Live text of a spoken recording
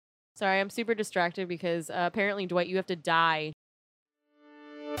Sorry, I'm super distracted because apparently, Dwight, you have to die.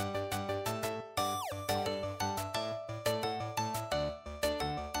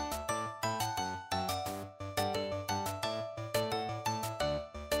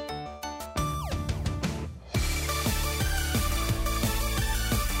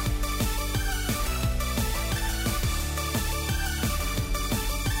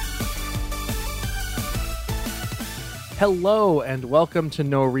 Hello and welcome to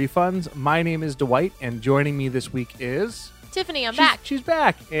No Refunds. My name is Dwight, and joining me this week is Tiffany, I'm back. She's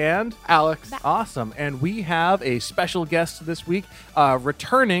back, and Alex. Back. Awesome. And we have a special guest this week,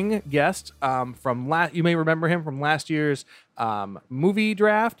 returning guest from last. You may remember him from last year's movie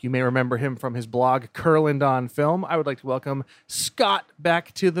draft. You may remember him from his blog Curland on Film. I would like to welcome Scott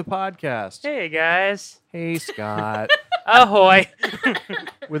back to the podcast. Hey guys. Hey, Scott, Ahoy.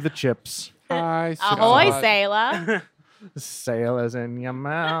 with the chips. Hi, Ahoy, Scott. Sayla. Sailors in your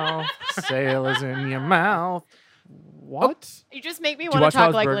mouth. Sailors in your mouth. What? You just make me you want to watch talk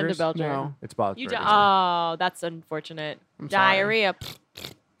Bob's like Burgers? Linda Belcher. No, It's Bob's You Burgers. oh, that's unfortunate. I'm sorry. Diarrhea.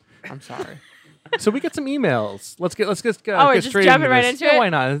 I'm sorry. So we get some emails. Let's get we're get just straight jumping into right this. into Yeah, it? why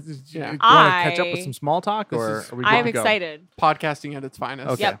not? Yeah. You want to catch up with I- some small talk, This or is- are we good I'm to go? excited. Podcasting at its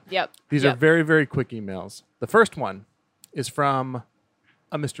finest. Okay. Yep. These are Yep. very, very quick emails. The first one is from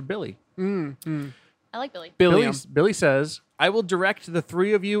a Mr. Billy. I like Billy. Billy says, "I will direct the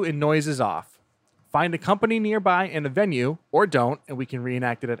three of you in Noises Off. Find a company nearby and a venue, or don't, and we can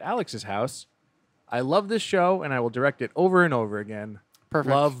reenact it at Alex's house. I love this show, and I will direct it over and over again. Perfect.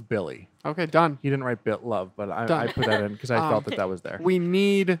 Love, Billy." Okay, done. He didn't write love, but I Done. put that in because I felt that was there. We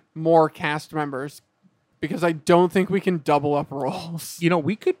need more cast members because I don't think we can double up roles. You know,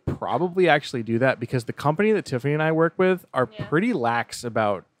 we could probably actually do that because the company that Tiffany and I work with are Yeah. pretty lax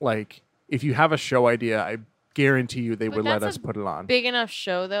about, like, if you have a show idea, I guarantee you they But would let that's us a put it on. Big enough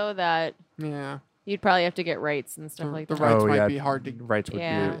show though that Yeah. you'd probably have to get rights and stuff The- like the that. rights Oh, might yeah, be hard to rights would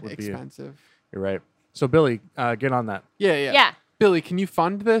Yeah. be expensive. you're right. So Billy, get on that. Yeah. Yeah. Billy, can you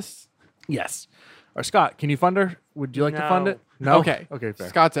fund this? Yes. Or Scott, can you fund her? Would you like to fund No. it? No. Okay. Okay. Fair.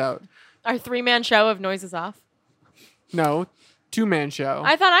 Scott's out. Our 3-man show of Noises Off. No, 2-man show.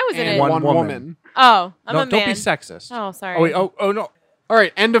 I thought I was in and it. One one woman. woman. Oh, I'm No, a man. don't be sexist. Oh, sorry. Oh wait. Oh no. All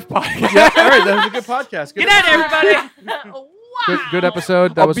right, end of podcast. Yeah. All right. That was a good podcast. Good, Good night, everybody. wow. good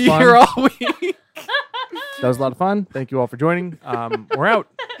episode. That I'll was be fun. here all week. That was a lot of fun. Thank you all for joining. We're out.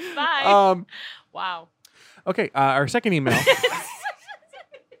 Bye. Wow. Okay. Our second email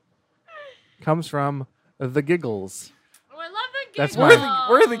comes from the Giggles. Oh, I love the That's giggles. mine.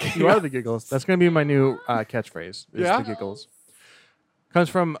 Where are the You are the Giggles. That's going to be my new catchphrase. Is Yeah? the Giggles. Comes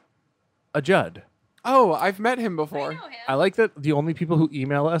from a Judd. Oh, I've met him I before. know him. I like that the only people who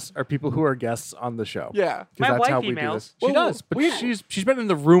email us are people who are guests on the show. Yeah. Because My that's wife how we do emails. this. She Well, does, but we- she's been in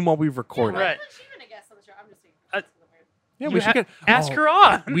the room while we've recorded. Right. She's been a guest on the show. I'm just saying. Yeah, You we should get ask oh, her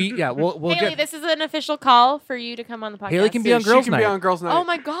on. We'll Haley, get this is an official call for you to come on the podcast. Haley can be Yeah, on Girls she can Night. be on Girls Night. Oh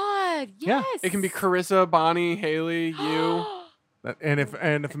my God! Yeah. Yes. It can be Carissa, Bonnie, Haley, you. and if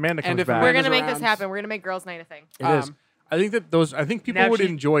Amanda comes if back, We're Amanda's gonna make this around. happen. We're gonna make Girls Night a thing. it is. I think people Now would she-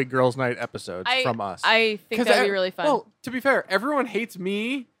 enjoy Girls Night episodes from us. I think that'd be really fun. Well, to be fair, everyone hates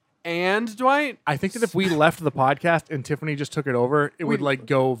me and Dwight. I think that if we left the podcast and Tiffany just took it over, it would We'd- like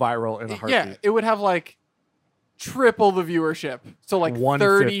go viral in a heartbeat. Yeah, it would have like triple the viewership. So like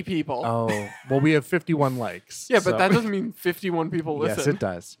 30 people. Oh, well, we have 51 likes. Yeah, but so- that doesn't mean 51 people listen. Yes, it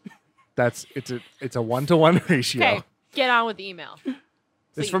does. It's a 1-to-1 ratio. Okay, get on with the email.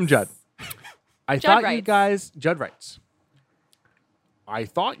 This is from please. Judd. I Judd thought you writes. guys. Judd writes. I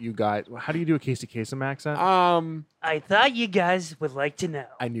thought you guys. How do you do a Casey Kasem accent? I thought you guys would like to know.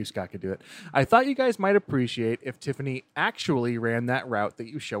 I knew Scott could do it. I thought you guys might appreciate if Tiffany actually ran that route that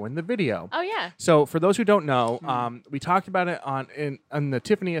you show in the video. Oh yeah. So for those who don't know, Hmm. we talked about it on the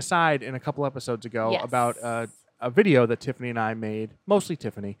Tiffany Aside in a couple episodes ago Yes. about a video that Tiffany and I made, mostly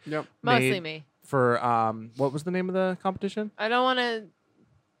Tiffany. Yep. Mostly made me. For what was the name of the competition? I don't want to.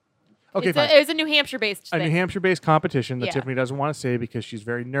 Okay, fine. It was a New Hampshire-based A thing. New Hampshire-based competition that Yeah. Tiffany doesn't want to say because she's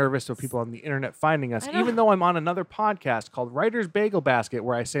very nervous of people on the internet finding us, I know. even though I'm on another podcast called Writer's Bagel Basket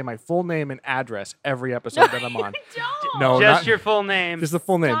where I say my full name and address every episode that I'm on. Don't. No, Just not- your full name. Just the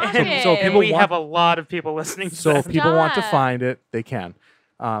full name. Stop So, it. so and people we want, have a lot of people listening to so if this. people want to Stop. find it, they can.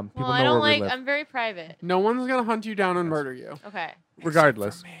 People Well, I know don't where we like. live. I'm very private. No one's going to hunt you down and murder you. Okay.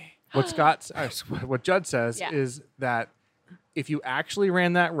 Regardless, what what Judd says Yeah. is that if you actually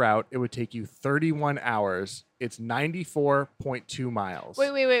ran that route, it would take you 31 hours. It's 94.2 miles.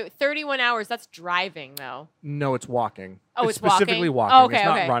 Wait. 31 hours. That's driving though. No, it's walking. Oh, it's specifically walking. walking. Oh, okay. It's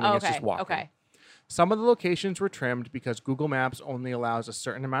not okay. running. Oh, It's just okay, walking. Okay. Some of the locations were trimmed because Google Maps only allows a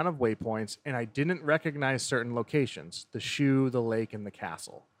certain amount of waypoints, and I didn't recognize certain locations: the shoe, the lake, and the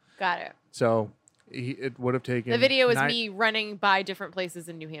castle. Got it. So it would have taken. The video is me running by different places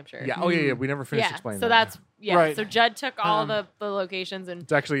in New Hampshire. Yeah. Oh yeah. We never finished Yeah. explaining. So that. that's yeah. Right. So Judd took all the locations and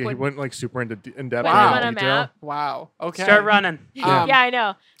It's actually he Put- went like super in depth put Wow. them on a detail. map. Wow. Okay. Start running. Um, yeah, I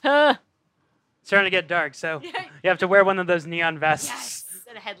know. Huh. It's starting to get dark, so you have to wear one of those neon vests. Yes.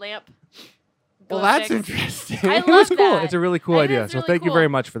 And a headlamp. Well, Glow that's sticks. interesting. I It was love cool. that. It's a really cool I think idea. it's So really thank you cool. very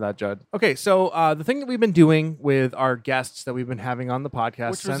much for that, Judd. Okay, so the thing that we've been doing with our guests that we've been having on the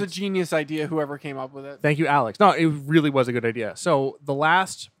podcast, Which was a since- genius idea, whoever came up with it. Thank you, Alex. No, it really was a good idea. So the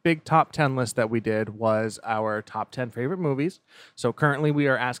last big top 10 list that we did was our top 10 favorite movies. So currently we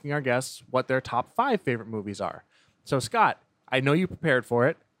are asking our guests what their top 5 favorite movies are. So Scott, I know you prepared for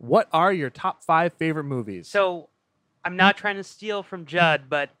it. What are your top 5 favorite movies? So I'm not trying to steal from Judd,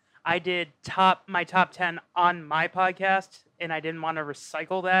 but I did my top 10 on my podcast, and I didn't want to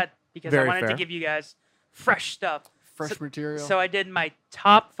recycle that because Very I wanted fair. to give you guys fresh stuff. Fresh So- material. So I did my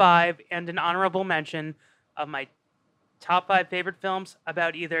top 5 and an honorable mention of my top 5 favorite films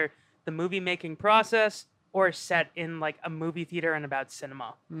about either the movie making process or set in like a movie theater and about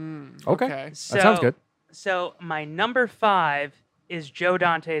cinema. Okay. That sounds good. So my number 5 is Joe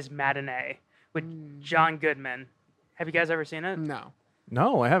Dante's Matinee with John Goodman. Have you guys ever seen it? No.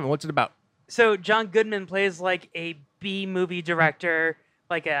 No, I haven't. What's it about? So John Goodman plays like a B movie director,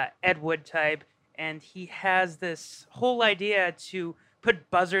 like a Ed Wood type, and he has this whole idea to put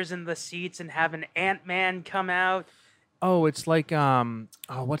buzzers in the seats and have an Ant-Man come out. Oh, it's like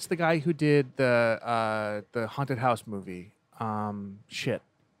what's the guy who did the haunted house movie? Shit.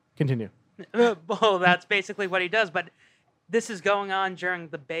 Continue. Well, that's basically what he does, but this is going on during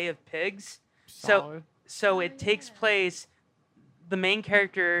the Bay of Pigs. Solid. So it takes place, the main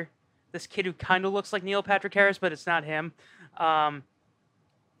character, this kid who kind of looks like Neil Patrick Harris, but it's not him.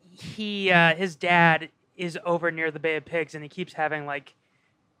 His dad is over near the Bay of Pigs, and he keeps having like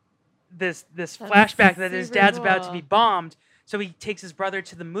this flashback that his super dad's about to cool. be bombed. So he takes his brother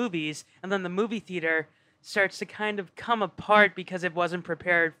to the movies, and then the movie theater starts to kind of come apart because it wasn't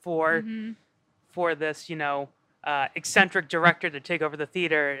prepared for this, eccentric director to take over the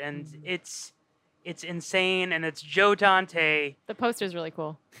theater, and it's insane, and it's Joe Dante. The poster's really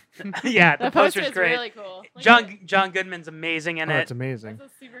cool. Yeah, the poster's poster's great. really cool. Look at it. John Goodman's amazing in Oh, it. that's amazing.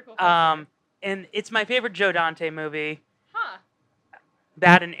 That's a super cool poster. And it's my favorite Joe Dante movie. Huh.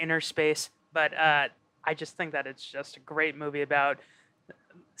 That and Inner Space, but I just think that it's just a great movie about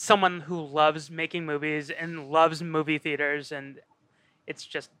someone who loves making movies and loves movie theaters, and it's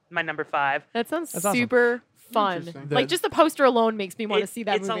just my number 5. That sounds That's awesome. super fun. Interesting. Like just the poster alone makes me want to see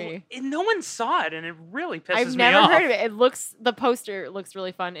that it's movie. no one saw it, and it really pisses I've me never off. heard of it. The poster looks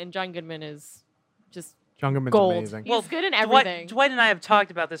really fun, and John Goodman is just John Goodman's gold. amazing. He's good in everything. Dwight and I have talked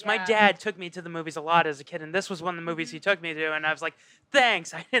about this. My Yeah. dad took me to the movies a lot as a kid, and this was one of the movies he took me to, and I was like,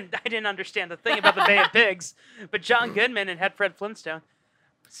 "Thanks, I didn't understand a thing about the Bay of Pigs," but John Goodman and had Fred Flintstone.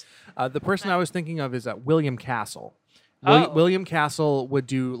 The person I was thinking of is William Castle. Oh. William Castle would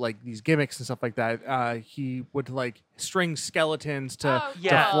do like these gimmicks and stuff like that. He would like string skeletons to, Oh, to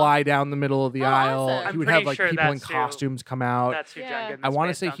yeah. fly down the middle of the Oh, aisle. awesome. I'm He would pretty have like sure people in that's who- costumes come out. That's who Yeah. John Goodman's I want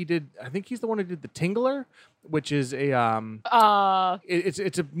to based say on. he did. I think he's the one who did the Tingler, which is a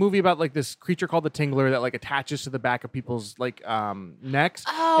it's a movie about like this creature called the Tingler that like attaches to the back of people's like necks.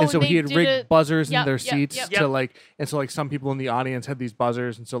 Oh, and so they he had did rigged it- buzzers in Yep, their yep, seats yep. to like, and so like some people in the audience had these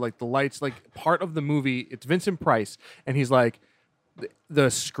buzzers, and so like the lights, like part of the movie, it's Vincent Price, and he's like, the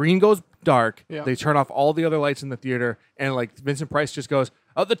screen goes dark. Yeah. They turn off all the other lights in the theater, and like Vincent Price just goes,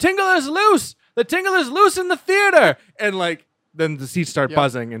 "Oh, the Tingler's loose! The Tingler's loose in the theater!" And like then the seats start Yeah.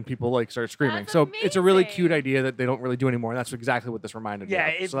 buzzing, and people like start screaming. That's So it's a really amazing. cute idea that they don't really do anymore, and that's exactly what this reminded me Yeah,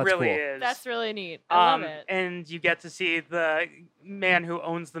 of. it So that's really cool. is. That's really neat. I love it. And you get to see the man who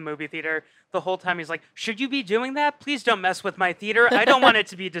owns the movie theater the whole time. He's like, "Should you be doing that? Please don't mess with my theater. I don't want it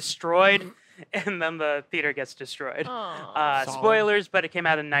to be destroyed." And then the theater gets destroyed. Aw. Solid. Spoilers, but it came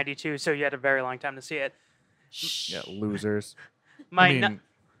out in '92, so you had a very long time to see it. Yeah, losers. My I nu- mean,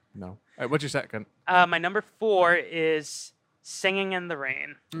 no. All right, what's your second? my number 4 is Singing in the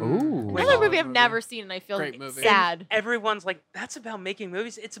Rain. Ooh. Another Solid movie I've never seen, and I feel Great movie. sad. Everyone's like, "That's about making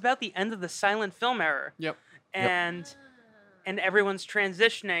movies." It's about the end of the silent film era. Yep. And everyone's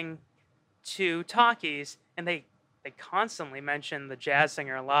transitioning to talkies, and they constantly mention the jazz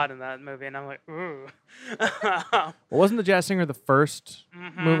singer a lot in that movie, and I'm like, ooh. Well, wasn't the Jazz Singer the first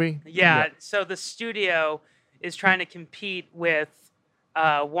movie? Yeah, so the studio is trying to compete with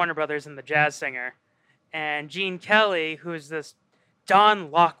Warner Brothers and the Jazz Singer, and Gene Kelly, who's this Don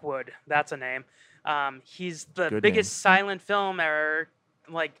Lockwood, that's a name, He's the Good biggest silent film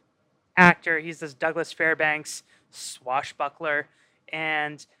like actor. He's this Douglas Fairbanks swashbuckler,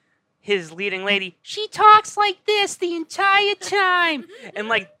 and his leading lady, she talks like this the entire time, and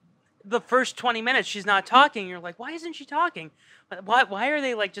like the first 20 minutes she's not talking. You're like, why isn't she talking? Why are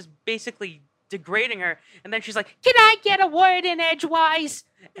they like just basically degrading her? And then she's like, can I get a word in edgewise?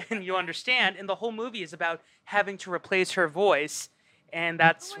 And you understand. And the whole movie is about having to replace her voice, and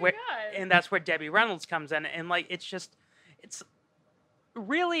that's Oh my where God. and that's where Debbie Reynolds comes in. And like it's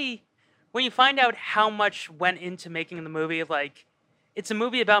really, when you find out how much went into making the movie, like it's a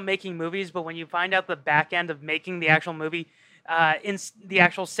movie about making movies, but when you find out the back end of making the actual movie, the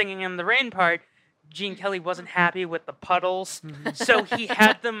actual singing in the rain part, Gene Kelly wasn't happy with the puddles, so he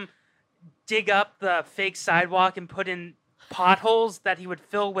had them dig up the fake sidewalk and put in potholes that he would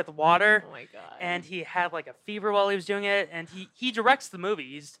fill with water. Oh my god. And he had like a fever while he was doing it, and he directs the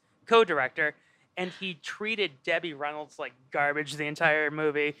movie. He's co-director, and he treated Debbie Reynolds like garbage the entire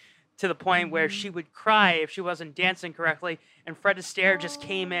movie, to the point where she would cry if she wasn't dancing correctly. And Fred Astaire just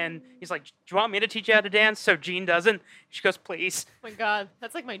came in. He's like, "Do you want me to teach you how to dance so Gene doesn't?" She goes, "Please." Oh my god.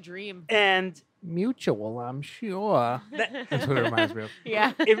 That's like my dream. And Mutual, I'm sure. That's what it reminds me of.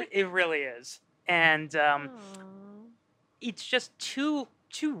 Yeah. it really is. And Aw. it's just two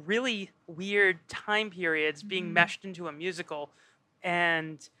really weird time periods being meshed into a musical.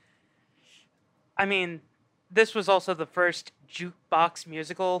 And I mean, this was also the first jukebox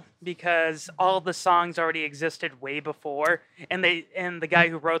musical, because all the songs already existed way before, and the guy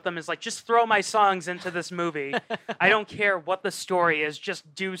who wrote them is like, just throw my songs into this movie. I don't care what the story is,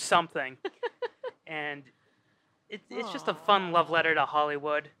 just do something. And it's just a fun love letter to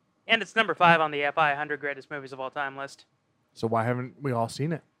Hollywood. And it's number 5 on the FI 100 Greatest Movies of All Time list. So why haven't we all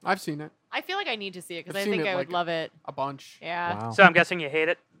seen it? I've seen it I feel like I need to see it because I've I seen think it, I would like, love it. a bunch. Yeah. Wow. So I'm guessing you hate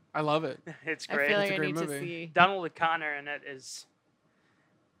it. I love it. It's I great. feel It's like a I great need to movie. see. Donald O'Connor in it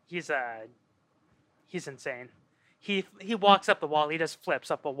he's insane. He walks up the wall. He just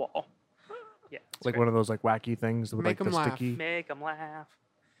flips up a wall. Yeah, it's Like great. one of those like wacky things with Make like 'em the laugh. sticky. Make them laugh.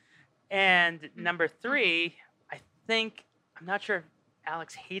 And number 3, I'm not sure if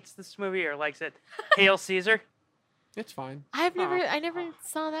Alex hates this movie or likes it. Hail Caesar. It's fine. I never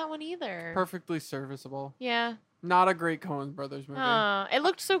saw that one either. Perfectly serviceable. Yeah. Not a great Coen Brothers movie. It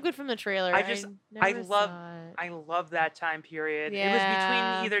looked so good from the trailer. I never love- saw it. I love that time period. It was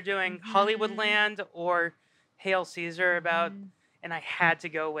Yeah. between either doing Mhm. Hollywoodland or Hail Caesar Mhm. and I had to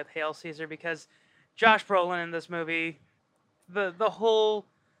go with Hail Caesar because Josh Brolin in this movie, the whole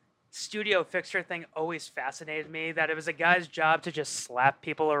studio fixture thing always fascinated me, that it was a guy's job to just slap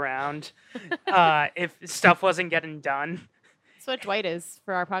people around if stuff wasn't getting done. That's what Dwight is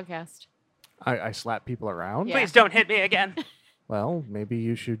for our podcast. I slap people around. Yeah. Please don't hit me again. Well, maybe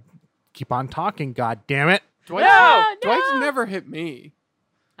you should keep on talking. God damn it! Dwight's, No, Dwight's no. never hit me.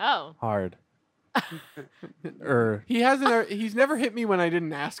 Oh. Hard. Er, He's never hit me when I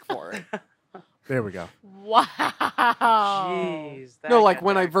didn't ask for it. there we go. Wow. Jeez. that No, like got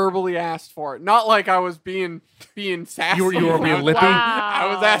when I dark. verbally asked for it. Not like I was being sassy. You were being I was lippy? I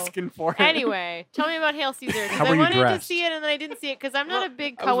was Wow. asking for it. Anyway, tell me about Hail Caesar. 'Cause How I were you wanted dressed? to see it and then I didn't see it because I'm not Well, a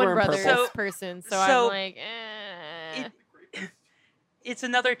big I was Coen wearing Brothers purple. person. So So- I'm like, eh. It's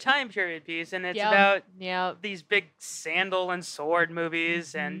another time period piece, and it's Yep. about Yeah. these big sandal and sword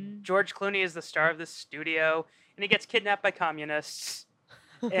movies, and George Clooney is the star of the studio, and he gets kidnapped by communists.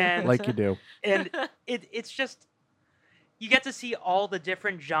 And Like you do. and it's just, you get to see all the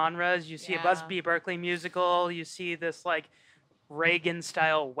different genres. You see a Yeah. Busby Berkeley musical. You see this like Reagan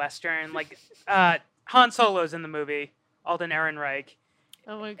style western. Like Han Solo's in the movie, Alden Ehrenreich,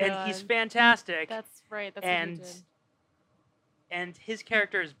 Oh my god. and he's fantastic. That's right. That's and what he did. and his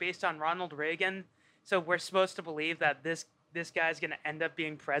character is based on Ronald Reagan. So we're supposed to believe that this guy's gonna end up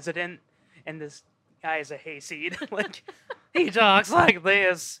being president, and this guy is a hayseed. Like he talks like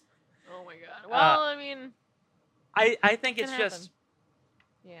this. Oh my god. Well, I mean, I think Can it's happen. just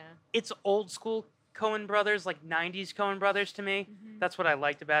yeah. it's old school Coen Brothers, like 90s Coen Brothers to me. Mhm. That's what I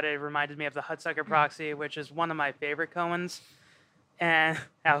liked about it. It reminded me of the Hudsucker Proxy, which is one of my favorite Coens. And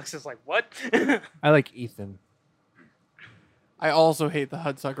Alex is like, "What?" I like Ethan. I also hate the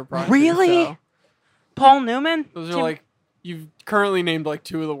Hudsucker Project. Really? so Paul Newman? those are Tim- like you've currently named like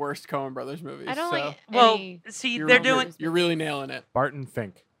 2 of the worst Coen Brothers movies. I don't so like Well, any. see, you're, they're you're- doing You're really nailing it. Barton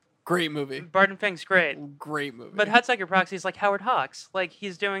Fink. Great movie. Barton Fink's great. Great movie. But Hudsucker Proxy is like Howard Hawks. Like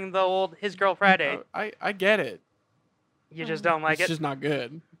he's doing the old His Girl Friday. I get it. You just don't like It's it. just not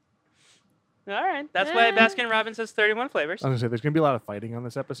good. All right. That's why Eh. Baskin Robbins has 31 flavors. I was gonna say there's gonna be a lot of fighting on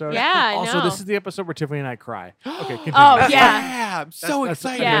this episode. Yeah, I Also, know. this is the episode where Tiffany and I cry. Okay, continue. Oh, yeah. Yeah, I'm so That's-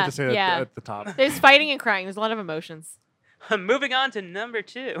 excited. I meant Yeah, to say that yeah. at the top. There's fighting and crying. There's a lot of emotions. Moving on to number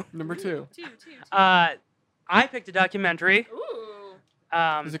 2. Number 2. I picked a documentary.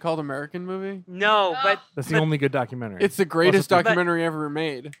 Ooh. Is it called American Movie? No, but That's the only good documentary. It's the greatest Also, documentary ever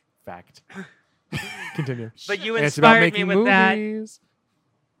made. fact. Continue. but you And it's about inspired me making with that movies.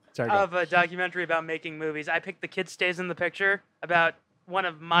 Sorry, go. of a documentary about making movies. I picked The Kid Stays in the Picture about one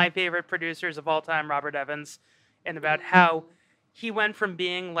of my favorite producers of all time, Robert Evans, and about how he went from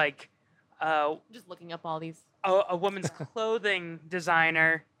being like Just looking up all these. a woman's clothing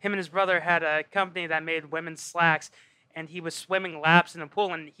designer. Him and his brother had a company that made women's slacks, and he was swimming laps in a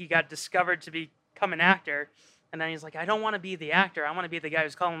pool, and he got discovered to become an actor. And then he's like, I don't want to be the actor. I want to be the guy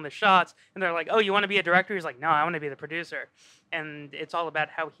who's calling the shots. And they're like, oh, you want to be a director? He's like, no, I want to be the producer. And it's all about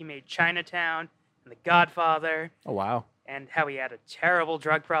how he made Chinatown and The Godfather Oh wow. and how he had a terrible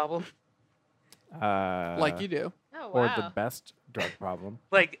drug problem. Like you do. Oh, or wow. the best drug problem.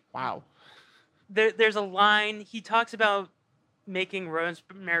 Like, Wow. there's a line, he talks about making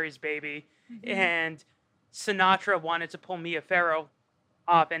Rosemary's Baby, and Sinatra wanted to pull Mia Farrow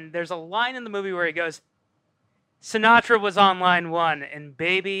off. And there's a line in the movie where he goes, Sinatra was on line 1, and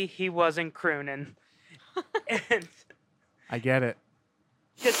baby, he wasn't crooning. And I get it.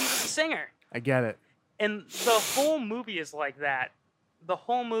 because he was a singer. I get it. And the whole movie is like that. The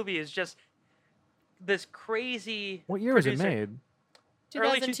whole movie is just this crazy. What year was it producer- made?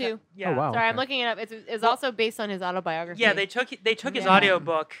 early 2002. Yeah. Oh wow. Sorry, I'm okay. looking it up. It's Well- also based on his autobiography. Yeah, they took his Yeah.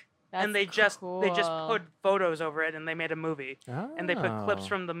 audiobook That's and they just cool. put photos over it and they made a movie. And they put clips Oh.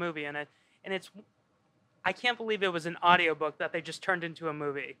 from the movie in it. And it's I can't believe it was an audiobook that they just turned into a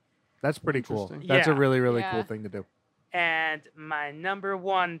movie. That's pretty cool. Interesting. That's a Yeah. really, really Yeah. cool thing to do. And my number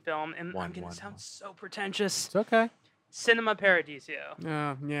 1 film, and I'm One, gonna one, sound one. so pretentious, It's okay. Cinema Paradiso.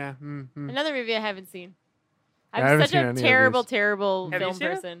 Yeah. Another movie I haven't seen. I I'm haven't such seen a any of terrible, these. terrible Have you film seen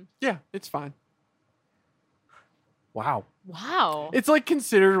it? person. Yeah, it's fine. Wow. Wow. It's like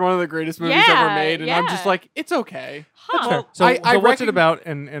considered one of the greatest movies ever Yeah, made, and I'm just yeah. like, it's okay. Huh. Well, So, I so what's it recogn- about?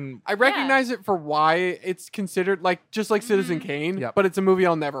 And I recognize it for why it's considered like just like Citizen Kane, Yep. but it's a movie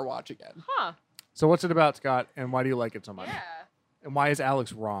I'll never watch again. Huh. so what's it about, Scott? And why do you like it so much? Yeah. And why is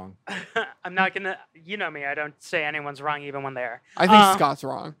Alex wrong? I'm not gonna. You know me. I don't say anyone's wrong even when they are. I think Scott's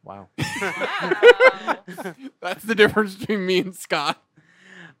wrong. Wow. Wow. That's the difference between me and Scott.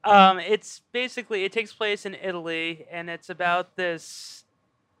 It's basically it takes place in Italy, and it's about this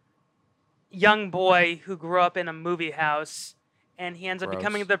young boy who grew up in a movie house, and he ends up Gross.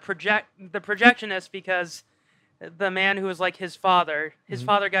 becoming the projectionist because the man who was like his Mhm.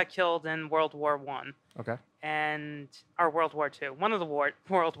 father got killed in World War One Okay. and or World War Two, one of the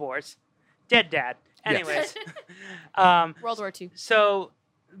world wars. Dead dad. Yes. Anyways, World War II. so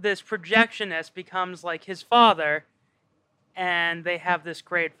this projectionist becomes like his father, and they have this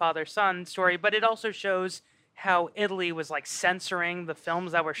great father-son story, but it also shows how Italy was like censoring the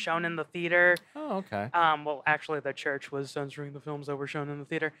films that were shown in the theater. Oh, okay. Well, actually, the church was censoring the films that were shown in the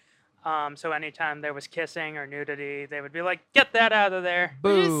theater. So anytime there was kissing or nudity, they would be like, "Get that out of there."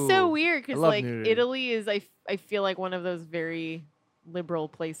 Which is so Boo. weird I because love like nudity. Italy is I feel like one of those very liberal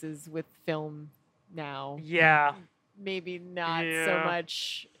places with film now. Yeah, Maybe not so Yeah.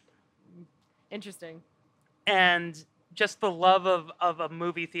 much. Interesting. and just the love of a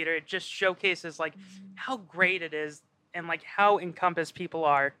movie theater, it just showcases like how great it is and like how encompassed people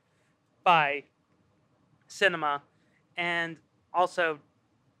are by cinema. And also,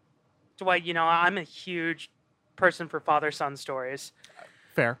 Dwight, you know, I'm a huge person for father-son stories.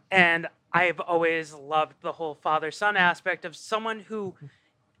 Fair. And I've always loved the whole father-son aspect of someone who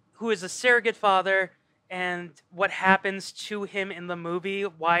is a surrogate father and what happens to him in the movie,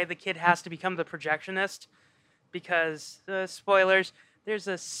 why the kid has to become the projectionist. Because, spoilers, there's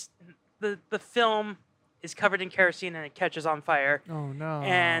the film is covered in kerosene and it catches on fire. Oh no.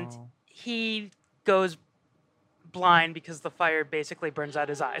 And he goes blind because the fire basically burns out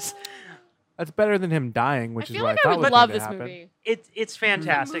his eyes. that's better than him dying, which I is feel what like I I thought would was love going to this happen. movie. It's It's a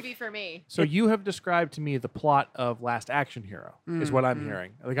fantastic. movie for me. So you have described to me the plot of Last Action Hero, is what I'm Mhm.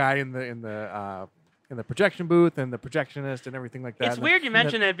 hearing. The guy in the projection booth and the projectionist and everything like that. It's and weird you and then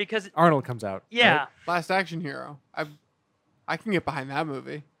mention it because, Arnold comes out. yeah, right? Last Action Hero. I can get behind that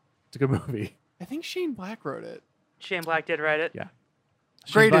movie. It's a good movie. I think Shane Black wrote it. Shane Black did write it. Yeah.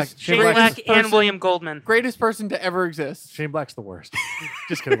 Greatest- Shane Greatest Black and person- William Goldman. Greatest person to ever exist. Shane Black's the worst.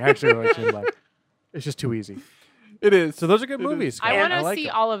 Just kidding. I actually like Shane Black. It's just too easy. It is. So those are good It is. movies. I Scott. want to like see it.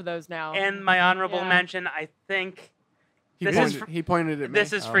 all of those now. And my honorable Yeah. mention, I think He pointed at me.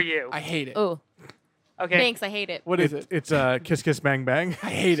 This is for you. I hate it. Oh, Okay. thanks. I hate it. What is it? It's Kiss Kiss Bang Bang. I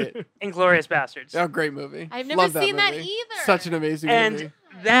hate it. Inglorious Bastards. Oh, great movie. I've never Love seen that movie. either. Such an amazing And movie.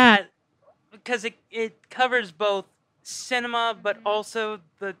 that, because it covers both cinema, but also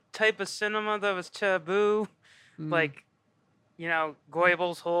the type of cinema that was taboo. Like,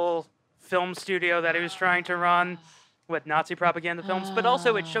 Goebbels' whole film studio that he was trying to run with Nazi propaganda films, but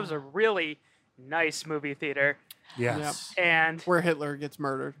also it shows a really nice movie theater. Yes. And Where Hitler gets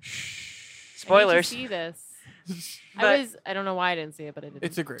murdered. spoilers. I need to see this. But- I don't know why I didn't see it, but I didn't.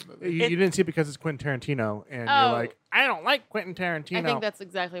 It's a great movie. You didn't see it because it's Quentin Tarantino, and Oh. you're like, I don't like Quentin Tarantino. I think that's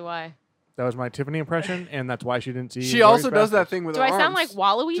exactly why. That was my Tiffany impression, and that's why she didn't see. She Inglourious also does that Basterds. thing with Do her I sound arms,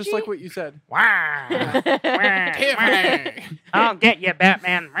 like Waluigi? just like what you said. Wah! Tiffany. I'll get you,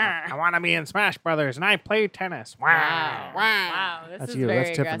 Batman. I want to be in Smash Brothers, and I play tennis. Wow. Wow. Wow. Wow. This That's is you. very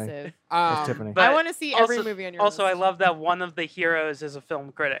That's Tiffany. aggressive. That's Tiffany. But I want to see every also- movie on your Also, I list. love that one of the heroes is a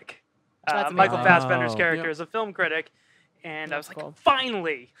film critic. That's Michael amazing. Fassbender's Oh. character Yep. is a film critic, and I was That's like, cool.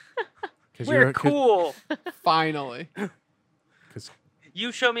 finally, 'Cause we're you're- 'cause- cool. Finally. 'cause-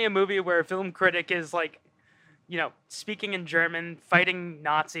 You show me a movie where a film critic is like, speaking in German, fighting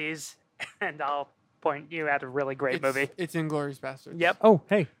Nazis, and I'll point you at a really great movie. It's Inglourious Basterds. Yep. Oh,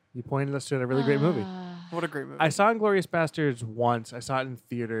 hey, you pointed us to a really great movie. What a great movie. I saw Inglourious Basterds once. I saw it in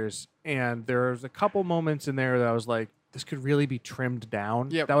theaters, and there was a couple moments in there that I was like, this could really be trimmed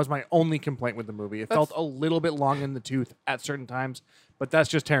down. Yep. That was my only complaint with the movie. It That's- felt a little bit long in the tooth at certain times, but that's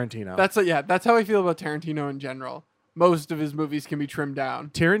just Tarantino. That's how I feel about Tarantino in general. Most of his movies can be trimmed down.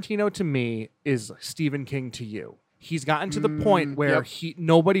 Tarantino to me is Stephen King to you. He's gotten to the point where yep.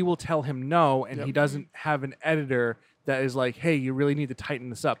 nobody will tell him no, and Yep. he doesn't have an editor that is like, hey, you really need to tighten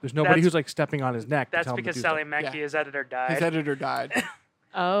this up. There's nobody That's- who's like stepping on his neck. to That's tell him to because do Sally stuff. Menke, Yeah. his editor, died. His editor died.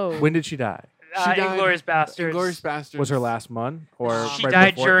 Oh. When did she die? She died- Inglourious Bastards. Inglourious Basterds. Was her last month or She right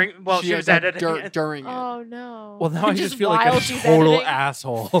died before? during. Well, she was died editing it. during it. Oh no. Well, now I just feel like while a she's total editing?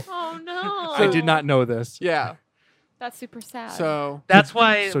 asshole. Oh no. I did not know this. Yeah. That's super sad. So, That's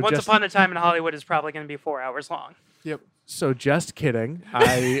why So Once just- Upon a Time in Hollywood is probably going to be 4 hours long. yep. So just kidding.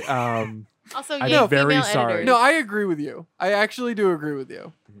 I'm also, I'm yay, very female sorry. editors. No, I agree with you. I actually do agree with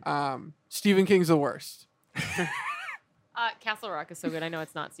you. Stephen King's the worst. Castle Rock is so good. I know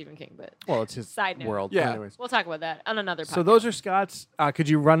it's not Stephen King, but well, it's his Side note. world. Yeah. Anyways. we'll talk about that on another podcast. So those are Scott's. Could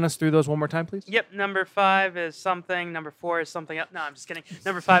you run us through those one more time, please? Yep, number 5 is something. Number 4 is something else. No, I'm just kidding.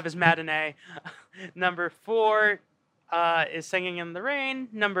 Number 5 is Matinee. Number 4 is Singing in the Rain.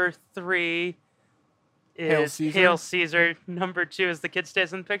 Number 3 Hail is Caesar. Hail Caesar. Number 2 is The Kid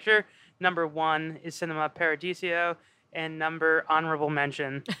Stays in the Picture. Number 1 is Cinema Paradiso. And number honorable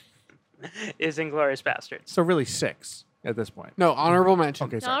mention is Inglourious Bastards. So really 6 at this point. No, honorable mention.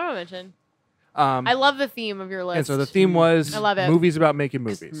 Okay, no, sorry. I don't mention. Um, I love the theme of your list. and so the theme was I love it. movies about making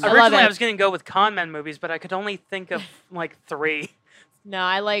movies. I love Originally, it. I was going to go with con men movies, but I could only think of like 3. No,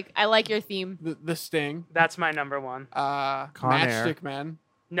 I like your theme. The Sting. That's my number 1. Air. Matchstick Man.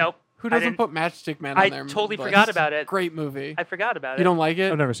 Nope. Who I doesn't didn't- put Matchstick Man I on their totally list? forgot about it. Great movie. I forgot about it. You don't like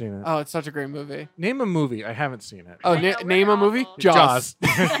it? I've never seen it. Oh, it's such a great movie. Name a movie. I haven't seen it. Oh, I know, name we're a movie? awful. Jaws.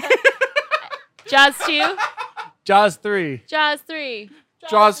 Jaws 2, Jaws 3. Jaws 3,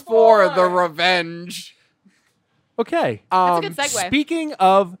 Jaws 4, The Revenge. Okay. That's a good segue. Speaking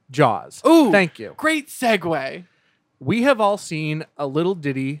of Jaws. Ooh. Thank you. Great segue. We have all seen a little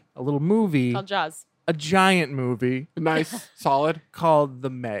ditty, a little movie, called Jaws. a giant movie Nice. Solid. called The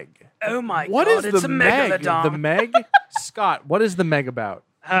Meg. Oh my What god, is it's the a Meg? megalodon. The Meg? Scott, what is The Meg about?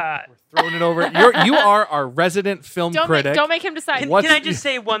 Uh, Throwing it over. You are our resident film critic. Don't make him decide. can, What's- can I just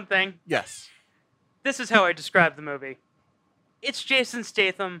say one thing? Yes. This is how I describe the movie. It's Jason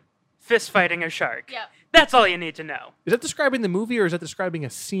Statham fist fighting a shark. Yeah. That's all you need to know. Is that describing the movie or is that describing a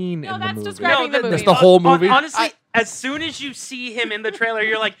scene No, in the that's movie? describing the that- movie. That's the whole movie? Honestly, I- as soon as you see him in the trailer,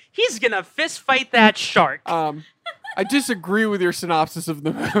 you're like, he's gonna fist fight that shark. I disagree with your synopsis of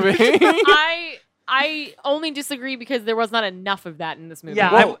the movie. I only disagree because there was not enough of that in this movie.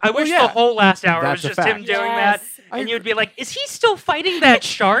 Yeah, Well, I wish yeah. the whole last hour That's was a just him fact. doing Yes. that, and you'd be like, "Is he still fighting that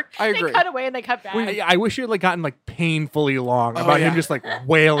shark?" I They agree. cut away and they cut back. I wish you had like gotten like painfully long Oh, about yeah. him just like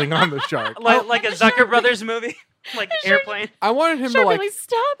wailing on the shark. Like a Zucker Brothers movie, like Airplane. I wanted him Sure, to like really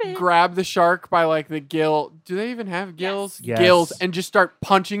stop it. grab the shark by like the gill. Do they even have gills? Yes. Gills, Yes. and just start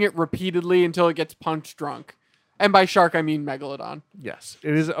punching it repeatedly until it gets punch drunk. And by shark, I mean megalodon. Yes,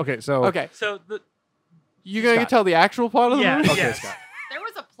 it is. Okay, so Okay, So you gonna Scott. tell the actual plot of the yeah, movie? Okay, yes. Scott. There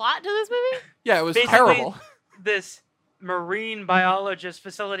was a plot to this movie? Yeah, it was Basically, terrible. this marine biologist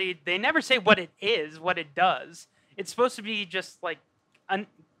facility, they never say what it is, what it does. It's supposed to be just like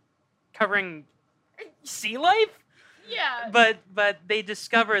uncovering sea life. Yeah. But they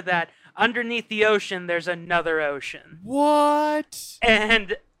discover that underneath the ocean there's another ocean, What?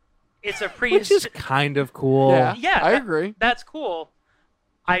 and it's a Which is kind of cool. Yeah, I agree. That's cool.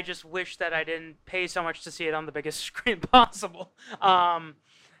 I just wish that I didn't pay so much to see it on the biggest screen possible.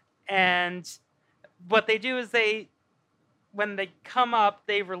 And what they do is when they come up,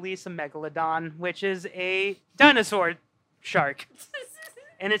 they release a megalodon, which is a dinosaur shark,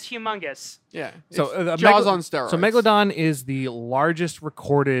 and it's humongous. Yeah. So It's Jaws on steroids. So Megalodon is the largest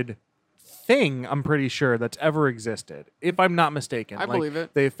recorded thing, I'm pretty sure, that's ever existed, if I'm not mistaken. I believe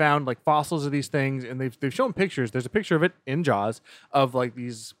it. They found like fossils of these things, and they've shown pictures. There's a picture of it in Jaws of like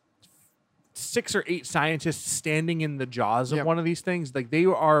these 6 or 8 scientists standing in the jaws of Yep. one of these things. Like they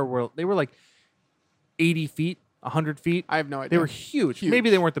were like 80 feet, 100 feet. I have no idea. They were huge. Huge. Maybe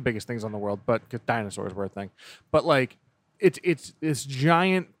they weren't the biggest things on the world, but because dinosaurs were a thing. But like, it's this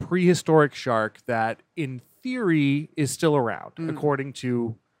giant prehistoric shark that, in theory, is still around, according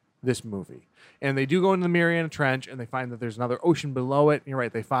to this movie. And they do go into the Mariana Trench, and they find that there's another ocean below it. And you're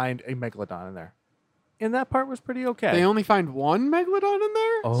right, they find a megalodon in there, and that part was pretty okay. They only find one megalodon in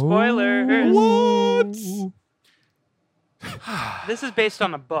there? Oh. Spoilers. What? This is based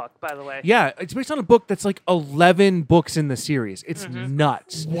on a book, by the way. Yeah, it's based on a book that's like 11 books in the series. It's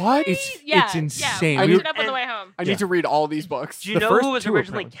nuts. What? It's insane. I We looked were- it up on the way home. I need to read all these books. Do you The know first who was two are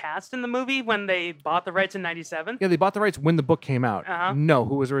originally probably- cast in the movie when they bought the rights in '97? Yeah, they bought the rights when the book came out. Uh-huh. No,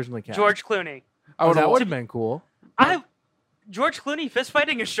 who was originally cast? George Clooney. I Oh, would that have would have been cool. George Clooney fist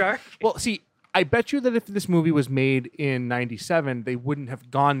fighting a shark. Well, see, I bet you that if this movie was made in '97, they wouldn't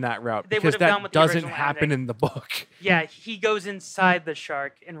have gone that route They because would have gone that with the doesn't original happen ending. in the book. Yeah, he goes inside the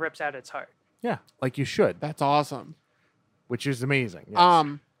shark and rips out its heart. Yeah, like you should, That's awesome. which is amazing. Yes.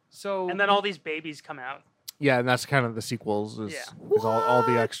 So And then all these babies come out. yeah, and that's kind of the sequels. Is Yeah. all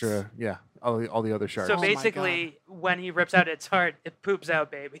the extra, all the other sharks. So my basically, when he rips out its heart, it poops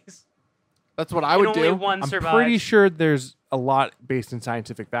out babies. That's what I And would only do. one I'm survives. pretty sure there's a lot based in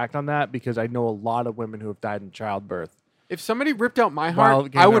scientific fact on that because I know a lot of women who have died in childbirth. If somebody ripped out my While heart,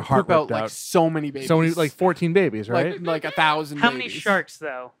 getting I their would heart poop out ripped like out. so many babies. So many, like 14 babies, right? like 1,000 How babies. many sharks,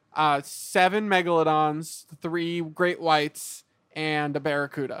 though? 7 megalodons, 3 great whites, and a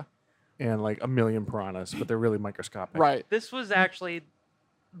barracuda. And like a million piranhas, but they're really microscopic. Right. This was actually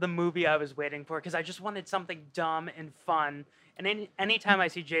the movie I was waiting for because I just wanted something dumb and fun. And anytime I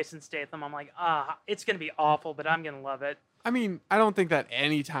see Jason Statham, I'm like, it's going to be awful, but I'm going to love it. I mean, I don't think that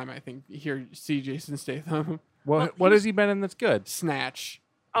any time I think see Jason Statham, What has he been in that's good? Snatch,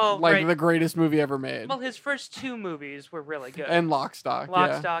 Oh, like right. the greatest movie ever made, Well, his first 2 movies were really good. and Lock, Stock. Lock,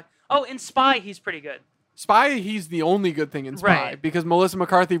 Yeah. Stock. Oh, in Spy, he's pretty good. Spy, he's the only good thing in Spy Right. because Melissa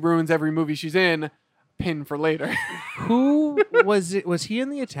McCarthy ruins every movie she's in. Pin for later. Who was it? Was he in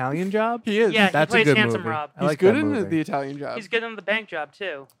the Italian Job? He is. Yeah, That's he a plays good Handsome movie. Rob. I He's like good that in movie. the Italian Job. He's good in the bank job,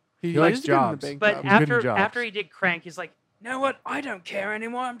 too. He likes is good in the jobs. bank But job. He's good in after jobs. after he did Crank, he's like, you know what? I don't care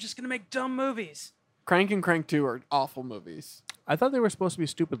anymore. I'm just going to make dumb movies. Crank and Crank 2 are awful movies. I thought they were supposed to be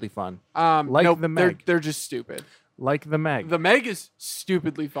stupidly fun, Like Like The they're, Meg. they're just stupid. like The Meg. The Meg is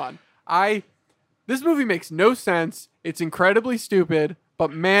stupidly fun. This movie makes no sense. It's incredibly stupid,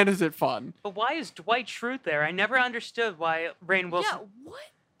 but man, is it fun. But why is Dwight Schrute there? I never understood why Rainn Wilson. Yeah, what?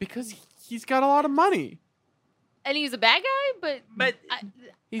 Because he's got a lot of money. And he's a bad guy, But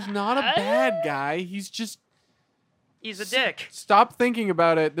He's not a bad guy. He's just he's a dick. stop thinking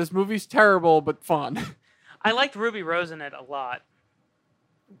about it. This movie's terrible but fun. I liked Ruby Rose in it a lot.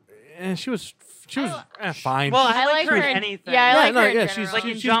 and she was fine. Well, I like like her in in- anything. Yeah, I Yeah, like no, her in yeah, general. she's- Like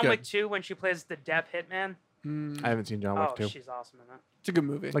in she's John good. Wick 2 when she plays the deaf hitman. I haven't seen John Wick Oh, 2. she's awesome in that. It's a good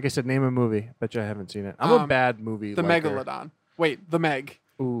movie. Like I said, name a movie. Bet you I haven't seen it. I'm a bad movie. The liker. Megalodon. Wait, The Meg.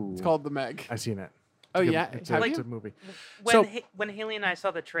 Ooh, It's called The Meg. I've seen it. Oh, It's a good- yeah? it's Have a, you? it's a movie. When So- when Haley and I saw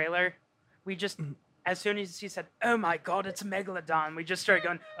the trailer, we just as soon as he said, "Oh my God, it's a megalodon," we just started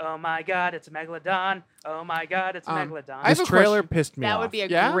going, "Oh my God, it's a megalodon! Oh my God, it's a megalodon!" I have This a trailer question. pissed me That off. would be a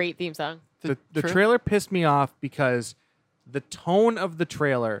Yeah? great theme song. the tra- trailer pissed me off because the tone of the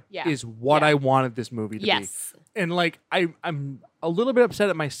trailer Yeah. is what Yeah. I wanted this movie to Yes. be. And like I'm a little bit upset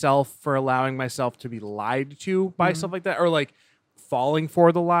at myself for allowing myself to be lied to by stuff like that, or like falling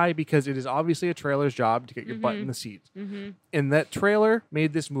for the lie, because it is obviously a trailer's job to get your butt in the seat. And that trailer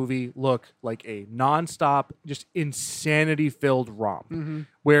made this movie look like a nonstop, just insanity-filled romp.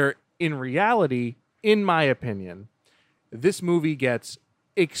 Where in reality, in my opinion, this movie gets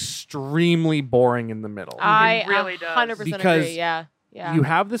extremely boring in the middle. I really does. 100% Because agree. Yeah. Yeah. You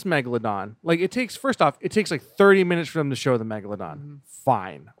have this megalodon. Like it takes, first off, it takes like 30 minutes for them to show the megalodon.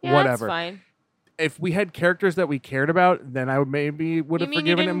 Fine, yeah, whatever. That's fine. If we had characters that we cared about, then I would maybe would You have mean you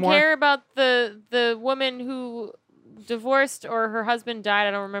forgiven it didn't more. care about the woman who divorced or her husband died.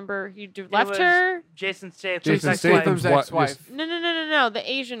 I don't remember. He left was her. Jason Statham's Jason ex-wife. Statham's Statham's what- ex-wife. No. The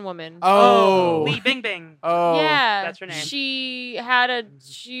Asian woman. Oh. Lee Bingbing. Oh. Yeah, that's her name.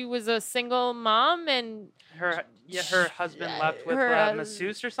 She was a single mom, and Her husband left with her,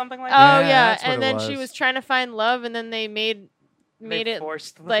 masseuse or something like oh that. yeah, that's what and it then she was. was trying to find love, and then they made They it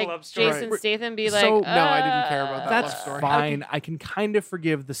forced the like love story. Jason Right. Statham be like, So- No, I didn't care about that That's love story. fine. I can kind of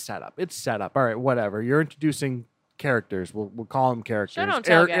forgive the setup. It's setup. All right, whatever. You're introducing characters. We'll call them characters. don't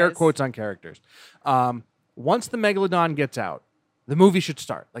tell, Air guys. quotes on characters. Once the Megalodon gets out, the movie should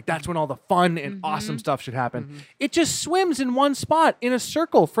start. Like that's when all the fun and awesome stuff should happen. It just swims in one spot in a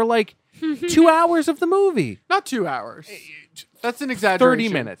circle for like 2 hours of the movie. Not 2 hours. That's an exaggeration. 30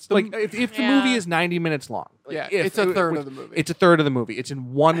 minutes. Like if the Yeah. movie is 90 minutes long. Like, Yeah, if- it's a third which- of the movie. It's a third of the movie. It's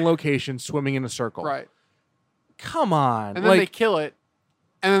in one location swimming in a circle. Right. Come on. And then they like kill it,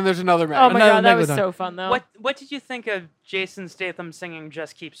 and then there's another oh man. my Another god, that was Megalodon. so fun though. What did you think of Jason Statham singing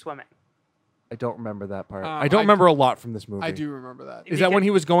 "Just Keep Swimming"? I don't remember that part. I I don't remember a lot from this movie. I do remember that. Is that when he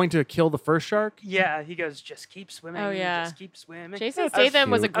was going to kill the first shark? Yeah, he goes, "Just keep swimming." Oh, yeah. Just keep swimming. Jason That's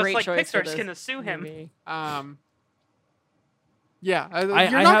Statham was a cute. I was great like, choice for Pixar's this gonna sue him. movie. Yeah, you're I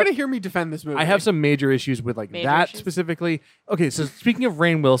not have- going to hear me defend this movie. I have some major issues with like Major that issues? specifically. Okay, so speaking of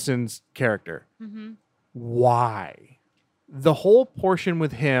Rainn Wilson's character, why the whole portion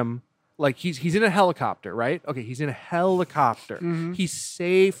with him? Like he's in a helicopter, right? Okay, he's in a helicopter. He's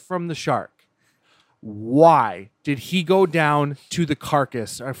safe from the shark. Why did he go down to the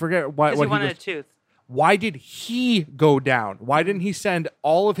carcass? I forget why. Because What he wanted goes- a tooth. Why did he go down? Why didn't he send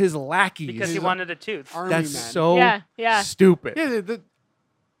all of his lackeys? Because he He's wanted a tooth. Army That's man. so Yeah. stupid. Yeah,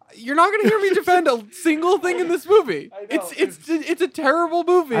 you're not going to hear me defend a single thing in this movie. It's a terrible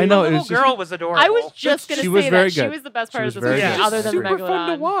movie. I know, The it little was just- girl was adorable. I was just gonna She say was very that she good. was the best She part was of this very movie, good. other It's than the super fun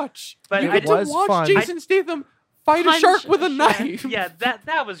to Megalodon. watch. But you I get to was watch fun. Jason Statham fight a Punch shark with a a knife. yeah,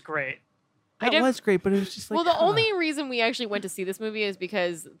 that was great. That was great, but it was just like Well, the come on. only reason we actually went to see this movie is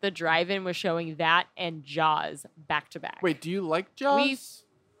because the drive-in was showing that and Jaws back to back. Wait, do you like Jaws?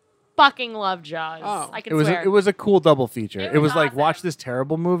 Fucking love Jaws. Oh. I can It was swear. it was a cool double feature. It It was was like awesome. watch this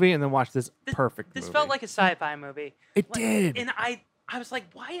terrible movie and then watch this perfect This movie. felt like a sci-fi movie. it Like, did. And I was like,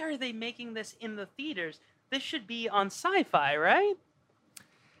 why are they making this in the theaters? This should be on sci-fi, right?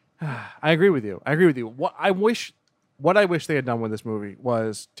 I agree with you. What I wish they had done with this movie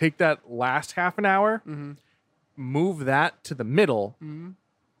was take that last half an hour, move that to the middle,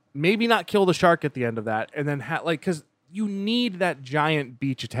 maybe not kill the shark at the end of that, and then because you need that giant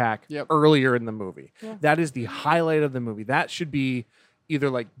beach attack Yep. earlier in the movie. That is the highlight of the movie. That should be either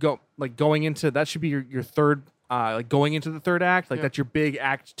going into that should be your third. Going into the third act, Yeah. that's your big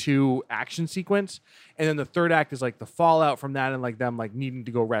act 2 action sequence, and then the third act is like the fallout from that and like them like needing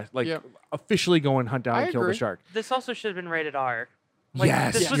to go rest, Yep. officially go and hunt down I and kill the agree. shark. This also should have been rated R.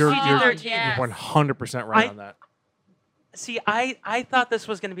 Yes, this was you're- PG-13. Yes. 100% right I- on that. See, I thought this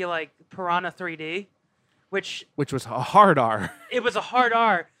was going to be like Piranha 3D, which Which was a hard R. it was a hard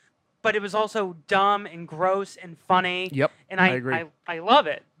R, but it was also dumb and gross and funny. Yep, And I I agree. I love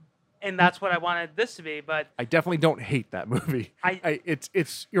it, and that's what I wanted this to be. But I definitely don't hate that movie. I-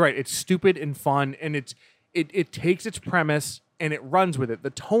 It's you're right. It's stupid and fun, and it takes its premise and it runs with it. The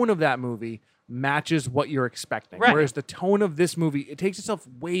tone of that movie matches what you're expecting, Right. whereas the tone of this movie it takes itself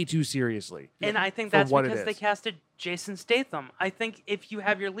way too seriously. And I think for that's what it because they is. casted Jason Statham. I think if you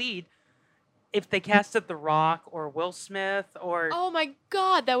have your lead, if they casted The Rock or Will Smith or oh my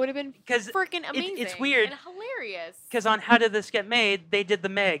god, that would have been 'Cause freaking it's amazing. weird. and hilarious. because on How Did This Get Made, they did The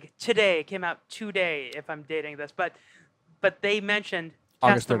Meg today. It came out today. If I'm dating this, but they mentioned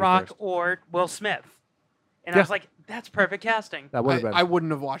August cast The Rock 31st. or Will Smith, and Yeah. I was like, that's perfect casting. That would have been. I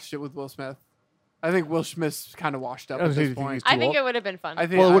wouldn't have watched it with Will Smith. I think Will Smith's kind of washed up I at was this thinking point. he's I too think old. it would have been fun. I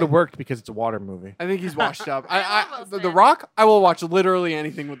think well, it I- would have worked because it's a water movie. I think he's washed up. I love Will The Smith. Rock, I will watch literally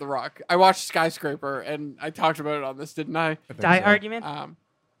anything with The Rock. I watched Skyscraper, and I talked about it on this, didn't I? I think Die so. Hard, you mean?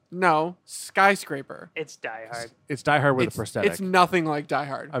 No, Skyscraper. It's Die Hard. It's Die Hard with It's, a prosthetic. it's nothing like Die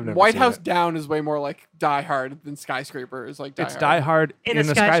Hard. I've never White seen House it. Down is way more like Die Hard than Skyscraper is like Die It's Hard. Die Hard In in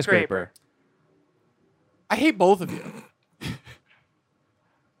a a skyscraper. skyscraper. I hate both of you.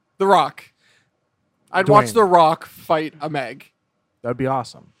 The Rock. I'd watch Dwayne. The Rock fight a Meg. That'd be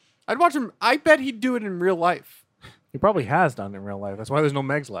awesome. I'd watch him. I bet he'd do it in real life. He probably has done it in real life. That's why there's no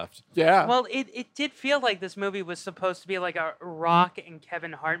Megs left. Yeah. Well, it did feel like this movie was supposed to be like a Rock and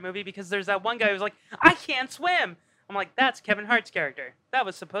Kevin Hart movie because there's that one guy who's like, I can't swim. I'm like, that's Kevin Hart's character. That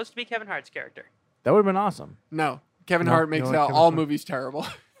was supposed to be Kevin Hart's character. That would have been awesome. no. Kevin No, Hart makes no, out Kevin all Hart. movies terrible.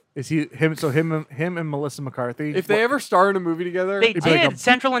 Is he him? So him and Melissa McCarthy. If they ever star in a movie together, They It'd be like did a-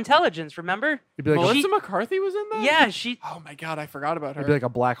 Central Intelligence. Remember? It'd be like Melissa She- McCarthy was in that. Yeah, she Oh my god, I forgot about her. it'd be like a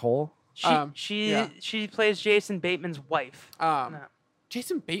black hole. Yeah. she plays Jason Bateman's wife. No.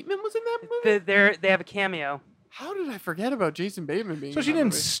 Jason Bateman was in that movie. They have a cameo. How did I forget about Jason Bateman being? So in she that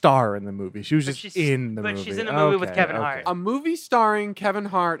didn't movie? star in the movie. She was But just she's- in the but movie. she's in a movie with Kevin Hart. A movie starring Kevin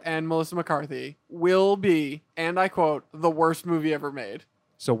Hart and Melissa McCarthy will be, and I quote, the worst movie ever made.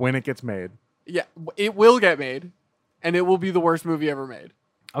 So when it gets made. Yeah, it will get made, and it will be the worst movie ever made.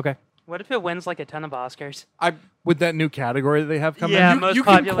 Okay. What if it wins like a ton of Oscars? With that new category that they have coming. Yeah, You, most you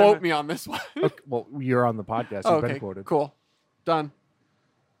can popular quote mo- me on this one. Okay, well, you're on the podcast. Oh, You've been okay, quoted. cool, done.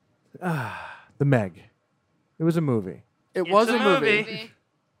 The Meg. It was a movie. It It's was a a movie. Movie.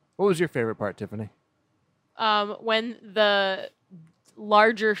 What was your favorite part, Tiffany? When the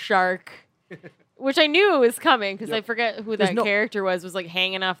larger shark, which I knew was coming because I Yep. forget who There's that no- character was like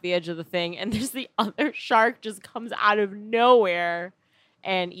hanging off the edge of the thing, and there's the other shark just comes out of nowhere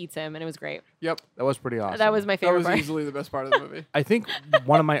and eats him, and it was great. Yep, That was pretty awesome. That was my that favorite was part. easily the best part of the movie. I think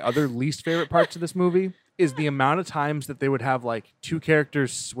one of my other least favorite parts of this movie is the amount of times that they would have like two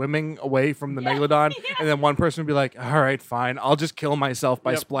characters swimming away from the megalodon, and then one person would be like, "All right, fine, I'll just kill myself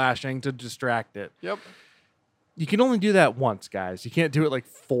by Yep. splashing to distract it." Yep. You can only do that once, guys. You can't do it like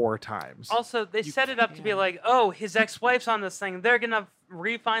 4 times. Also, they set it up to be can. like, oh, his ex-wife's on this thing. They're gonna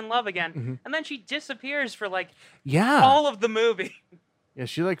re-find love again, Mm-hmm. and then she disappears for like Yeah, all of the movie. yeah.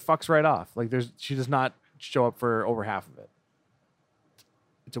 She like fucks right off. Like she does not show up for over half of it.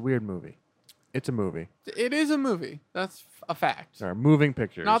 It's a weird movie. It's a movie. It is a movie. That's a fact. There are moving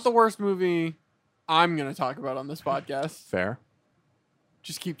pictures. Not the worst movie I'm gonna talk about on this podcast. fair.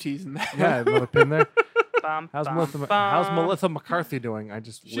 Just keep teasing that. Yeah, another pin there. Bum, How's bum, Melissa, bum. how's Melissa McCarthy doing? I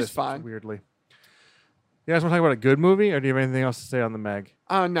just She's lisped fine. weirdly. You guys want to talk about a good movie, or do you have anything else to say on the Meg?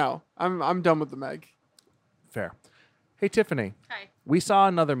 No, I'm done with the Meg. Fair. Hey Tiffany, Hi. we saw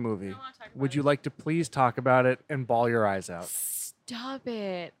another movie. wanna talk about Would it. you like to please talk about it and bawl your eyes out? Stop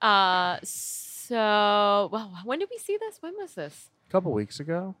it. Well, when did we see this? When was this? A couple weeks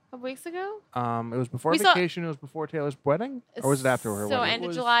ago. A couple weeks ago? It was before We saw- vacation. It was before Taylor's wedding, or was it after her So wedding? end of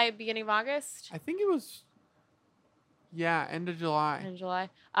was- July, beginning of August. I think it was. Yeah, end of July. End of July.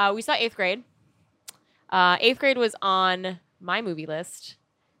 We saw 8th grade. 8th grade was on my movie list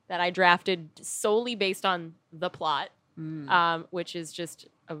that I drafted solely based on the plot, which is just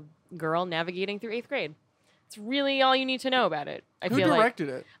a girl navigating through 8th grade. It's really all you need to know about it. I Who feel directed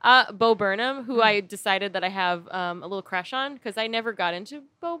it? like Bo Burnham, who I decided that I have a little crush on because I never got into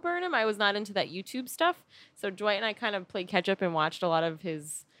Bo Burnham. I was not into that YouTube stuff. So Dwight and I kind of played catch up and watched a lot of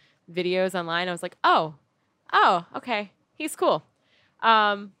his videos online. I was like, oh, okay, he's cool.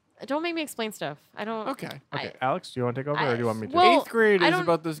 Don't make me explain stuff. I don't. Okay. Okay, Alex, do you want to take over, or do you want me to? well, Eighth grade I is don't-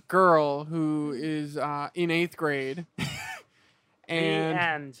 about this girl who is in 8th grade. The and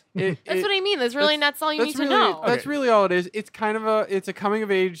end. That's what I mean. That's really that's all you need that's to really, know. That's Okay. really all it is. It's kind of it's a coming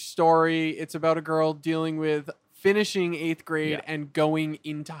of age story. It's about a girl dealing with finishing 8th grade Yeah. and going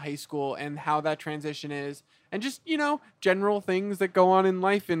into high school and how that transition is. And just, general things that go on in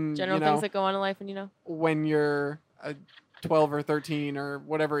life and General things that go on in life, and when you're 12 or 13 or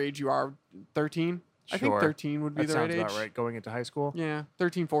whatever age you are, 13. I think Sure. 13 would be That the right sounds age. about right. Going into high school. Yeah,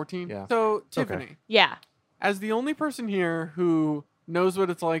 13, 14. Yeah. So, okay. Tiffany, yeah. as the only person here who knows what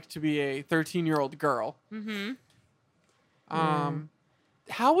it's like to be a 13-year-old girl, Mm-hmm.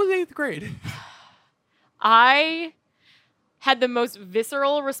 how was 8th grade? I had the most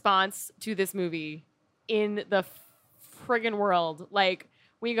visceral response to this movie in the friggin' world. Like,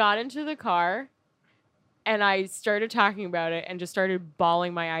 we got into the car and I started talking about it and just started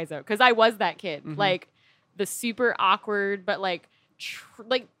bawling my eyes out. Because I was that kid. Mhm. Like, the super awkward, but like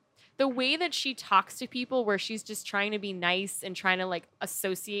the way that she talks to people where she's just trying to be nice and trying to like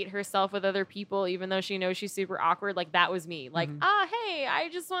associate herself with other people even though she knows she's super awkward, like that was me. Like, hey, I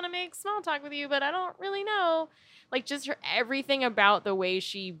just want to make small talk with you, but I don't really know. Like, just everything about the way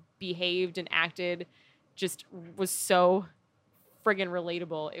she behaved and acted just was so friggin'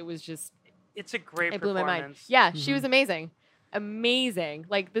 relatable. It was just, It's a great it blew my mind. performance. Yeah, she was amazing. Amazing.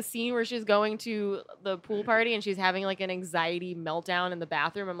 Like the scene where she's going to the pool party and she's having like an anxiety meltdown in the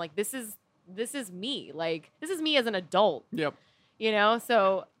bathroom. I'm like, this is me. Like, this is me as an adult, Yep.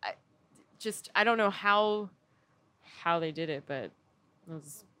 So I don't know how they did it, but it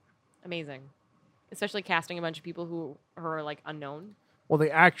was amazing. Especially casting a bunch of people who are like unknown. Well, they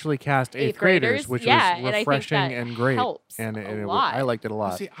actually cast eighth Eighth graders, which yeah, was and I think refreshing that and great, helps and a it lot. I liked it a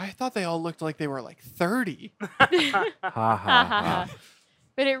lot. See, I thought they all looked like they were like 30. Ha ha ha.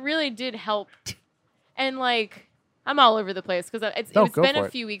 But it really did help. And like I'm all over the place because it's No, it's go been for a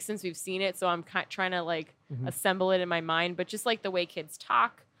it. few weeks since we've seen it, so I'm trying to like Mhm. assemble it in my mind. But just like the way kids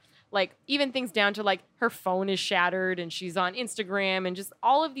talk, like even things down to like her phone is shattered and she's on Instagram, and just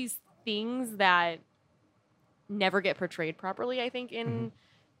all of these things that never get portrayed properly, I think, in Mhm.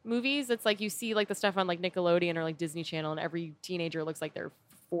 movies. It's like you see like the stuff on like Nickelodeon or like Disney Channel, and every teenager looks like they're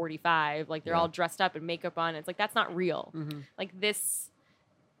 45, like they're Yeah. all dressed up and makeup on. It's like that's not real. Mhm. Like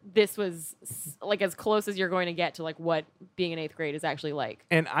this was like as close as you're going to get to like what being in 8th grade is actually like.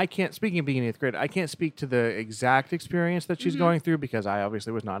 And I can't, speaking of being in 8th grade, I can't speak to the exact experience that she's Mhm. going through because I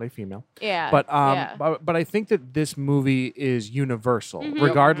obviously was not a female. Yeah. But yeah. but I think that this movie is universal, Mhm.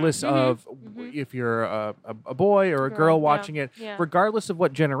 regardless Mhm. of Mhm. if you're a boy or a Girl, girl yeah, watching it, yeah. regardless of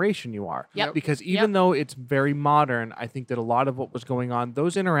what generation you are. Yep. Because even Yep. though it's very modern, I think that a lot of what was going on,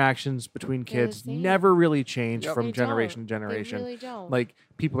 those interactions between They're the kids same. never really changed Yep. from They generation don't. to generation. They really don't. Like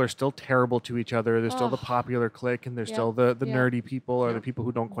people are still terrible to each other. There's still the Ugh. popular clique, and there's Yep. still the Yep. nerdy people or the Yep. people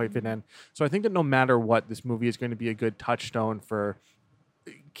who don't quite fit Mhm. in. So I think that no matter what, this movie is going to be a good touchstone for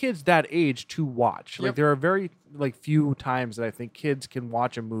kids that age to watch. Like Yep. there are very like few times that I think kids can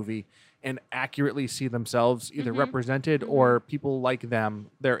watch a movie and accurately see themselves either Mhm. represented Mhm. or people like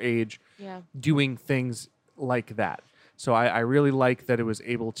them, their age, yeah. doing things like that. So I really like that it was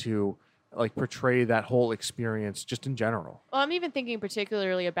able to like portray that whole experience just in general. Well, I'm even thinking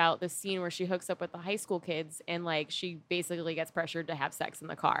particularly about the scene where she hooks up with the high school kids and like she basically gets pressured to have sex in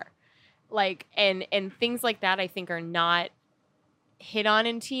the car. Like and things like that I think are not hit on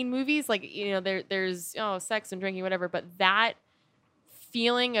in teen movies. Like, you know, there's sex and drinking, whatever, but that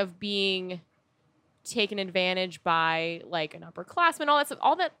feeling of being taken advantage by like an upperclassman, all that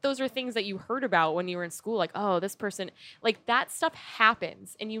stuff, those are things that you heard about when you were in school. Like, oh, this person, like that stuff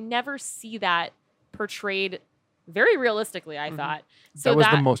happens, and you never see that portrayed very realistically. I Mhm. thought That was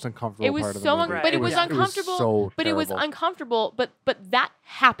the most uncomfortable it was part of so the movie. un- but it was Yeah. uncomfortable. so But it was terrible. uncomfortable. But that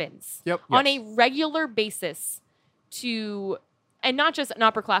happens Yep. on Yes. a regular basis to, and not just an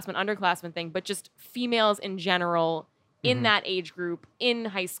upperclassman, underclassman thing, but just females in general in Mhm. that age group, in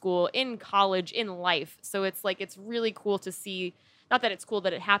high school, in college, in life. So it's like it's really cool to see. Not that it's cool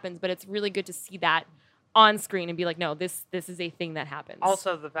that it happens, but it's really good to see that on screen and be like, no, this is a thing that happens.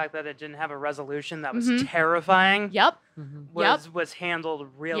 Also, the fact that it didn't have a resolution that was Mhm. terrifying yep, Mhm. was handled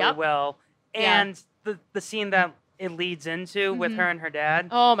really Yep. well. Yeah. And the scene that it leads into with Mhm. her and her dad,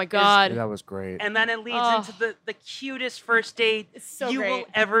 oh my god, That was great. and then it leads Oh. into the cutest first date it's so you great. will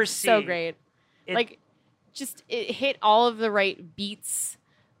ever see. So great. It- Like, just it hit all of the right beats.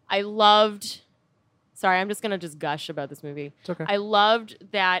 I loved. Sorry, I'm just gonna just gush about this movie. It's okay. I loved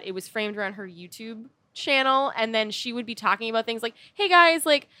that it was framed around her YouTube channel, and then she would be talking about things like, "Hey guys,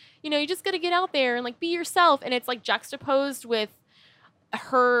 like, you know, you just gotta get out there and like be yourself," and it's like juxtaposed with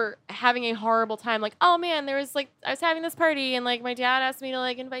her having a horrible time. Like, oh man, there was like I was having this party and like my dad asked me to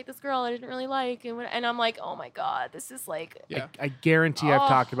like invite this girl I didn't really like, and I'm like, oh my god, this is like. Yeah. I guarantee I've Oh.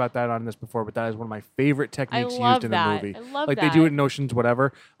 talked about that on this before, but that is one of my favorite I techniques love used in that. the movie. I love Like that. they do it in Oceans,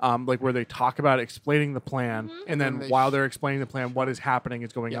 whatever, like where they talk about explaining the plan, Mhm. and then And they while sh- they're explaining the plan, what is happening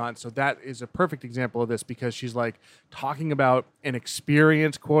is going Yeah. on. So that is a perfect example of this because she's like talking about an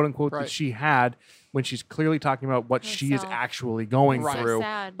experience, quote unquote, that Right. she had when she's clearly talking about what she is Herself. actually going Right. So through,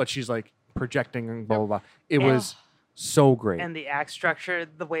 sad. but she's like projecting and blah blah blah. It And- was so great. And the act structure,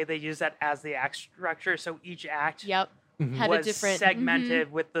 the way they use that as the act structure, so each act Yep. Mhm. Had a was different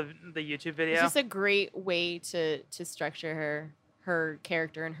segmented with the YouTube It's video. just a great way to structure her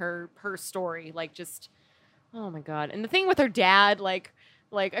character and her story. Like just, oh my god! And the thing with her dad, like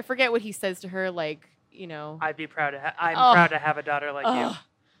I forget what he says to her. Like, you know, I'm proud Oh. to have a daughter like you. ugh,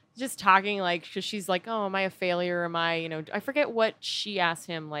 just talking like 'cause she's like, oh, am I a failure? Am I, you know? I forget what she asked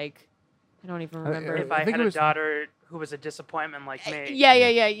him. Like, I don't even remember. If I I think had it a was- daughter who was a disappointment like me.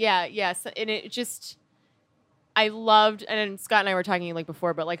 Yes, and it just. I loved, and Scott and I were talking like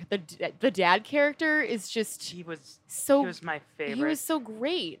before, but like the dad character is just He was so my favorite. He was so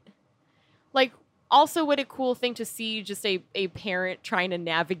great. Like, also, what a cool thing to see just a parent trying to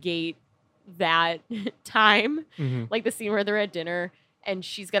navigate that time. Mhm. Like the scene where they're at dinner and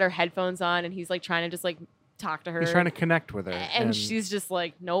she's got her headphones on and he's like trying to just like talk to her. He's trying to connect with her, and she's just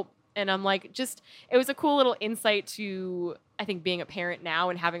like, nope. And I'm like, just, it was a cool little insight to, I think, being a parent now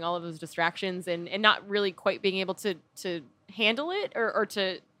and having all of those distractions and not really quite being able to handle it or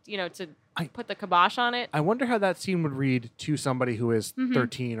to, you know, to put the kibosh on it. I wonder how that scene would read to somebody who is Mhm.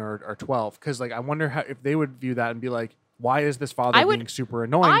 13 or 12. Because, like, I wonder how if they would view that and be like, why is this father I would- being super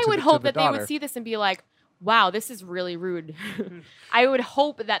annoying I to would the, hope to the that they daughter? would see this and be like, wow, this is really rude. I would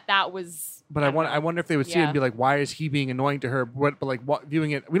hope that was. But I wonder if they would see it Yeah. and be like, why is he being annoying to her? But like,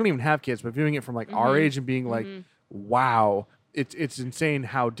 viewing it, we don't even have kids, but viewing it from like our Mhm. age and being like, Mhm. wow, it's insane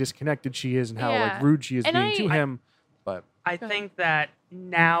how disconnected she is and how Yeah. like rude she is And being to him. But I Go think that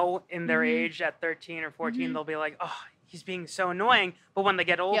now in their Mhm. age at 13 or 14, Mhm. they'll be like, oh, he's being so annoying. But when they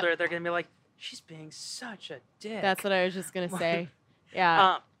get older, they're going to be like, she's being such a dick. That's what I was just gonna say.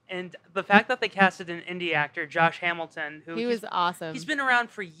 Yeah, And the fact that they casted an indie actor, Josh Hamilton, who he was awesome. he's been around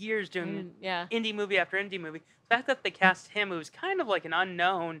for years doing yeah. indie movie after indie movie. The fact that they cast him, who's kind of like an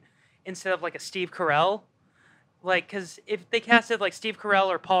unknown, instead of like a Steve Carell, like, because if they casted like Steve Carell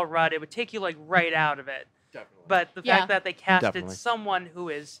or Paul Rudd, it would take you like right out of it. definitely. But the Yeah. fact that they casted Definitely. someone who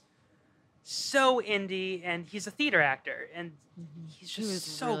is so indie, and he's a theater actor, and he's He just was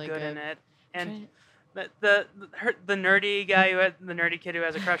so really good in good. it. And the nerdy guy the nerdy kid who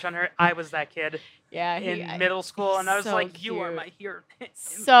has a crush on her, I was that kid Yeah, in middle school, and I was so like, "You are cute. my hero."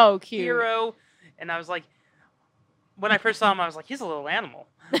 so cute. hero. And I was like, when I first saw him, I was like, he's a little animal.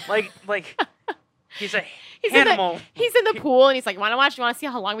 like he's a He's in the- animal. He's in the pool and he's like, "Want to watch? You want to see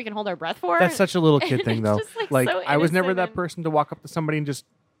how long we can hold our breath for?" That's such a little kid thing, It's though. just, Like, so I was never innocent that and- person to walk up to somebody and just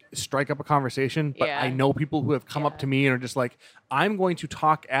strike up a conversation. But I Yeah. know people who have come up Yeah. to me and are just like, "I'm going to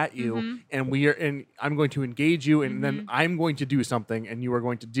talk at you, Mhm. and I'm going to engage you, and then Mhm. I'm going to do something, and you are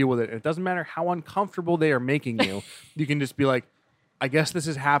going to deal with it. And it doesn't matter how uncomfortable they are making you. You can just be like." I guess this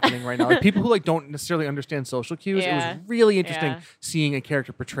is happening right now. Like people who like don't necessarily understand social cues. It Yeah. was really interesting Yeah. seeing a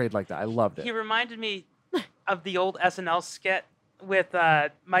character portrayed like that. I loved it. He reminded me of the old SNL skit with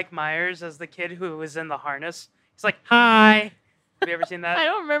Mike Myers as the kid who was in the harness. He's like, "Hi." Have you ever seen I that?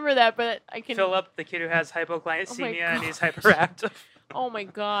 don't remember that, but I can. Philip, the kid who has hypoglycemia and he's gosh. hyperactive. Oh my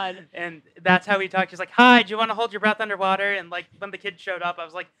god. And that's how he talked. He's like, "Hi, do you want to hold your breath underwater?" And like when the kid showed up, I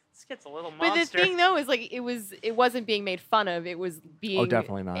was like, "This kid's a little But monster." the thing though is like it wasn't being made fun of. It was being.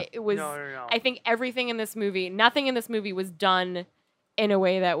 definitely not. It was. no. I think everything in this movie, nothing in this movie was done in a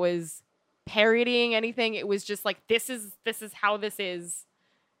way that was parodying anything. It was just like this is how this is.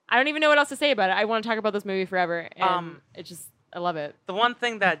 I don't even know what else to say about it. I want to talk about this movie forever, and I love it. The one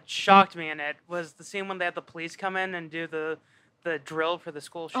thing that shocked me in it was the scene when they had the police come in and do the drill for the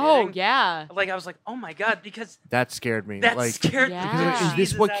school shooting. Oh yeah. Like I was like, "Oh my god," because That scared me. that like, scared Yeah. me. because is this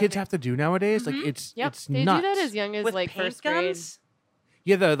Jesus, what that kids made- have to do nowadays? Like Mhm. it's Yep. it's They nuts. do that as young as with like paint first grade. guns?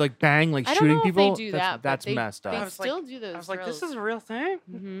 Yeah, the like bang, like I don't shooting know people. if they do that's that. that's but messed They up. I was like- still do those. I was like, "This is a real thing."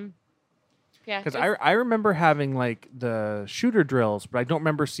 Mm-hmm. Yeah. Because it's- I remember having like the shooter drills, but I don't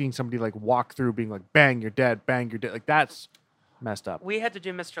remember seeing somebody like walk through being like bang, you're dead, bang, you're dead. Like that's messed up. We had to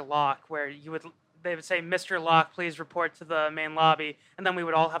do Mr. Locke, where they would say, "Mr. Locke, please report to the main lobby," and then we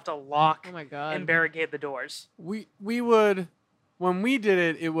would all have to lock Oh my god. and barricade the doors. We would when we did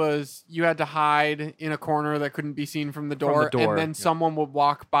it, it was you had to hide in a corner that couldn't be seen from the door, door, and then yeah. someone would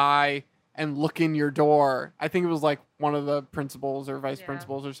walk by and look in your door. I think it was like one of the principals or vice Yeah.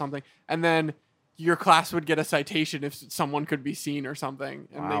 principals or something, and then your class would get a citation if someone could be seen or something,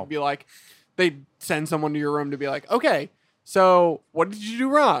 and Wow. they'd be like, they'd send someone to your room to be like, "Okay, so what did you do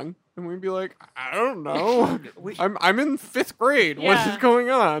wrong?" And we'd be like, "I don't know. We- I'm in 5th grade. What Yeah. is going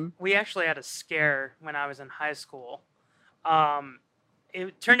on?" We actually had a scare when I was in high school.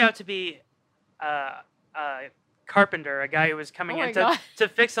 It turned out to be a carpenter, a guy who was coming Oh my in God. to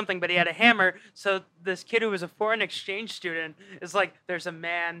fix something, but he had a hammer. So this kid who was a foreign exchange student is like, "There's a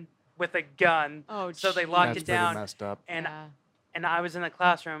man with a gun." Oh. So they jeez. locked That's it pretty down, messed up. and Yeah. and I was in the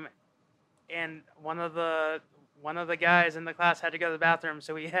classroom, and one of the guys in the class had to go to the bathroom,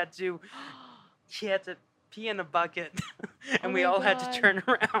 so he had to pee in a bucket, and Oh we my all had God. to turn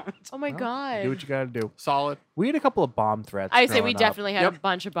around. Oh my Well, god. Do what you gotta do. Solid. We had a couple of bomb threats. I say we growing up. definitely had Yep. a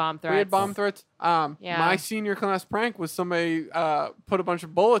bunch of bomb threats. We had bomb threats. Yeah. My senior class prank was somebody put a bunch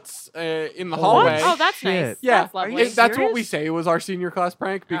of bullets in the Oh, hallway. Oh, that's Shit. nice. Yeah. That's Are you lovely. That's what we serious? say. It was our senior class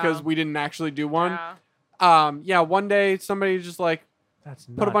prank because Oh. we didn't actually do one. Wow. Yeah, one day somebody just like That's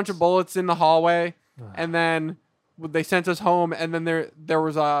put a bunch of nuts. bullets in the hallway, Ugh. and then they sent us home. And then there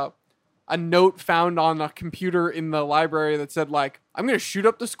was a note found on a computer in the library that said like, "I'm gonna shoot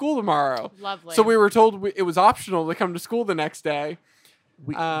up the school tomorrow." Lovely. So we were told it was optional to come to school the next day.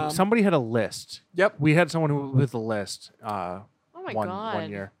 Somebody had a list. Yep. We had someone who with a list. Oh my one god.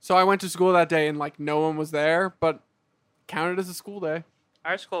 year. So I went to school that day and like no one was there, but counted as a school day.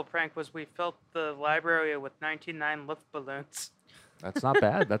 Our school prank was we filled the library with 99 Luft balloons. That's not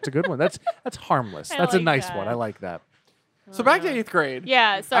bad. That's a good one. That's harmless. I That's a like nice that. one. I like that. So back to Uh, 8th grade.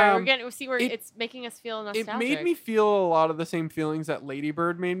 Yeah, sorry, we're Um, getting see where it- it's making us feel It nostalgic. made me feel a lot of the same feelings that Lady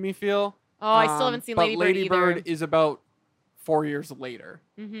Bird made me feel. Oh, I still haven't seen but Lady Bird Lady either. Bird is about 4 years later.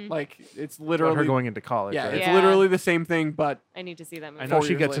 Mm-hmm. Like it's About literally her going into college. yeah, right? it's Yeah. literally the same thing, but I need to see that movie. I know 4 she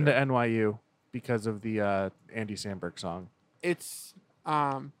years gets into later. NYU because of the Andy Samberg song. it's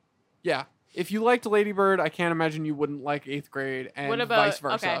yeah. if you liked Lady Bird, I can't imagine you wouldn't like 8th Grade, and What about vice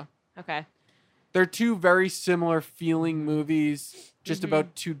versa. Okay. They're two very similar feeling movies, just Mhm.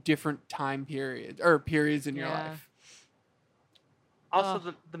 about two different time periods or periods in your Yeah. life. Also,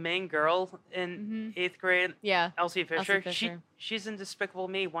 Ugh. the main girl in 8th grade, Yeah. Elsie Fisher, Fisher. she's in Despicable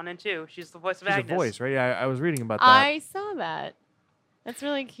Me 1 and 2. She's the voice of She's a Agnes. voice, right? Yeah, I was reading about that. I saw that. That's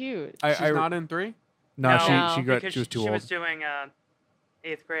really cute. I She's not in 3? no, No, she because was too old. She was doing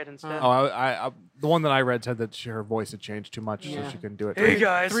 8th grade instead. Oh, I the one that I read said that her voice had changed too much, Yeah. so she couldn't do it. Hey,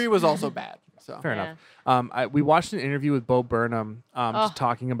 guys. 3 was also bad. So Fair Yeah. enough. We watched an interview with Bo Burnham, Oh. just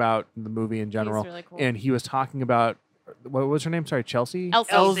talking about the movie in general, really cool. and he was talking about what was her name? Sorry, Chelsea.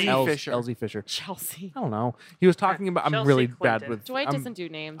 Elsie. Fisher. Elsie Fisher. Chelsea. I don't know. He was talking about. I'm Chelsea really Clinton. bad with. Dwight I'm, doesn't do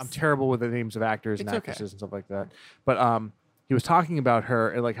names. I'm terrible with the names of actors and It's okay. actresses and stuff like that. But he was talking about her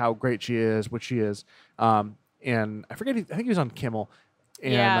and like how great she is, what she is. And I forget. I think he was on Kimmel,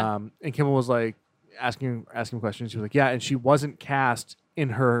 and Yeah. and Kimmel was like asking questions. He was like, yeah, and she wasn't cast in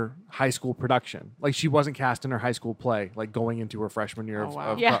her high school production. Like she wasn't cast in her high school play, like going into her freshman year Oh, of,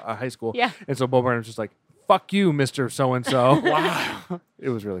 wow. of, Yeah. high school. Yeah. And so Bo Burnham's just like, fuck you, Mr. So-and-so. Wow. It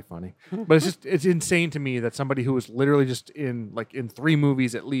was really funny. But it's insane to me that somebody who was literally just in 3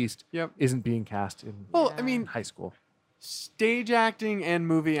 movies at least Yep. isn't being cast in Well, I Yeah. mean, high school. stage acting and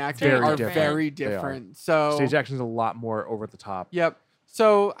movie acting Very are different. very They are. different. So Stage acting is a lot more over the top. Yep.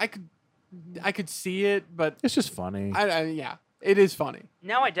 So I could see it, but It's just funny. yeah, it is funny.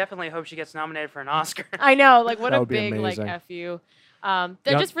 Now I definitely hope she gets nominated for an Oscar. I know. Like, what That a would be big like amazing. F you. I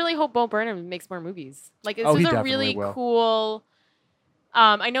Yeah. just really hope Bo Burnham makes more movies. Like, this Oh, he is a definitely really will. cool.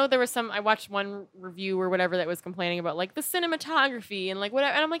 I know there was some. I watched one review or whatever that was complaining about like the cinematography and like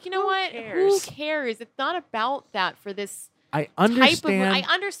whatever. And I'm like, you know Who what? Who cares? cares? It's not about that for this I type of. understand I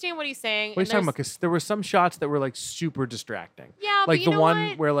understand what he's saying. what he's and talking about there's- because there were some shots that were like super distracting. Yeah, Like but you the know one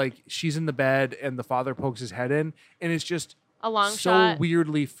what? where like she's in the bed and the father pokes his head in, and it's just a long so shot.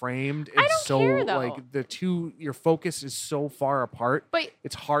 weirdly framed and I don't so care, though. like your focus is so far apart. But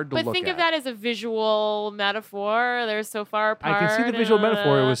It's hard to but look think at. of that as a visual metaphor. They're so far apart. I can see the visual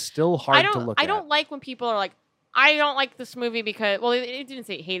metaphor. It was still hard to look I at. don't like when people are like, I don't like this movie because, well, it didn't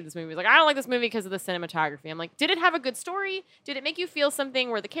say it hated this movie. It was like, I don't like this movie because of the cinematography. I'm like, did it have a good story? Did it make you feel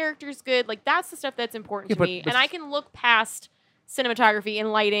something where the character's good? Like, that's the stuff that's important Yeah, to but- me. but And I can look past cinematography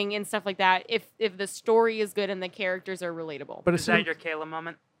and lighting and stuff like that if the story is good and the characters are relatable. But Is that your Kayla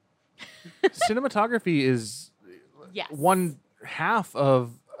moment? cinematography is Yes. one half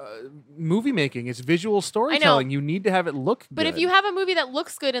of movie making. It's visual storytelling. You need to have it look But good. if you have a movie that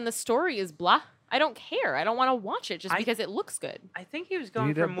looks good and the story is blah, I don't care. I don't want to watch it just because it looks good. I think he was need going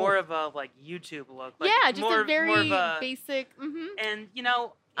to for have more of a like YouTube look. Like, yeah, just more, a very more of a, basic. And you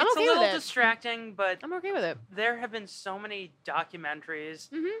know, I'm it's okay a with little it. distracting, but I'm okay with it. there have been so many documentaries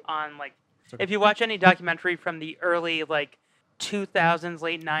Mhm. on like okay. if you watch any documentary from the early like 2000s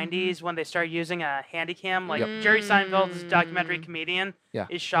late 90s when they started using a handycam like Yep. Jerry Seinfeld's documentary Mm. Comedian Yeah.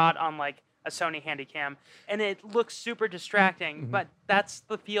 is shot on like a Sony Handycam and it looks super distracting Mhm. but that's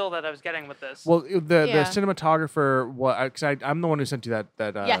the feel that I was getting with this. Well, the Yeah. cinematographer, because I'm the one who sent you that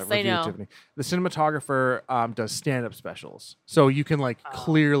Yes, I review, know. Tiffany. The cinematographer does stand-up specials, so you can like Oh.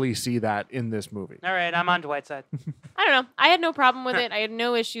 clearly see that in this movie. All right, I'm on Dwight's side. I don't know. I had no problem with it. I had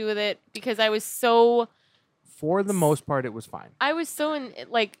no issue with it because I was so For the most part, it was fine.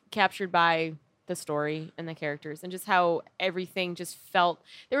 like captured by the story and the characters and just how everything just felt.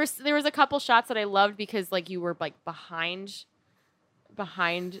 There was a couple shots that I loved because like you were like behind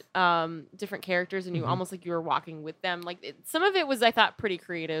different characters and you Mhm. almost like you were walking with them. Like some of it was I thought pretty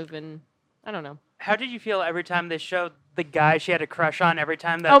creative and I don't know. How did you feel every time they showed the guy she had a crush on every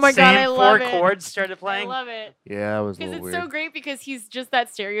time that Oh my God, same I four love it. chords started playing? I love it. Yeah, it was a Because little it's weird. so great because he's just that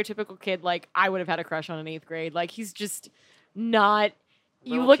stereotypical kid like I would have had a crush on in 8th grade. Like he's just not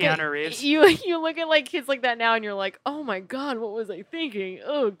you Little look Keanu at Reeves. you look at like kids like that now and you're like, "Oh my god, what was I thinking?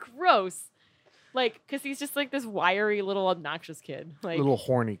 Oh, gross." Like cuz he's just like this wiry little obnoxious kid. Like Little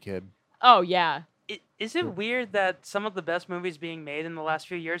horny kid. oh yeah. Is it weird that some of the best movies being made in the last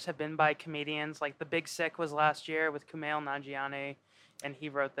few years have been by comedians? Like The Big Sick was last year with Kumail Nanjiani, and he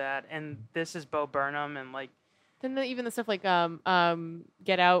wrote that. And this is Bo Burnham, and like Then even the stuff like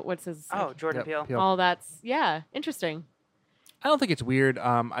Get Out, what's his Jordan Yep, Peele. Peele. all that's interesting. I don't think it's weird.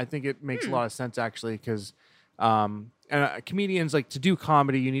 I think it makes a lot of sense actually because comedians like to do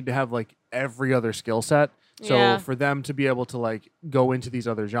comedy, you need to have like every other skill set. So Yeah. for them to be able to like go into these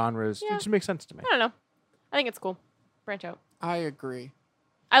other genres, Yeah. it just makes sense to me. I don't know. I think it's cool. Branch out. I agree.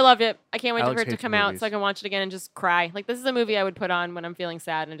 I loved it. I can't wait Alex for it to hates come out movies. so I can watch it again and just cry. Like this is a movie I would put on when I'm feeling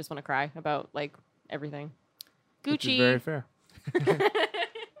sad and I just want to cry about like everything. Which is Gucci. very fair.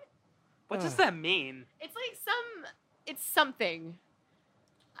 What's does that mean? It's like it's something.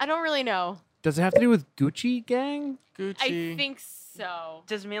 I don't really know. Does it have to do with Gucci Gang? Gucci. I think so.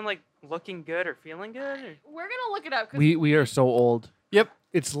 Does it mean like looking good or feeling good? Or? We're gonna look it up. 'Cause We are so old. Yep.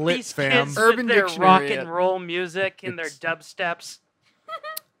 It's lit, These fam. kids Urban with their Dictionary rock and roll music and their It's- dubsteps.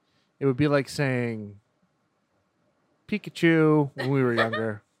 It would be like saying Pikachu when we were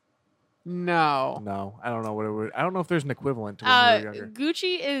younger. No. No, I don't know what it would. I don't know if there's an equivalent to when we were younger.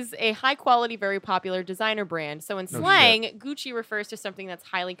 Gucci is a high quality, very popular designer brand. So in No slang, Gucci refers to something that's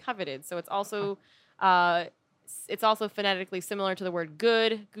highly coveted. So it's also phonetically similar to the word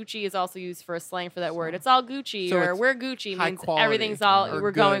good. Gucci is also used for a slang for that word. It's all Gucci, So or it's we're Gucci high means quality everything's all or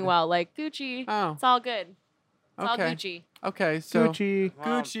we're going good. well. Like Gucci, Oh. it's all good. It's all Okay. Gucci. Okay. So Gucci.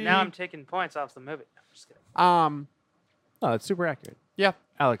 Well, Gucci. Now I'm taking points off the movie. I'm just kidding. Oh, it's super accurate. yeah,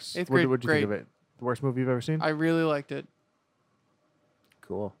 Alex, Eighth what grade, did you think of great. it? The worst movie you've ever seen? I really liked it.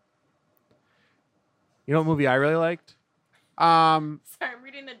 Cool. You know what movie I really liked? Um, Sorry, I'm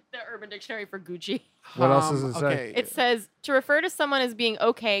reading the Urban Dictionary for Gucci. What else does it say? Okay. It says to refer to someone as being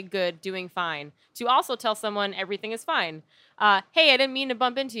okay, good, doing fine. To also tell someone everything is fine. Hey, I didn't mean to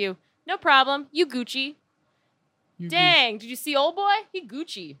bump into you. No problem. You Gucci. You- Dang, did you see old boy? He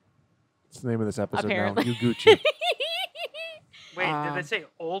Gucci. It's the name of this episode Apparently. now. You Gucci. Wait, did Um, they say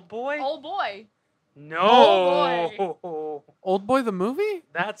old boy? Old boy. No. Old Boy the movie?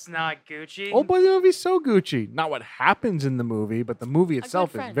 That's not Gucci. Old Boy the movie's so Gucci. Not what happens in the movie, but the movie good itself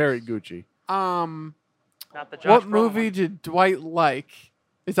is friend. very Gucci. Not the Josh What Brolin movie one. did Dwight like?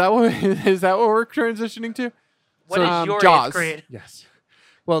 Is that what is that what we're transitioning to? What So, is your Jaws. 8th grade? Yes.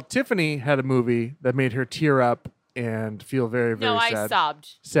 Well, Tiffany had a movie that made her tear up and feel very, very No, I sad. sobbed.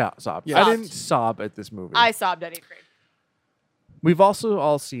 Sobbed. Yes. I didn't sob at this movie. I sobbed at 8th grade. We've also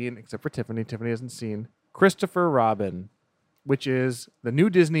all seen, except for Tiffany. Tiffany hasn't seen Christopher Robin, which is the new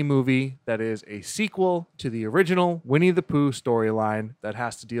Disney movie that is a sequel to the original Winnie the Pooh storyline that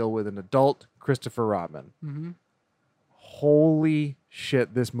has to deal with an adult Christopher Robin. Mm-hmm. Holy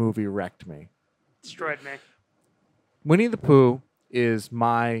shit, this movie wrecked me. Destroyed me. Winnie the Pooh is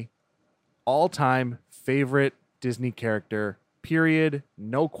my all-time favorite Disney character, period.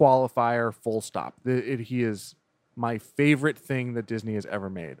 No qualifier, full stop. He is my favorite thing that Disney has ever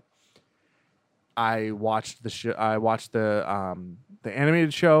made. I watched the show. I watched the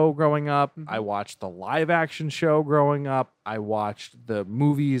animated show growing up. Mhm. I watched the live action show growing up. I watched the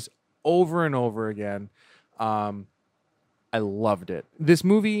movies over and over again. I loved it. This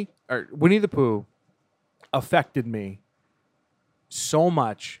movie, or Winnie the Pooh, affected me so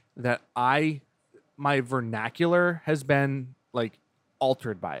much that my vernacular has been like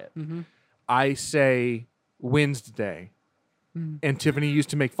altered by it. Mm-hmm. I say Wednesday, Mhm. and Tiffany used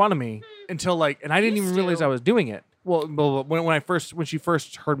to make fun of me until like, and I didn't even Used realize to. I was doing it. Well, when she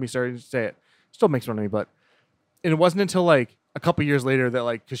first heard me start to say it, still makes fun of me, but and it wasn't until like a couple years later that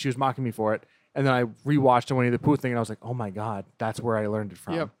like because she was mocking me for it, and then I rewatched the Winnie the Pooh thing, and I was like, oh my god, that's where I learned it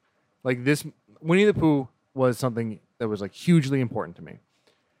from. Yep. Like this, Winnie the Pooh was something that was like hugely important to me,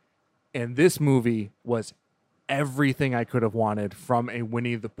 and this movie was everything I could have wanted from a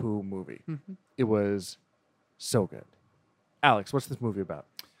Winnie the Pooh movie. Mhm. It was so good. Alex, what's this movie about?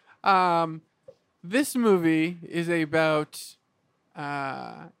 This movie is about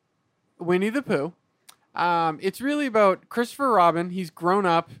Winnie the Pooh. It's really about Christopher Robin. He's grown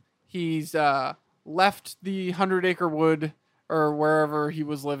up. He's left the 100-acre wood or wherever he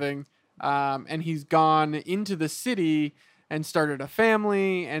was living, and he's gone into the city and started a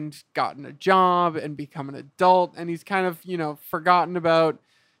family and gotten a job and become an adult. And he's kind of, forgotten about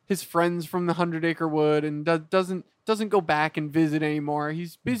his friends from the 100-acre wood and doesn't go back and visit anymore.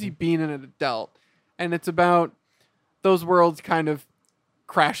 He's busy being an adult. And it's about those worlds kind of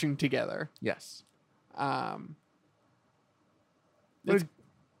crashing together. Yes. Um, What it's- did,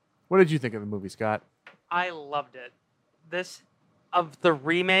 what did you think of the movie, Scott? I loved it. This, of the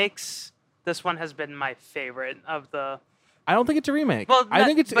remakes, this one has been my favorite of the. I don't think it's a remake. Well, I not-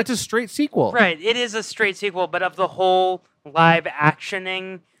 think it's but- a straight sequel. Right, it is a straight sequel, but of the whole live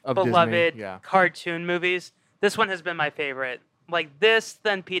actioning Of Disney, beloved yeah. cartoon movies, this one has been my favorite. Like this,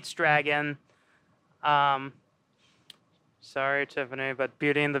 then Pete's Dragon. Sorry, Tiffany, but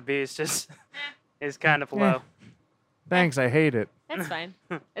Beauty and the Beast is kind of low. Thanks, I hate it. That's fine.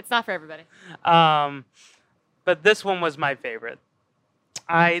 It's not for everybody. But this one was my favorite.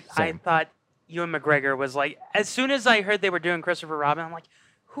 I Same. thought Ewan McGregor was like, as soon as I heard they were doing Christopher Robin, I'm like,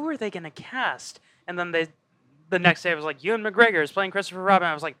 who are they going to cast? And then the next day I was like, Ewan McGregor is playing Christopher Robin.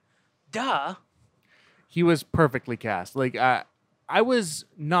 I was like, duh. He was perfectly cast. Like I was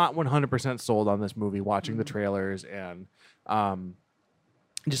not 100% sold on this movie watching the trailers and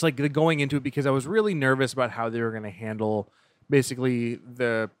just like the going into it, because I was really nervous about how they were going to handle basically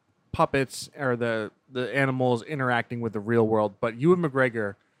the puppets or the animals interacting with the real world. But Ewan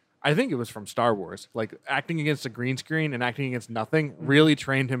McGregor, I think it was from Star Wars, like acting against a green screen and acting against nothing, really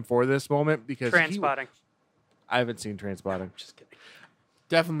trained him for this moment because Transpotting. I haven't seen Transpotting. Just kidding.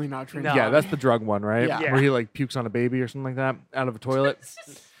 Definitely not trained. No. Yeah, that's the drug one, right? Yeah. Yeah. Where he like pukes on a baby or something like that out of a toilet.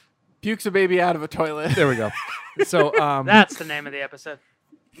 Pukes a baby out of a toilet. There we go. So That's the name of the episode.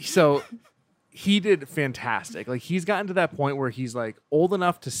 so he did fantastic. Like he's gotten to that point where he's like old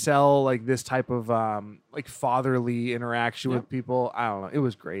enough to sell like this type of like fatherly interaction with people. I don't know. It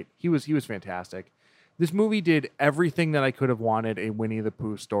was great. He was fantastic. This movie did everything that I could have wanted a Winnie the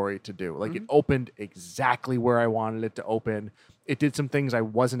Pooh story to do. Like it opened exactly where I wanted it to open. It did some things I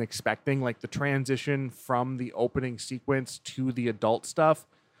wasn't expecting, like the transition from the opening sequence to the adult stuff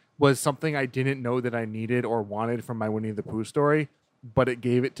was something I didn't know that I needed or wanted from my Winnie the Pooh story, but it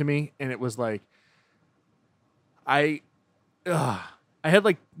gave it to me, and it was like I had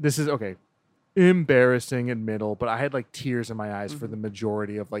like, this is okay, embarrassing admittal, but I had like tears in my eyes for the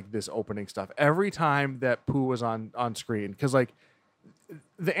majority of like this opening stuff every time that Pooh was on screen, because like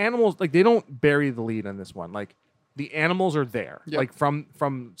the animals, like they don't bury the lead on this one. Like the animals are there, Yep. like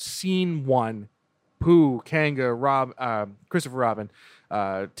from scene one. Pooh, Kanga, Christopher Robin,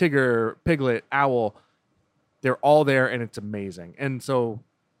 Tigger, Piglet, Owl, they're all there, and it's amazing. And so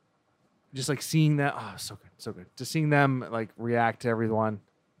just like seeing that, so good, so good. Just seeing them like react to everyone,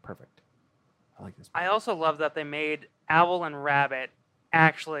 perfect. I like this. I also love that they made Owl and Rabbit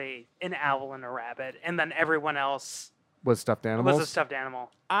actually an owl and a rabbit, and then everyone else Was stuffed animals. was a stuffed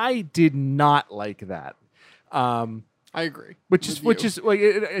animal. I did not like that. I agree. Which with is you. like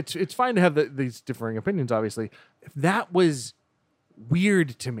it's fine to have these differing opinions. Obviously, if that was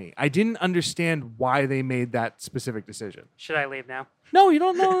weird to me, I didn't understand why they made that specific decision. Should I leave now? No, you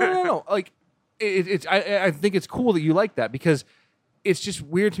don't. No. Like it's. I think it's cool that you like that, because it's just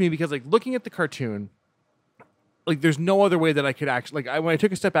weird to me, because like looking at the cartoon, like there's no other way that I could actually when I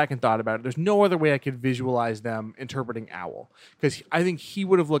took a step back and thought about it, there's no other way I could visualize them interpreting Owl, because I think he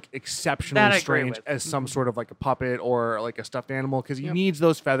would have looked That I exceptionally agree strange with. as some sort of like a puppet or like a stuffed animal, because he Yep. needs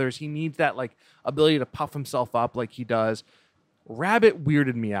those feathers, he needs that like ability to puff himself up like he does. Rabbit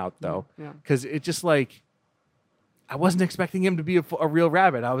weirded me out though, Yeah. because it just like I wasn't expecting him to be a real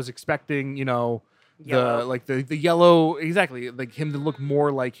rabbit. I was expecting Yellow. the yellow, exactly, like him to look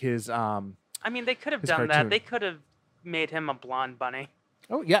more like his I mean, they could have His done cartoon. that. They could have made him a blonde bunny.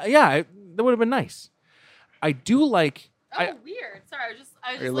 Oh yeah, that would have been nice. I do like. Weird. Sorry, I was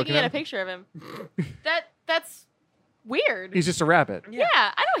Are just you looking looking at at a him? picture of him. That's weird. He's just a rabbit. yeah,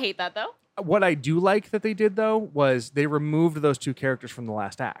 I don't hate that though. What I do like that they did though was they removed those two characters from the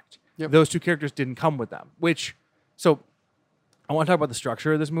last act. Yep. Those two characters didn't come with them. So I want to talk about the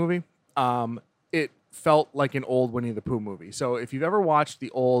structure of this movie. It felt like an old Winnie the Pooh movie. So if you've ever watched the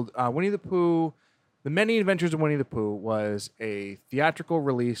old Winnie the Pooh. The Many Adventures of Winnie the Pooh was a theatrical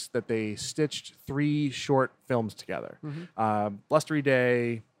release that they stitched 3 short films together. Blustery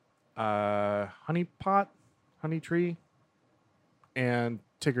Day, Honey Tree, and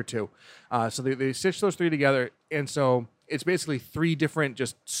Tigger 2. So they stitched those 3 together, and so it's basically 3 different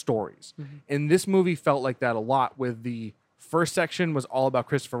just stories. And this movie felt like that a lot, with the first section was all about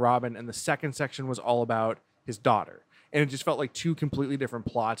Christopher Robin, and the second section was all about his daughter. And it just felt like 2 completely different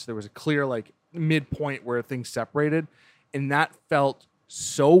plots. There was a clear like midpoint where things separated, and that felt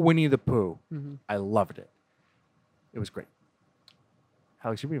so Winnie the Pooh. I loved it. It was great.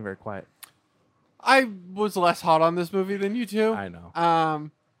 Alex, you're being very quiet. I was less hot on this movie than you two. I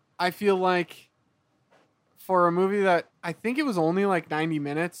know. I feel like for a movie that I think it was only like 90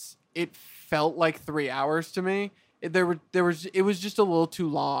 minutes, it felt like 3 hours to me. It was just a little too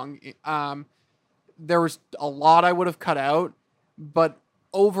long. There was a lot I would have cut out, but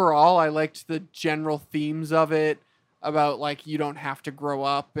overall, I liked the general themes of it, about like you don't have to grow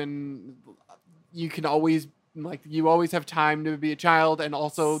up and you can always you always have time to be a child, and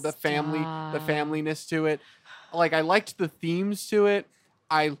also the familyness to it. Like I liked the themes to it.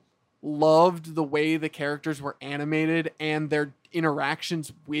 I loved the way the characters were animated and their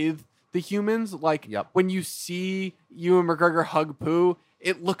interactions with the humans. Like Yep. when you see Ewan McGregor hug Pooh,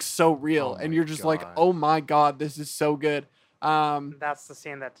 it looks so real, Oh and my you're just like, God. oh my God, this is so good. That's the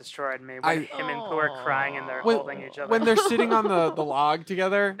scene that destroyed me. When him and Pooh are crying and they're holding each other. when they're sitting on the log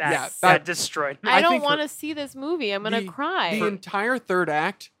together, that that destroyed me. I I don't think for- want to see this movie. I'm gonna cry. The entire third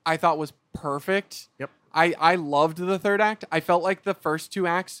act I thought was perfect. Yep. I loved the third act. I felt like the first 2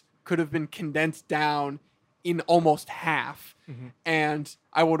 acts could have been condensed down in almost half, and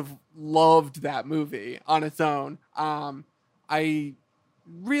I would have loved that movie on its own. I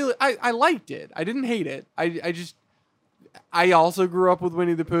really, I liked it. I didn't hate it. I also grew up with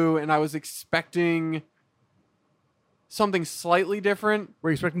Winnie the Pooh, and I was expecting something slightly different. Were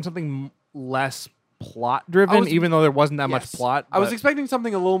you expecting something less plot driven, was- even though there wasn't that much Yes. plot? I was but- expecting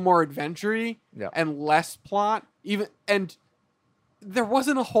something a little more adventure-y Yeah. and less plot. And there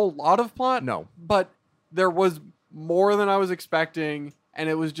wasn't a whole lot of plot. No. But there was more than I was expecting, and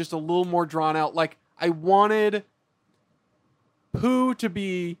it was just a little more drawn out. Like, I wanted Pooh to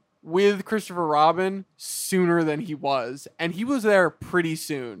be with Christopher Robin sooner than he was, and he was there pretty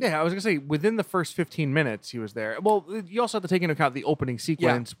soon. Yeah, I was gonna say within the first 15 minutes he was there. Well, you also have to take into account the opening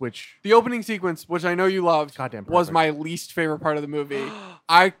sequence, which The opening sequence, which I know you loved, Goddamn was perfect. my least favorite part of the movie.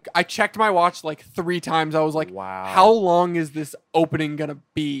 I checked my watch like 3 times. I was like, Wow. how long is this opening gonna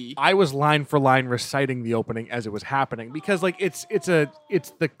be? I was line for line reciting the opening as it was happening because like it's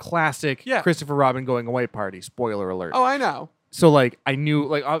the classic Yeah. Christopher Robin going away party. Spoiler alert. Oh, I know. So like I knew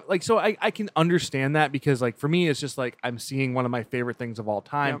so I can understand that because like for me it's just like I'm seeing one of my favorite things of all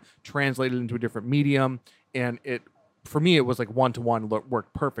time Yep. translated into a different medium, and it for me it was like 1-to-1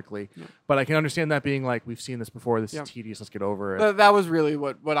 worked perfectly. But I can understand that being like we've seen this before. This Yep. is tedious. Let's get over it. That was really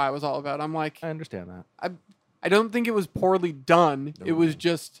what I was all about. I'm like, I understand that. I don't think it was poorly done. It No. was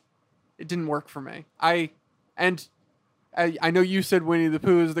just, it didn't work for me. I know you said Winnie the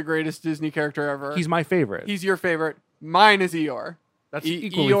Pooh is the greatest Disney character ever. He's my favorite. He's your favorite. Mine is Eeyore. That's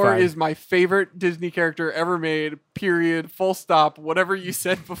equally Eeyore fine. is my favorite Disney character ever made. Period. Full stop. Whatever you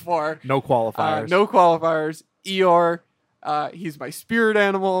said before. no qualifiers. No qualifiers. Eeyore. He's my spirit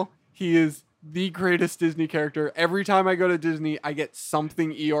animal. He is the greatest Disney character. Every time I go to Disney, I get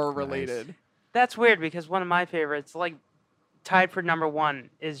something Eeyore related. That's weird because one of my favorites, like tied for number 1,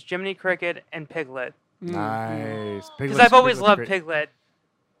 is Jiminy Cricket and Piglet. Nice. Because I've always Piglet's loved great. Piglet.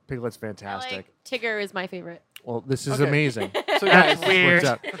 Piglet's I fantastic. like Tigger is my favorite. Well, this is Okay. amazing. So That's guys, weird.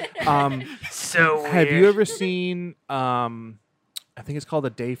 Works out. So weird. Have you ever seen? I think it's called A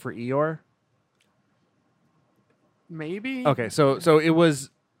Day for Eeyore. maybe. Okay, so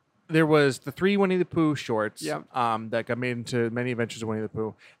there was the 3 Winnie the Pooh shorts Yep. that got made into Many Adventures of Winnie the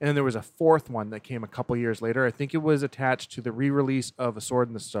Pooh, and then there was a 4th one that came a couple years later. I think it was attached to the re-release of A Sword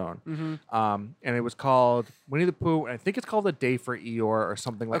in the Stone, and it was called Winnie the Pooh, and I think it's called A Day for Eeyore or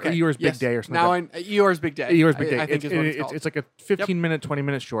something like Okay. Eeyore's yes. Big Day or something. Now like that. Eeyore's Big Day. Eeyore's Big Day. I think is what it's called. It's like a 15-minute,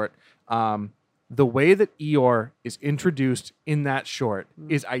 20-minute short. The way that Eeyore is introduced in that short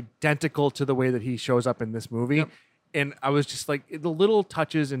is identical to the way that he shows up in this movie. Yep. And I was just like, the little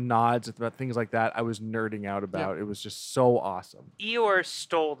touches and nods about things like that, I was nerding out about. It was just so awesome. Eeyore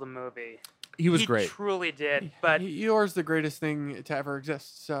stole the movie. He was He great. truly did. But Eeyore's the greatest thing to ever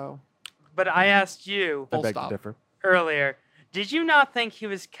exist. So I asked you I full beg stop. to differ. earlier, did you not think he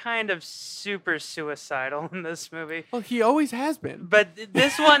was kind of super suicidal in this movie? well, he always has been. But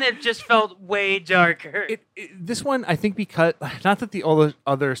this one, it just felt way darker. This one, I think, because not that the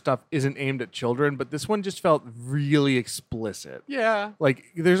other stuff isn't aimed at children, but this one just felt really explicit. Yeah. Like,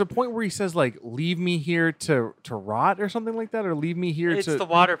 there's a point where he says, like, "Leave me here to rot" or something like that, or "Leave me here It's to." the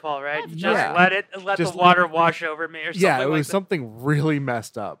waterfall, right? That's Just dark. let Just- the water wash over me or something Yeah, it was like that. something really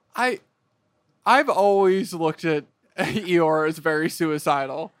messed up. I've always looked at Eeyore as very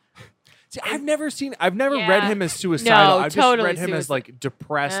suicidal. See, I've never Yeah. read him as suicidal. No, I've totally just read him as like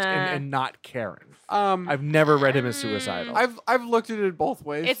depressed and not caring. I've never read him as suicidal. I've looked at it both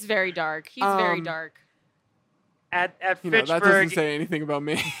ways. It's very dark. He's very Um, dark. At you know, that doesn't Fitchburg say anything about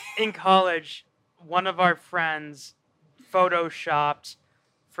me. in college, one of our friends photoshopped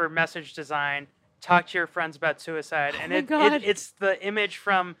for message design. Talk to your friends about suicide, and my God. it's the image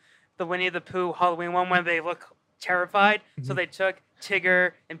from the Winnie the Pooh Halloween one where they look terrified. So they took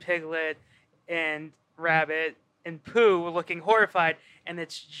Tigger and Piglet and Rabbit and Pooh looking horrified, and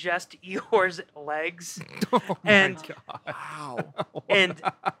it's just Eeyore's legs. And Wow. and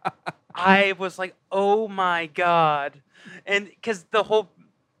I was like, "Oh my god!" And because the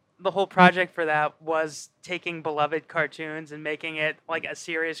whole project for that was taking beloved cartoons and making it like a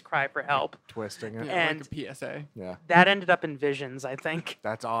serious cry for help. Twisting it. Yeah, And- like a PSA. Yeah, That ended up in Visions, I think.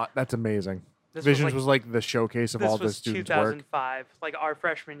 that's amazing. This Visions was was like the showcase of this all the was students' work. 2005, like our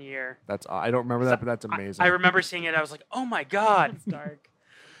freshman year. I don't remember that, but that's amazing. I remember seeing it. I was like, "Oh my god!" It's dark.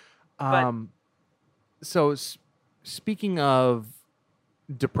 So speaking of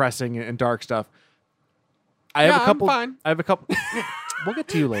depressing and dark stuff, I have Yeah, a couple. I'm fine. I have a couple. We'll get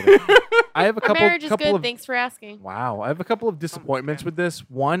to you later. I have a Our couple. marriage is couple good. of Thanks for asking. Wow, I have a couple of disappointments okay. with this.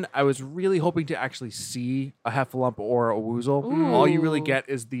 One, I was really hoping to actually see a Heffalump or a Woozle. All you really Ooh. get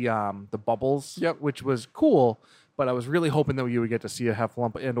is the bubbles, Yep. which was cool. But I was really hoping that you would get to see a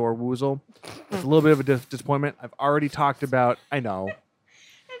Heffalump and or Woozle. It's a little bit of a disappointment. I've already talked about. I know.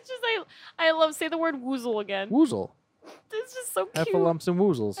 I love say the word woozle again. Woozle. It's just so cute. Heffalumps and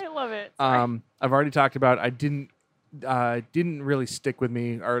woozles. I love it. Sorry. I've already talked about. I didn't really stick with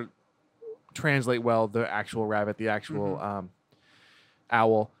me or translate well the actual rabbit, the actual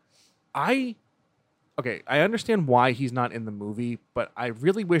owl. I understand why he's not in the movie, but I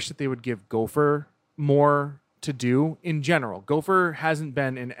really wish that they would give Gopher more to do in general. Gopher hasn't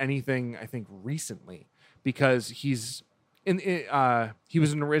been in anything, I think, recently because he was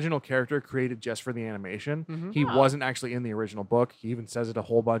an original character created just for the animation. He wasn't actually in the original book. He even says it a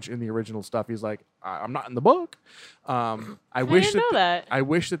whole bunch in the original stuff. He's like, I'm not in the book. I wish didn't know that. I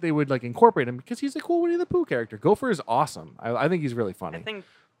wish that they would like incorporate him because he's a cool Winnie the Pooh character. Gopher is awesome. I think he's really funny. I think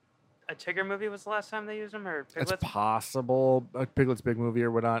a Tigger movie was the last time they used him, or It's Piglet's? possible. Piglet's Big Movie or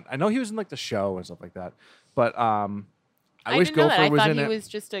whatnot. I know he was in like the show and stuff like that. But I wish didn't know Gopher that. I was thought in he it. was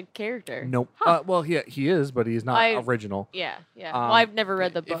just a character. Nope. Huh. Well, he is, but he's not original. Yeah. Well, Um, I've never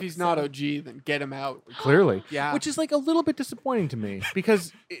read the book. If he's not so- OG, then get him out. Clearly. Yeah. Which is like a little bit disappointing to me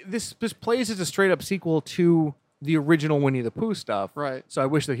because this plays as a straight up sequel to the original Winnie the Pooh stuff. Right. So I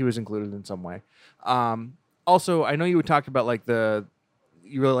wish that he was included in some way. Also, I know you had talked about like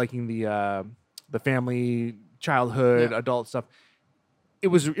you really liking the family, childhood, adult stuff. It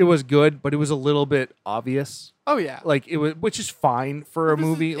was good, but it was a little bit obvious. Oh yeah. Like it was, which is fine for a This is-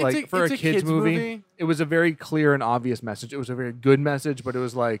 movie. it's Like for it's a kids movie, it was a very clear and obvious message. It was a very good message, but it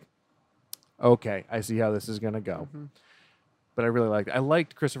was like, okay, I see how this is gonna go. But I really liked it. I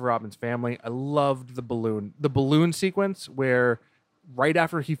liked Christopher Robin's family. I loved the balloon sequence where right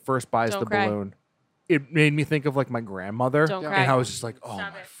after he first buys Don't the cry. balloon, it made me think of like my grandmother, Don't and cry. I was just like, oh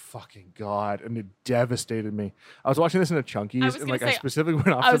Stop my it. fucking god, and it devastated me. I was watching this in a Chunkies, was and gonna like I say- specifically went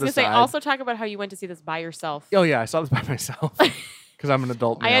off I was to the gonna say side. also talk about how you went to see this by yourself. Oh yeah, I saw this by myself because I'm an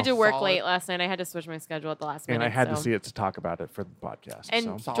adult. I had to male. work Solid. late last night. I had to switch my schedule at the last minute. and I had to so- see it to talk about it for the podcast. And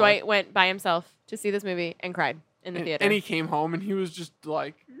so. Solid. Dwight went by himself to see this movie and cried in the theater. And he came home and he was just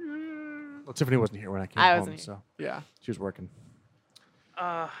like, Well, Tiffany wasn't here when I came I home, wasn't here. so yeah. she was working.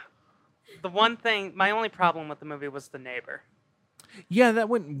 The one thing, my only problem with the movie was the neighbor. Yeah, that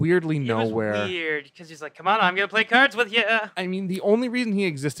went weirdly It nowhere. was weird because he's like, "Come on, I'm gonna play cards with you." I mean, the only reason he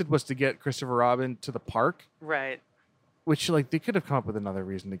existed was to get Christopher Robin to the park, Right, which like they could have come up with another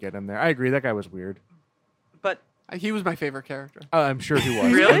reason to get him there. I agree, that guy was weird. but He was my favorite character. I'm sure he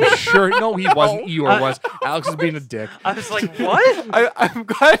was. Really? I'm sure. No, he wasn't. Eeyore was. Alex is being a dick. I was like, "What?" I'm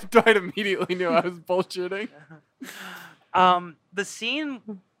glad Dwight immediately knew I was bullshitting.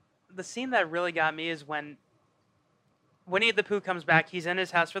 The scene that really got me is when Winnie the Pooh comes back. He's in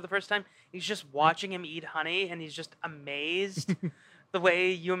his house for the first time. He's just watching him eat honey, and he's just amazed. The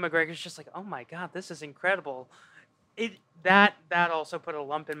way Ewan McGregor's just like, "Oh my god, this is incredible." That also put a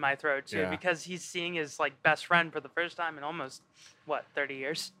lump in my throat too, Yeah. because he's seeing his like best friend for the first time in almost 30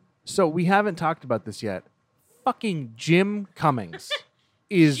 years. So we haven't talked about this yet. Fucking Jim Cummings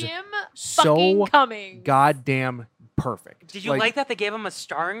is Jim so fucking Cummings. goddamn perfect. Did you like that they gave him a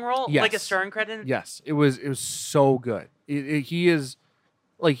starring role, like a Yes. starring credit? Yes, it was so good. He is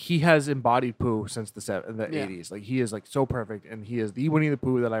like he has embodied Pooh since the Yeah. 80s. Like he is like so perfect, and he is the Winnie the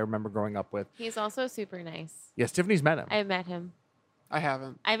Pooh that I remember growing up with. He's also super nice. Yes, Tiffany's met him. I met him. I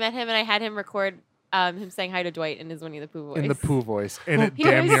haven't. I met him and I had him record him saying hi to Dwight in his Winnie the Pooh voice. in the Pooh voice, and it He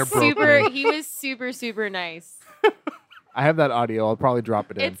damn was near broke super. me. He was super nice. I have that audio. I'll probably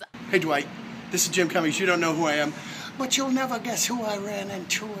drop it in. It's Hey, Dwight, this is Jim Cummings. You don't know who I am, but you'll never guess who I ran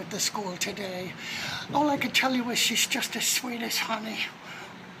into at the school today. All I can tell you is she's just as sweet as honey.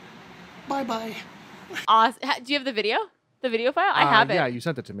 Bye-bye. awesome. Do you have the video? The video file? I have it. Yeah, you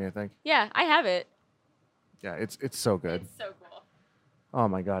sent it to me, I think. Yeah, I have it. Yeah, it's so good. It's so cool. Oh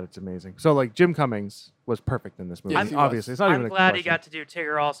my god, it's amazing. So like Jim Cummings was perfect in this movie. Yes, he Obviously, was. it's not even I'm a glad he question. got to do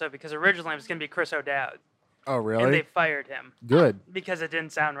Tigger also, because originally it was going to be Chris O'Dowd, Oh and really? they fired him Good. because it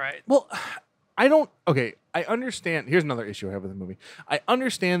didn't sound right. Well, I don't. Okay, I understand. Here's another issue I have with the movie. I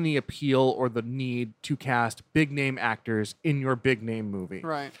understand the appeal or the need to cast big name actors in your big name movie.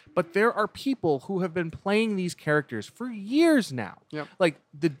 Right. But there are people who have been playing these characters for years now. Yep. Like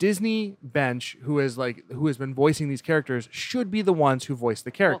the Disney bench who has been voicing these characters should be the ones who voice the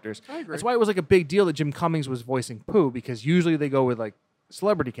characters. I agree. That's why it was like a big deal that Jim Cummings was voicing Pooh, because usually they go with like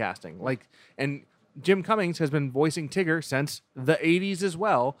celebrity casting. And Jim Cummings has been voicing Tigger since the 80s as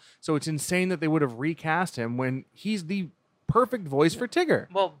well. So it's insane that they would have recast him when he's the perfect voice for Tigger.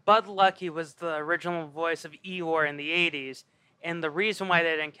 Well, Bud Lucky was the original voice of Eeyore in the 80s, and the reason why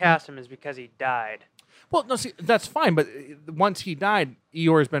they didn't cast him is because he died. Well, no, see, that's fine. But once he died,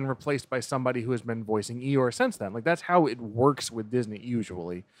 Eeyore has been replaced by somebody who has been voicing Eeyore since then. Like, that's how it works with Disney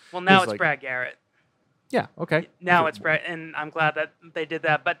usually. Well, now It's it's like- Brad Garrett. Yeah, okay. Now it's Brad, and I'm glad that they did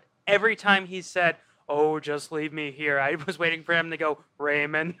that. But every time he said, "Oh, just leave me here," I was waiting for him to go,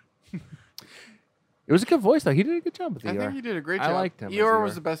 "Raymond." It was a good voice though. He did a good job with I Eeyore. think he did a great I job. liked him as Eeyore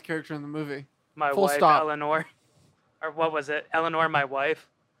was Eeyore. the best character in the movie. My Full wife, stop. Eleanor, or what was it? Eleanor, my wife.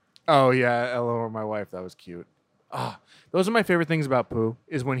 Oh yeah, Eleanor, my wife. That was cute. Ah, those are my favorite things about Pooh.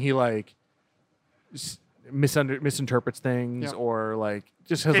 Is when he like misinterprets things Yep. or like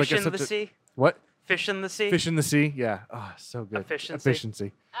just has Fish like a, in the such a sea. what Fish in the sea. fish in the sea. Yeah. Oh, so good.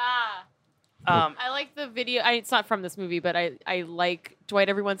 Efficiency. Ah. Um, I like the video. It's not from this movie, but I like Dwight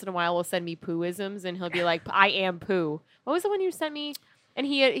every once in a while will send me Pooh-isms, and he'll be like, "I am Pooh." What was the one you sent me? And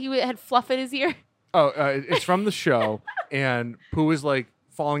he had fluff in his ear. Oh, it's from the show, and Pooh is like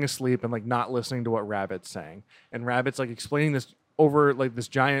falling asleep and like not listening to what Rabbit's saying, and Rabbit's like explaining this over like this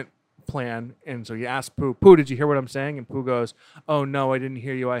giant plan, and so he asks Pooh, "Pooh, did you hear what I'm saying?" And Pooh goes, "Oh no, I didn't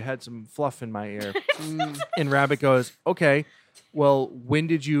hear you. I had some fluff in my ear." And Rabbit goes, "Okay, well, when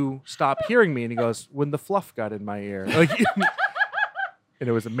did you stop hearing me?" And he goes, "When the fluff got in my ear." Like, and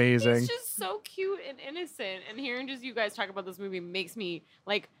it was amazing. He's just so cute and innocent. And hearing just you guys talk about this movie makes me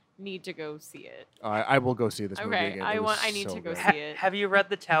like need to go see it. I will go see this movie Okay, again. I need to go good. see it. have you read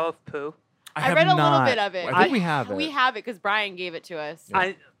The Tao of Pooh? I have read a little not. bit of it. I think we have it. We have it because Brian gave it to us.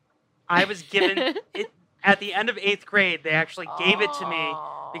 Yeah. I was given it at the end of 8th grade. They actually gave it to me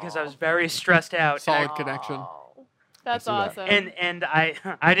because I was very stressed out. and I- Solid connection. That's I see that. awesome. and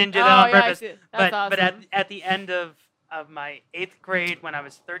I didn't do Oh, that on yeah, I purpose. see. That's But awesome. at the end of my 8th grade, when I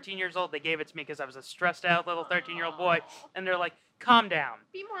was 13 years old, they gave it to me because I was a stressed out little 13-year-old boy, and they're like, "Calm down."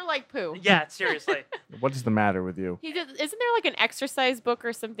 Be more like Pooh. Yeah, seriously. What is the matter with you? Isn't there like an exercise book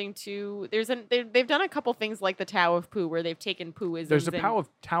or something too? They've done a couple things like the Tao of Pooh where they've taken Pooh-isms. There's a and-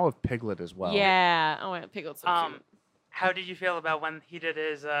 Tao of Piglet as well. Yeah. Oh, yeah, Piglet's so cute. How did you feel about when he did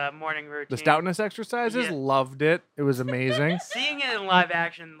his morning routine? The stoutness exercises, Yeah. loved it. It was amazing. Seeing it in live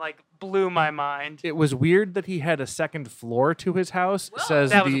action like blew my mind. It was weird that he had a second floor to his house, Whoa. says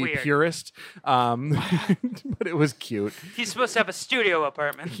That was the weird. purist. But it was cute. He's supposed to have a studio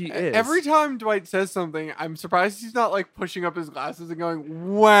apartment. He is. Every time Dwight says something, I'm surprised he's not like pushing up his glasses and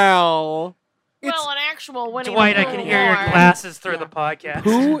going, "Well." Well, an actual Winnie Dwight, the I Pooh can hear your war. glasses through Yeah. the podcast.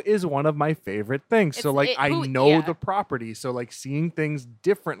 Pooh is one of my favorite things. So It's- like it- I Pooh- know yeah. the property. So like seeing things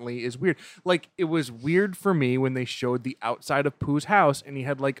differently is weird. Like it was weird for me when they showed the outside of Pooh's house and he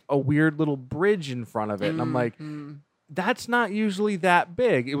had like a weird little bridge in front of it. And I'm like, Mhm. that's not usually that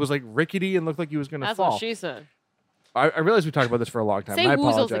big. It was like rickety and looked like he was gonna That's fall. what she said. I realize we talked about this for a long time. Say and I woozles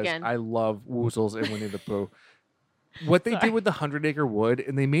apologize. again. I love woozles and Winnie the Pooh. What they Sorry. did with the 100-acre wood,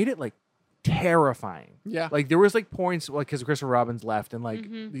 and they made it like terrifying. Yeah. Like there was like points like because Christopher Robin's left, and like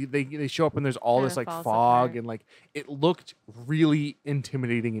Mhm. they show up and there's all Kinda this like falls fog apart. and like it looked really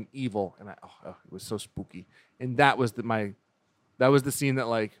intimidating and evil, and it was so spooky. And that was the scene that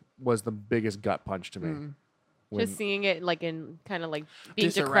like was the biggest gut punch to me. Mm. When- Just seeing it like in kind of like being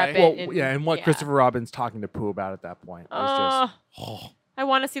Disarray. decrepit. well, and, yeah, and what yeah. Christopher Robin's talking to Pooh about at that point was just. I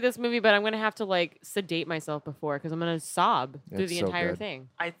want to see this movie, but I'm gonna have to like sedate myself before because I'm gonna sob through It's the so entire good. thing.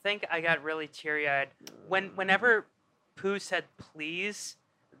 I think I got really teary-eyed whenever Pooh said "please."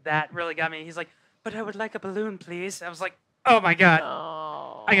 That really got me. He's like, "But I would like a balloon, please." I was like, "Oh my god!"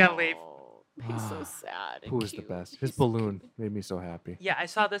 Oh, I gotta leave. He's so sad. and Pooh is the cute. best. His He's so balloon cute. made me so happy. Yeah, I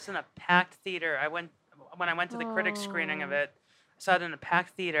saw this in a packed theater. When I went to the critic screening of it. I saw it in a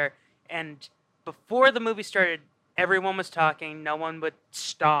packed theater, and before the movie started, everyone was talking. No one would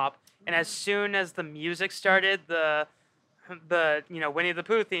stop. And as soon as the music started, the Winnie the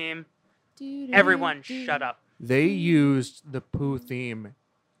Pooh theme, everyone shut up. They used the Pooh theme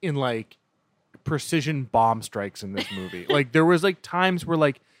in like precision bomb strikes in this movie. Like there was like times where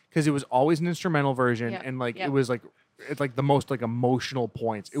like because it was always an instrumental version Yep, and like yep. it was like it's like the most like emotional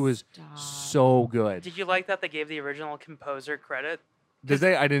points. It was Stop. so good. Did you like that they gave the original composer credit? Did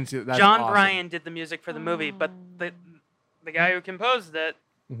they? I didn't see that. That's John awesome. Bryan did the music for the movie, but the guy who composed it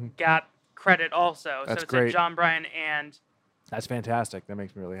Mhm. got credit also. That's so it's great. like John Bryan and That's fantastic. That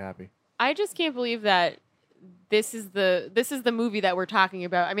makes me really happy. I just can't believe that this is the movie that we're talking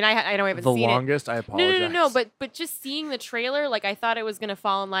about. I mean, I know I haven't The seen longest. I it. apologize. No, but just seeing the trailer, like I thought it was gonna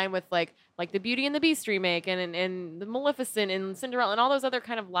fall in line with like the Beauty and the Beast remake and the Maleficent and Cinderella and all those other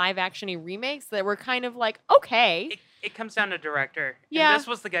kind of live actiony remakes that were kind of like okay, it comes down to director. Yeah. And this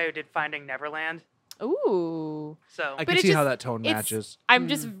was the guy who did Finding Neverland. ooh. So I But can it see how just- that tone it's- matches. I'm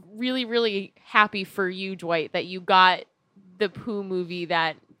just really, really happy for you, Dwight, that you got the Pooh movie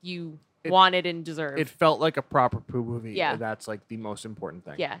that you wanted and deserved. It felt like a proper Pooh movie. Yeah. And that's like the most important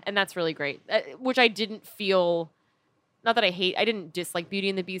thing. Yeah, and that's really great. Which I didn't feel. Not that I didn't dislike Beauty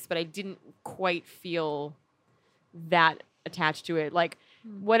and the Beast, but I didn't quite feel that attached to it. Like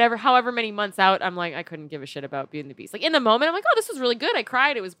however many months out, I'm like, I couldn't give a shit about Beauty and the Beast. Like in the moment, I'm like, oh, this was really good. I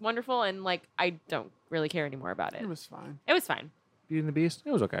cried. It was wonderful. And like, I don't really care anymore about it. It was fine. It was fine. Beauty and the Beast.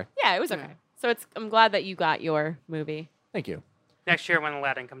 It was okay. Yeah, it was okay. Yeah. So I'm glad that you got your movie. Thank you. Next year when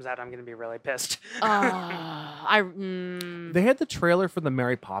Aladdin comes out, I'm going to be really pissed. They had the trailer for the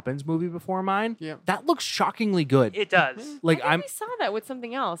Mary Poppins movie before mine. Yeah. That looks shockingly good. It does. Like I think I'm. we saw that with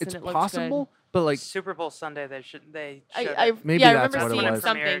something else. It's and it looked possible, Good. but like, Super Bowl Sunday, they showed Maybe yeah, I that's remember what it seeing was.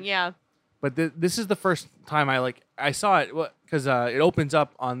 something. Premiered. Yeah. but this is the first time I saw it because it opens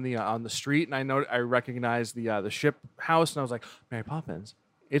up on the street, and I recognized the ship house, and I was like, Mary Poppins.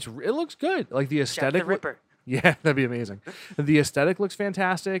 It looks good. Like the Jack aesthetic. the Ripper. Yeah, that'd be amazing. The aesthetic looks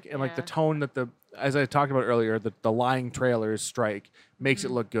fantastic, and like the Yeah. tone that as I talked about earlier, the lying trailers strike makes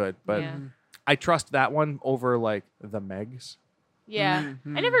it look good. But Yeah. I trust that one over like the Megs. Yeah.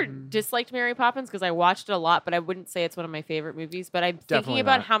 Mhm. I never disliked Mary Poppins because I watched it a lot, but I wouldn't say it's one of my favorite movies. But I'm thinking Definitely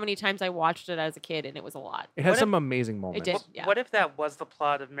about not. how many times I watched it as a kid, and it was a lot. It has What if- some amazing moments. did. Yeah. What if that was the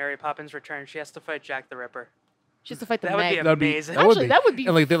plot of Mary Poppins Return? She has to fight Jack the Ripper. Just to fight the That would be Meg. That'd be amazing. Actually, that would be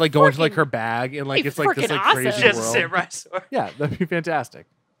and like they like go into like freaking- her bag and like be it's like this freaking like awesome. crazy She has a world. samurai sword. Yeah, that'd be fantastic.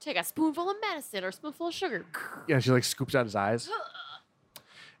 Take a spoonful of medicine or a spoonful of sugar. Yeah, she like scoops out his eyes.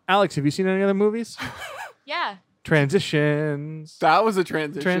 Alex, have you seen any other movies? Yeah. Transitions. That was a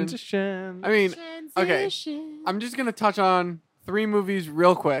transition. Transition. I mean, okay. Transition. I'm just gonna touch on 3 movies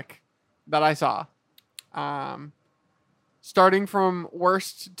real quick that I saw. Starting from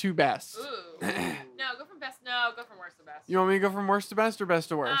worst to best. Ooh. No, go from best. No, go from worst to best. You want me to go from worst to best or best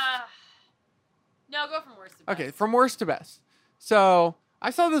to worst? No, go from worst to best. Okay, from worst to best. So I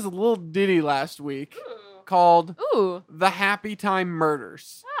saw this little ditty last week Ooh. called Ooh. The Happy Time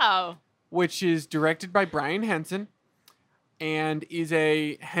Murders, Oh. which is directed by Brian Henson and is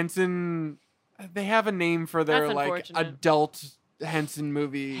a Henson. They have a name for their That's like unfortunate. adult Henson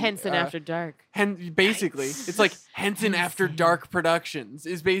movie. Henson After Dark. Basically, it's like Henson After Dark Productions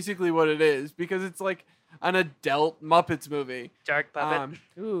is basically what it is because it's like an adult Muppets movie. Dark puppet.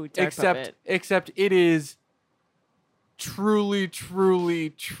 Ooh, Dark Puppet. Except it is truly, truly,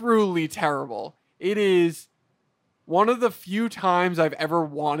 truly terrible. It is one of the few times I've ever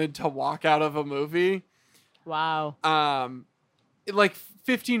wanted to walk out of a movie. Wow. Like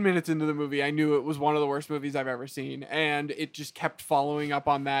 15 minutes into the movie, I knew it was one of the worst movies I've ever seen, and it just kept following up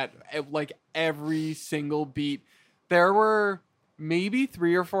on that like every single beat. There were maybe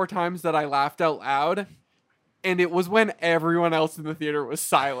 3 or 4 times that I laughed out loud, and it was when everyone else in the theater was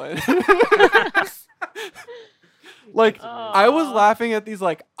silent. Like I was Aw. laughing at these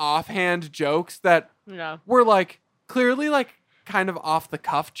like offhand jokes that No. were like clearly like kind of off the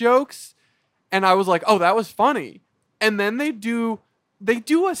cuff jokes, and I was like, "Oh, that was funny." And then they do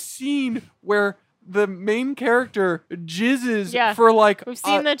a scene where the main character jizzes Yeah. for like We've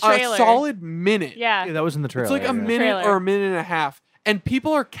seen the a trailer. solid minute. Yeah. Yeah, that was in the trailer. It's like a yeah. minute Trailer. or a minute and a half, and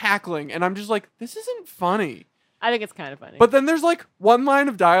people are cackling, and I'm just like, "This isn't funny." I think it's kind of funny. But then there's like one line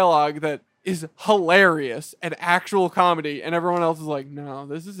of dialogue that is hilarious and actual comedy, and everyone else is like, "No,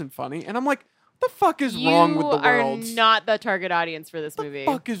 this isn't funny." And I'm like, "What the fuck is wrong with the world? You are not the target audience for this What movie.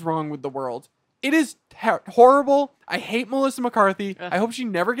 the fuck is wrong with the world?" It is horrible. I hate Melissa McCarthy. Ugh. I hope she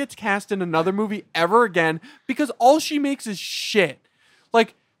never gets cast in another movie ever again because all she makes is shit.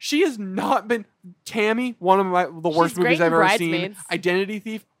 Like she has not been Tammy, one of the worst She's great movies I've in ever seen. Bridesmaids. Identity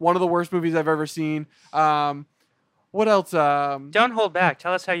Thief, one of the worst movies I've ever seen. What else? Don't hold back.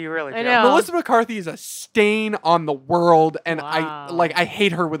 Tell us how you really I feel. know. Melissa McCarthy is a stain on the world, and Wow. I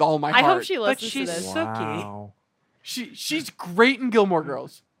hate her with all my I heart. hope she But listens to she's this. so- Wow. She's great in Gilmore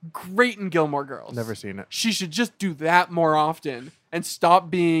Girls. Great in Gilmore Girls. Never seen it. She should just do that more often and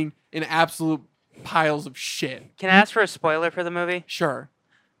stop being in absolute piles of shit. Can I ask for a spoiler for the movie? Sure.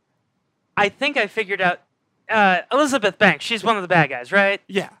 I think I figured out Elizabeth Banks. She's one of the bad guys, right?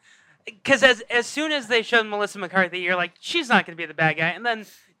 Yeah. Because as soon as they showed Melissa McCarthy, you're like, she's not going to be the bad guy. And then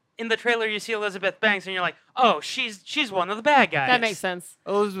in the trailer, you see Elizabeth Banks, and you're like, oh, she's one of the bad guys. That makes sense.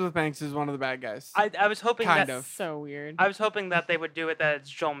 Elizabeth Banks is one of the bad guys. I was hoping Kind that of. So weird. I was hoping that they would do it that it's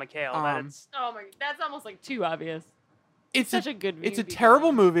Joel McHale. That it's Oh my, that's almost like too obvious. It's Such a good It's a movie.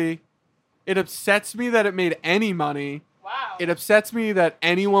 terrible movie. It upsets me that it made any money. Wow. It upsets me that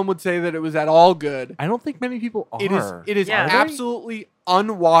anyone would say that it was at all good. I don't think many people are. It is Yeah. absolutely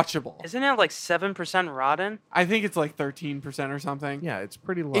unwatchable. isn't it like 7% rotten? I think it's like 13% or something. Yeah, it's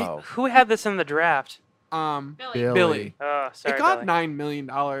pretty low. Who had this in the draft? Billy. Billy. Oh, sorry. It got Billy. $9 million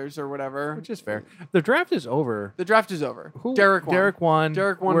or whatever. Which is fair. The draft is over. The draft is over. Who? Derek won. Derek won.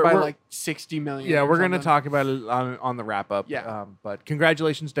 Derek won We're- by we're- like 60 million. Yeah, or we're going to something. talk about it on the wrap up. Yeah. But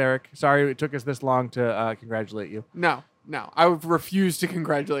congratulations, Derek. Sorry it took us this long to congratulate you. No, No, I would refuse to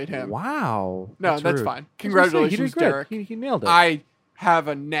congratulate him. Wow. No, that's rude. fine. I was gonna say, he Congratulations, did good. Derek. He nailed it. I have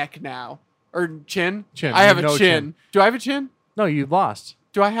a neck now. Or chin? Chin. I have a No chin. chin. Do I have a chin? No, you lost.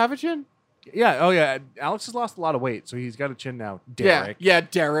 Do I have a chin? Yeah. Oh, yeah. Alex has lost a lot of weight, so he's got a chin now. Derek. Yeah,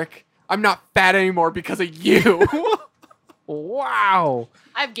 Derek. I'm not fat anymore because of you. Wow.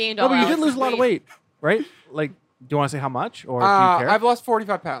 I've gained No, all but you did Alex's lose a lot of weight, right? Like, do you want to say how much, or do you care? I've lost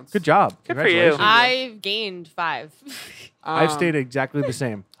 45 pounds. Good job. Good for you. Congratulations. I've gained 5. I've stayed exactly the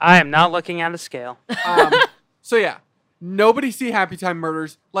same. I am not looking at a scale. So yeah, nobody see Happy Time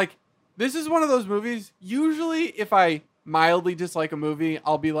Murders. Like, this is one of those movies. Usually, if I mildly dislike a movie,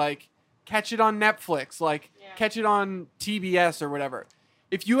 I'll be like, catch it on Netflix, like catch it on TBS or whatever.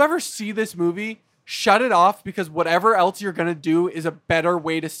 If you ever see this movie, shut it off because whatever else you're gonna do is a better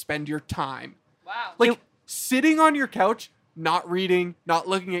way to spend your time. Wow. Like sitting on your couch, not reading, not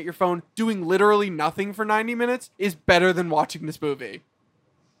looking at your phone, doing literally nothing for 90 minutes is better than watching this movie.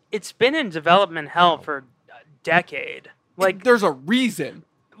 It's been in development hell for a decade. Like, There's a reason.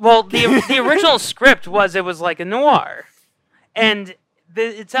 well, the original script was like a noir, and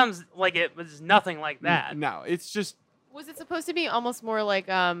it sounds like it was nothing like that. No, it's just Was it supposed to be almost more like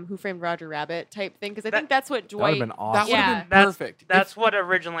Who Framed Roger Rabbit type thing? Because I That- think that's what That would have Dwight. been that awesome. would have Yeah. been That's perfect. That's what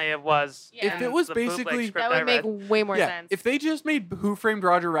originally it was. Yeah. If it was the bootleg basically- script That I would make read. way more sense. If they just made Who Framed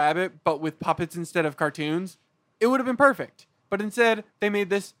Roger Rabbit but with puppets instead of cartoons, it would have been perfect. But instead, they made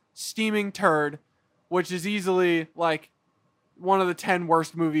this steaming turd, which is easily like one of the 10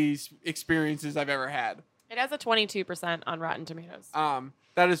 worst movies experiences I've ever had. It has a 22% on Rotten Tomatoes.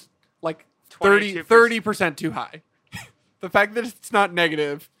 That is like 22%. 30% too high. The fact that it's not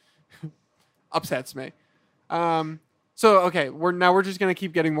negative upsets me. So okay, we're just gonna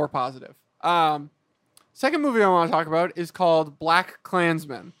keep getting more positive. Second movie I want to talk about is called Black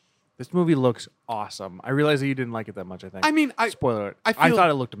Klansman. This movie looks awesome. I realize that you didn't like it that much, I think. I mean, Spoiler alert. I I feel- thought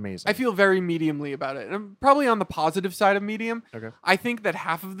it looked amazing. I feel very mediumly about it. And I'm probably on the positive side of medium. Okay. I think that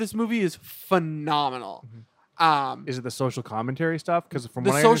half of this movie is phenomenal. Is it the social commentary stuff? Because from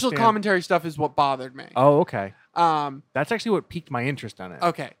The what I social understand- commentary stuff is what bothered me. Oh, okay. That's That's actually what piqued my interest on it.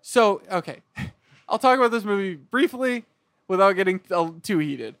 okay. So, okay. I'll talk about this movie briefly without getting too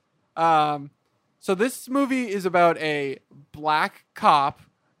heated. So this movie is about a black cop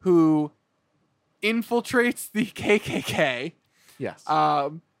who infiltrates the KKK, Yes.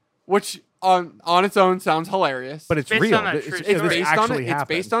 which on its own sounds hilarious. but it's based real. on a It's, true it's, story. this based on actually it. It's happened.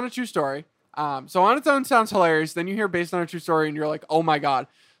 based on a true story. So on its own sounds hilarious. Then you hear based on a true story, and you're like, oh my god.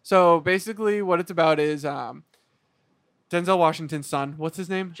 So basically, what it's about is Denzel Washington's son. What's his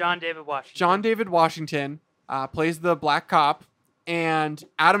name? John David Washington. John David Washington plays the black cop, and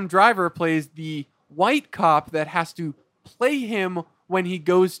Adam Driver plays the white cop that has to play him when he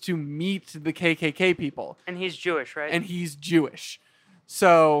goes to meet the KKK people, And he's Jewish, right? and he's Jewish.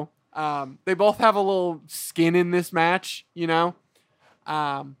 So they both have a little skin in this match, you know.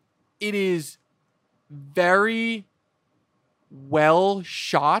 It is very well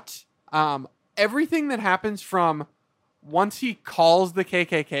shot. Everything that happens from once he calls the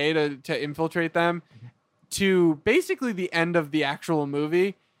KKK to infiltrate them to basically the end of the actual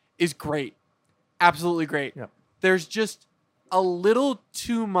movie is great. Absolutely great. Yep. There's just a little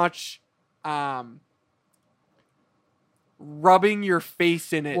too much rubbing your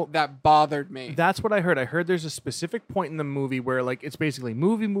face in it Well, that bothered me. That's what I heard. I heard there's a specific point in the movie where like it's basically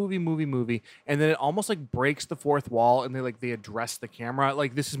movie, and then it almost like breaks the fourth wall, and they address the camera.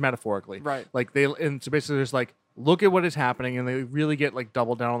 Like this is metaphorically, Right. Like and so basically there's like look at what is happening, and they really get like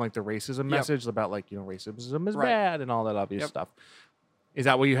double down on like the racism message about like racism is Right. bad and all that obvious Yep. stuff. Is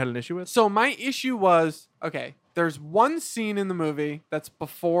that what you had an issue with? So my issue was, okay, there's one scene in the movie that's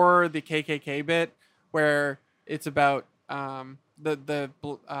before the KKK bit where it's about John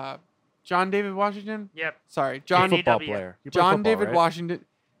David Washington. Yep. Sorry, A John football JW. player. You play John football, David right? Washington.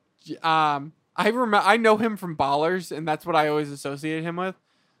 I know him from Ballers, and that's what I always associate him with.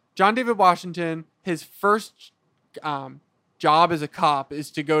 John David Washington. His first job as a cop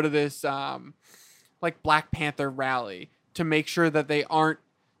is to go to this like Black Panther rally to make sure that they aren't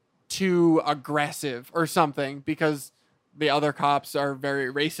too aggressive or something because the other cops are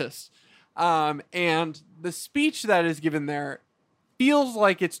very racist. And the speech that is given there feels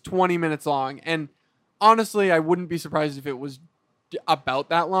like it's 20 minutes long. And honestly, I wouldn't be surprised if it was about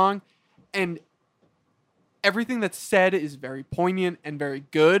that long. And everything that's said is very poignant and very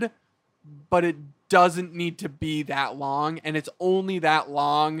good, but it doesn't need to be that long. And it's only that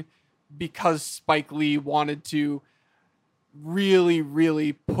long because Spike Lee wanted to really,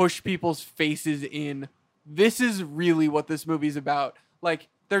 really push people's faces in. This is really what this movie's about. Like,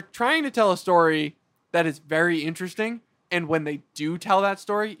 they're trying to tell a story that is very interesting, And when they do tell that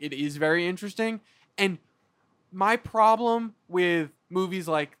story, it is very interesting. And my problem with movies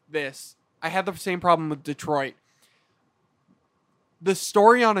like this, I had the same problem with Detroit. The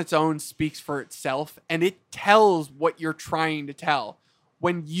story on its own speaks for itself, and it tells what you're trying to tell.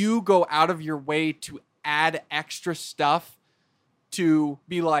 When you go out of your way to add extra stuff to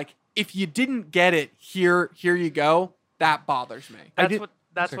be like, if you didn't get it, here you go, that bothers me.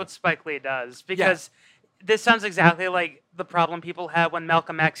 That's what Spike Lee does, because this sounds exactly like the problem people had when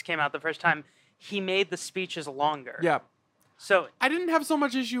Malcolm X came out the first time. He made the speeches longer. Yeah. So I didn't have so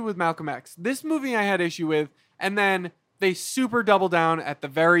much issue with Malcolm X. This movie I had issue with, and then they super double down at the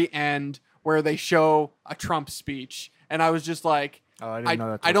very end where they show a Trump speech, and I was just like, Oh, I didn't know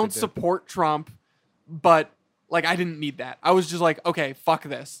that's I what don't they did. support Trump, but like I didn't need that. I was just like, okay, fuck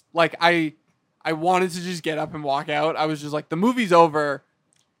this. Like I wanted to just get up and walk out. I was just like, the movie's over.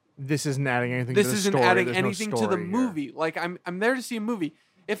 This isn't adding anything This to the isn't story. adding There's no anything to the story here. movie. Like I'm there to see a movie.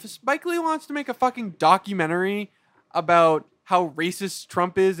 If Spike Lee wants to make a fucking documentary about how racist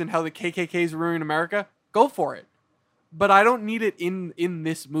Trump is and how the KKK is ruining America, go for it. But I don't need it in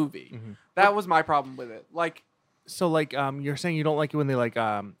this movie. Mm-hmm. That was my problem with it. Like, So like you're saying you don't like it when they like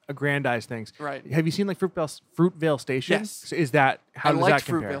aggrandize things. Right. Have you seen like Fruitvale Station? Yes. So is that how I does liked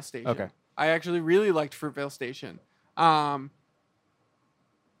that compare? Fruitvale Station. Okay. I actually really liked Fruitvale Station.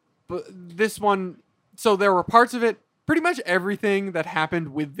 But this one, so there were parts of it, pretty much everything that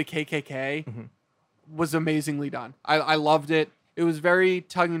happened with the KKK Mm-hmm. was amazingly done. I loved it. It was very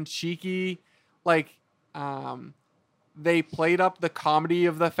tongue-in-cheeky. Like, they played up the comedy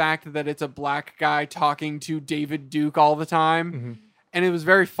of the fact that it's a black guy talking to David Duke all the time. Mm-hmm. And it was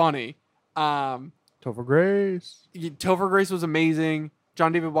very funny. Topher Grace. Topher Grace was amazing.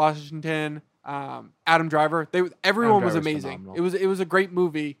 John David Washington, Adam Driver. Everyone was Driver's amazing. phenomenal. It was a great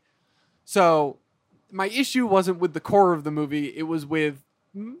movie. So my issue wasn't with the core of the movie. It was with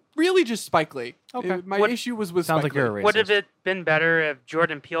really just Spike Lee. Okay. My issue was with Sounds Spike like you're a Lee. racist. would have it been better if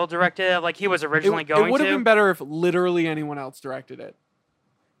Jordan Peele directed it, like he was It originally going would have to? been better if literally anyone else directed it.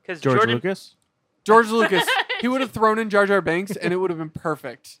 Because George Lucas. George Lucas, he would have thrown in Jar Jar Binks and it would have been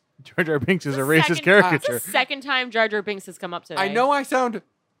perfect. Jar Jar Binks is a The racist second- caricature. It's the second time Jar Jar Binks has come up today. I know I sound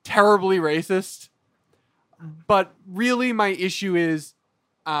terribly racist, but really my issue is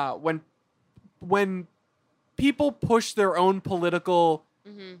when people push their own political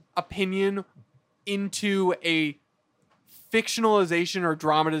opinion into a fictionalization or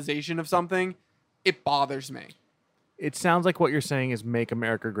dramatization of something, it bothers me. It sounds like what you're saying is make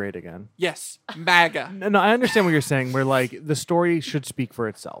America great again. Yes, MAGA. No, I understand what you're saying. Where like the story should speak for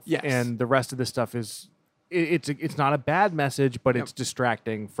itself. Yes. And the rest of this stuff is it's not a bad message, but Yep. it's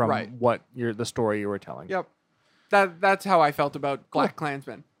distracting from Right. what the story you were telling. Yep. That's how I felt about Black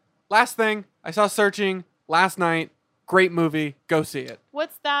Klansman. Last thing, I saw Searching last night. Great movie. Go see it.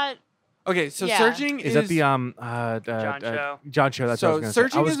 What's that? Okay, so Yeah. Searching Is that the John Cho. John Cho? That's So what I was going to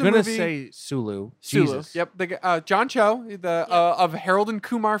Searching say. I was is a going to movie- say Sulu. Sulu. Jesus. Yep. The John Cho, of Harold and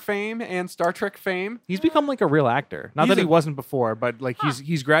Kumar fame and Star Trek fame. He's become like a real actor. Not He's that he a- wasn't before, but like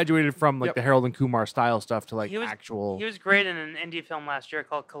he's graduated from like Yep. the Harold and Kumar style stuff to like He was- actual. He was great in an indie film last year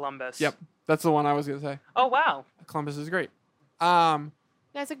called Columbus. Yep, that's the one I was gonna say. Oh wow. Columbus is great. You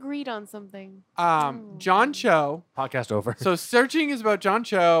guys agreed on something. John Cho. Podcast over. So Searching is about John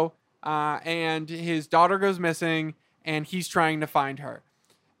Cho, and his daughter goes missing, and he's trying to find her.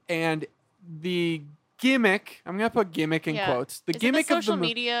 And the gimmick, I'm gonna put gimmick in Yeah. quotes. The Is it gimmick the of the social mo-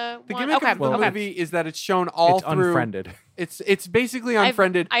 media the one? gimmick Okay, of the okay. movie is that it's shown all it's through. unfriended. It's basically I've-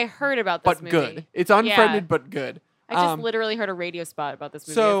 unfriended, I heard about this but movie. good. It's unfriended Yeah. but good. I just Um, literally heard a radio spot about this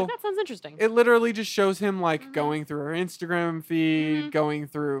movie. I so was like, that sounds interesting. It literally just shows him like Mm-hmm. going through her Instagram feed, going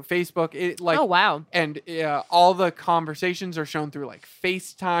through Facebook. It like oh wow. and all the conversations are shown through like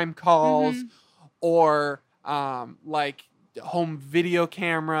FaceTime calls Mm-hmm. or like home video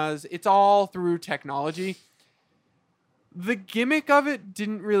cameras. It's all through technology. The gimmick of it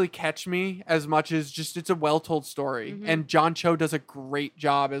didn't really catch me as much as just it's a well-told story. Mm-hmm. And John Cho does a great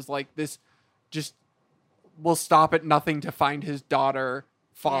job as like this just will stop at nothing to find his daughter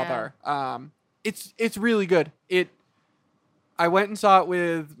father. It's really good. I went and saw it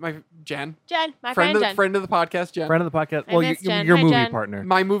with my Jen, Jen, my friend Jen. friend of the podcast, Jen. Friend of the podcast. I Well, miss Jen. your Hi, movie Jen. partner.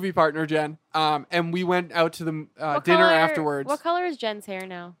 My movie partner, Jen. And we went out to the What dinner color- afterwards. What color is Jen's hair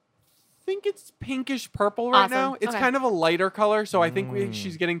now? I think it's pinkish purple right Awesome. now. It's Okay. kind of a lighter color, so I think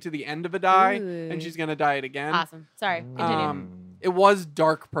she's getting to the end of a dye, Ooh. and she's gonna dye it again. Awesome. Sorry. Continue. It was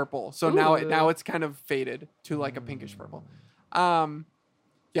dark purple, so now Ooh. it's kind of faded to like a pinkish purple.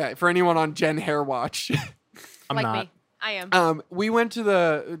 Yeah, for anyone on Jen Hair Watch. I'm like not. me. I am. We went to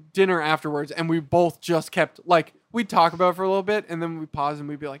the dinner afterwards, and we both just kept like we'd talk about it for a little bit, and then we'd pause and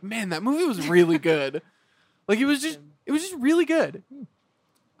we'd be like, "Man, that movie was really good." Like it was just really good.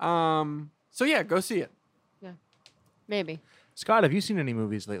 So yeah, go see it. Maybe. Scott, have you seen any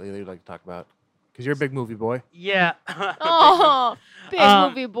movies lately that you'd like to talk about? Because you're a big movie boy. Yeah. Oh, big Um,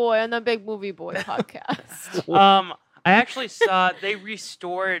 movie boy on the Big Movie Boy podcast. I actually saw they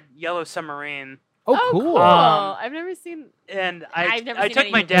restored Yellow Submarine, Oh, cool. I've never seen. and I've never I seen took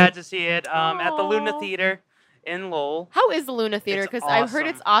any my of dad those. to see it at the Luna Aw. Theater in Lowell. How is the Luna Theater? It's Because I've heard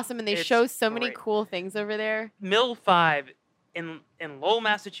it's awesome and they It's show so many great. cool things over there. Mill 5 in Lowell,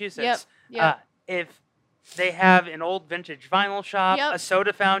 Massachusetts. Yep. If they have an old vintage vinyl shop, Yep. a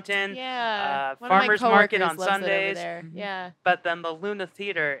soda fountain, Yeah. One farmers of my market coworkers on loves it over Sundays. there. Yeah. but then the Luna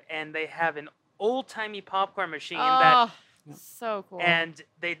Theater, and they have an old timey popcorn machine that, Oh, so cool. and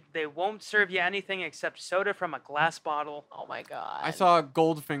they won't serve you anything except soda from a glass bottle. oh my god. I saw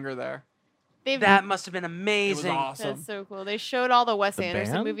Goldfinger there. That must have been It was amazing. awesome. That's so cool. They showed all the Wes The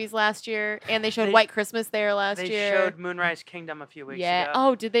Anderson band? movies last year, and they showed They- White Christmas there last They year. showed Moonrise Kingdom a few weeks yeah. ago.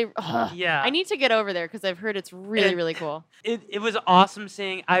 Oh, did they? Ugh. Yeah. I need to get over there because I've heard it's really, And- really cool. It was awesome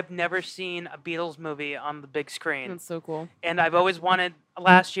seeing. I've never seen a Beatles movie on the big screen, That's so cool. and I've always wanted.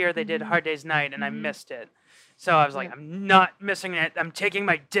 Last year they did Hard Day's Night, and I missed it. So I was like, Yeah. I'm not missing it. I'm taking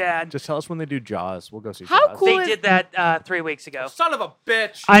my dad. Just tell us when they do Jaws. We'll go see How Jaws. cool They is- did that 3 weeks ago. Son of a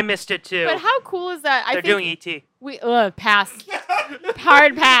bitch. I missed it too. But how cool is that? I They're think doing E ET. we pass.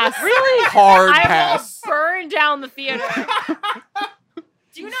 Hard pass. Really hard I pass. will burn down the theater.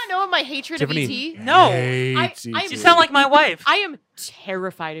 Do you not know my hatred Tiffany of ET? No. hates I- ET. You sound like my wife. I am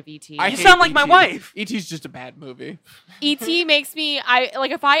terrified of ET. I You hate sound like my E.T.. wife. E.T.'s just a bad movie. ET makes me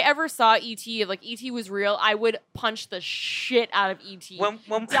like if I ever saw ET, if like ET was real, I would punch the shit out of ET. When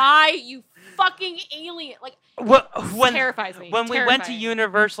Die, you fucking alien! Like when terrifies me. when we went to Terrifying.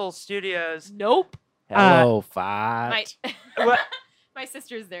 Universal Studios, Nope. Hello, My Fat. What? my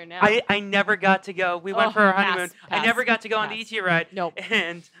sister's there now. I never got to go. We went Oh, for our pass, honeymoon. I pass, never got to go on the pass. ET ride. Nope.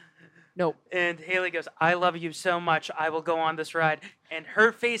 And Nope. Haley goes, "I love you so much. I will go on this ride." And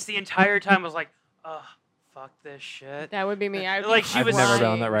her face the entire time was like, "Oh, fuck this shit." That would be me. I would Like be she I've was never been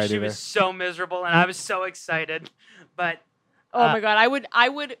crying. on that ride She either. was so miserable, and I was so excited. But Oh my god, I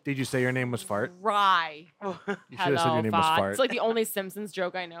would Did you say your name was Fart? cry. You should have said Hello, your name was Fart. Fart. It's like the only Simpsons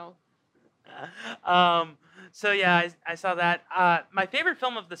joke I know. so yeah, I saw that. My favorite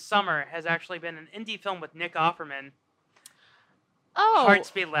film of the summer has actually been an indie film with Nick Offerman, Oh,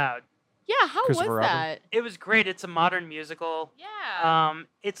 Hearts Beat Loud. yeah. How was Christopher Robin. that? It was great. It's a modern musical. Yeah.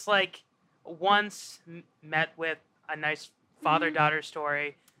 It's like once met with a nice father-daughter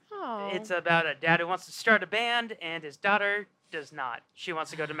story. Oh. It's about a dad who wants to start a band and his daughter does not. She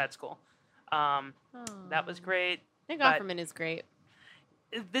wants to go to med school. That was great. Nick but- Offerman is great.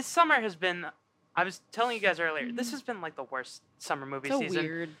 This summer has been. I was telling you guys earlier. This has been like the worst summer movie It's a season.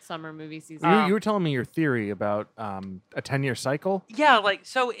 weird summer movie season. You were telling me your theory about a 10-year cycle. Yeah, like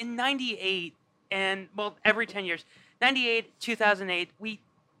so in '98 and well every 10 years, '98, 2008, we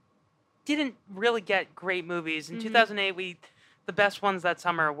didn't really get great movies. In 2008, the best ones that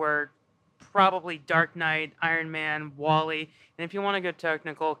summer were probably Dark Knight, Iron Man, Wall-E, and if you want to go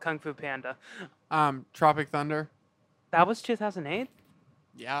technical, Kung Fu Panda. Tropic Thunder. That was 2008.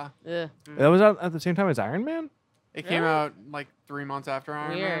 Yeah. Ugh. That was out at the same time as Iron Man. It came Really? out like 3 months after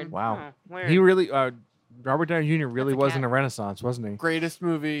Iron Weird. Man. Wow. Oh, weird. He really, Robert Downey Jr. really That's a was in cat. a renaissance, wasn't he? Greatest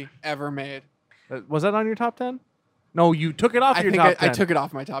movie ever made. Was that on your top 10? No, you took it off I your think top 10. I took it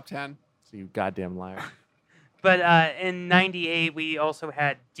off my top 10. So you goddamn liar. But in '98, we also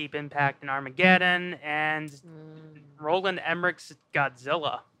had Deep Impact and Armageddon and Roland Emmerich's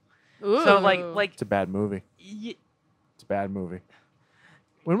Godzilla. So Ooh. like It's a bad movie. It's a bad movie.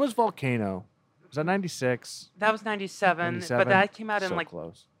 When was Volcano? Was that 96? that was '97, 97? but that came out in So like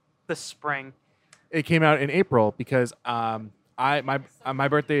close. the spring. It came out in April because my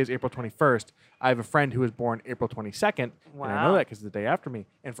birthday is April 21st. I have a friend who was born April 22nd, and I know Wow. that because it's the day after me.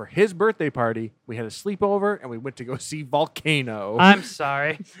 And for his birthday party, we had a sleepover and we went to go see Volcano. I'm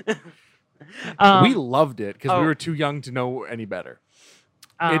sorry. We loved it because we oh. were too young to know any better.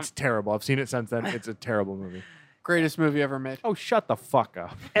 It's terrible. I've seen it since then. It's a terrible movie. Greatest movie ever made. Oh, shut the fuck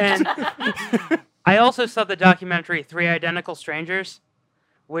up. and I also saw the documentary Three Identical Strangers,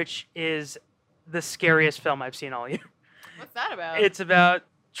 which is the scariest film I've seen all year. What's that about? It's about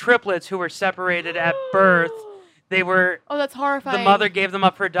triplets who were separated at birth. They were Oh, that's horrifying. the mother gave them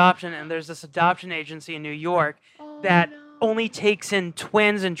up for adoption, and there's this adoption agency in New York Oh, that no. only takes in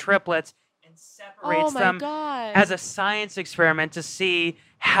twins and triplets and separates Oh my them god. as a science experiment to see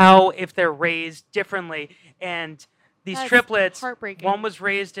how if they're raised differently. And these That's triplets, heartbreaking. one was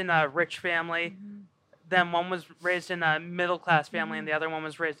raised in a rich family, them. One was raised in a middle class family, and the other one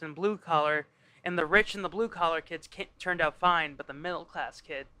was raised in blue collar. And the rich and the blue collar kids turned out fine, but the middle class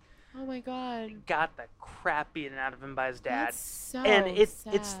kid Oh my god. got the crap beaten out of him by his dad. That's so And it's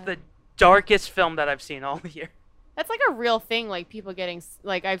sad. the darkest film that I've seen all year. That's like a real thing. Like people getting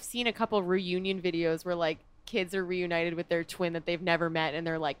like I've seen a couple reunion videos where like kids are reunited with their twin that they've never met, and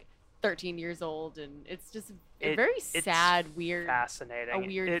they're like 13 years old, and it's just a very it's sad, weird, Fascinating. a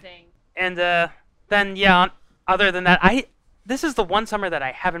weird It- thing. And then yeah, other than that, this is the one summer that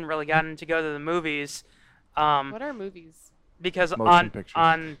I haven't really gotten to go to the movies, What are movies? because Motion pictures.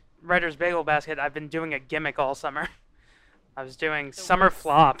 on Writer's Bagel Basket I've been doing a gimmick all summer. I was doing The summer worst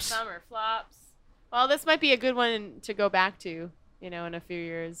flops. Summer flops. Well, this might be a good one to go back to. In a few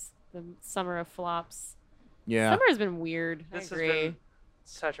years, the summer of flops. Yeah, Summer has been weird. This I has agree. been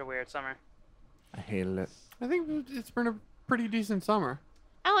such a weird summer. I hated it. I think it's been a pretty decent summer.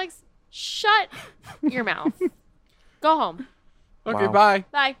 Alex, shut your mouth. Go home. Okay, Wow. bye.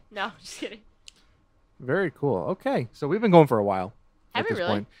 Bye. No, just kidding. Very cool. Okay, so we've been going for a while. Have at we this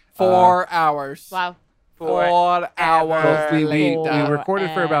really? point. 4 hours. Wow. 4 hours Well, we later.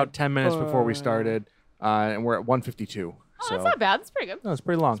 recorded for about 10 minutes before we started, and we're at 152. Oh, so that's not bad. That's pretty good. no, it's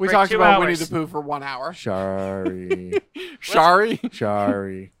pretty long. We For talked 2 about Winnie hours. the Pooh for 1 hour. Sorry, Sorry.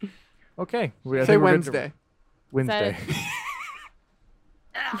 sorry. Okay, I Say think we're good to- Wednesday. Wednesday.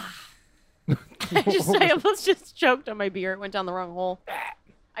 I almost just choked on my beer. It went down the wrong hole.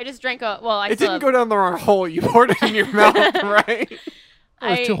 I just drank a. Well, I It still didn't have- go down the wrong hole. You poured it in your mouth, right? It Oh,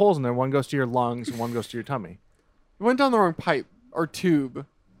 there's two I- holes in there. One goes to your lungs, and one goes to your tummy. went down the wrong pipe or tube.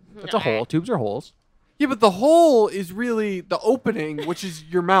 That's a hole. Tubes are holes. Yeah, but the hole is really the opening, which is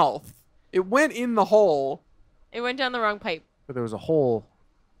your mouth. It went in the hole. It went down the wrong pipe. But there was a hole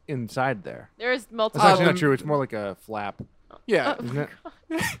inside there. There's That's multiple. actually Um, not true. It's more like a flap, Yeah. isn't it?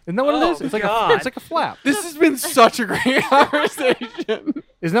 Isn't that what it Oh, is? It's like God. it's like a flap. This has been such a great conversation.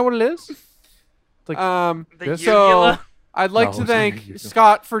 Isn't that what it is? It's like The This- So uvula. I'd like No, to it's not thank you.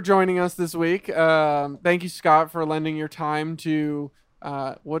 Scott for joining us this week. Thank you, Scott, for lending your time to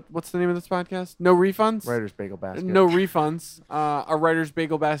what's the name of this podcast? No refunds. Writer's Bagel Basket. No refunds. A writer's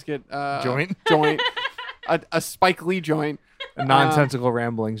bagel basket Joint? joint, a Spike Lee joint. A nonsensical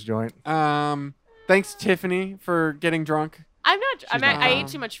ramblings joint. Thanks Tiffany for getting drunk. I'm not. I not- ate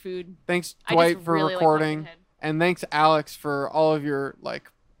too much food. Thanks I Dwight just for really like recording, Pumpkinhead. and thanks Alex for all of your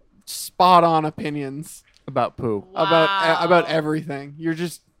spot on opinions About poo. about Wow. everything. You're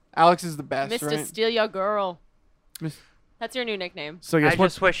just Alex is the best, Mr. right? Steal Your Girl. Miss- That's your new nickname. So I guess what?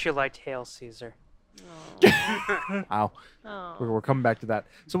 just wish you liked Hail Caesar. Ow. Oh. We're coming back to that.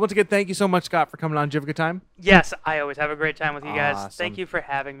 So once again, thank you so much, Scott, for coming on. Did you have a good time? Yes, I always have a great time with you guys. Awesome. Thank you for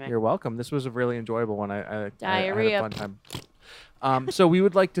having me. You're welcome. This was a really enjoyable one. I had Diarrhea. a fun time. So we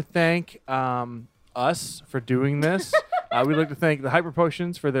would like to thank us for doing this. We'd like to thank the Hyper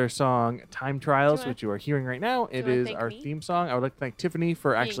Potions for their song Time Trials, wanna- which you are hearing right now. It wanna is thank our me? theme song. I would like to thank Tiffany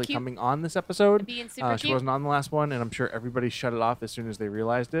for Being actually cute. coming on this episode. Being super She cute. wasn't on the last one, and I'm sure everybody shut it off as soon as they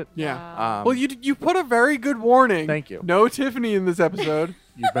realized it. Yeah. Wow. Well, you put a very good warning. Thank you. No Tiffany in this episode.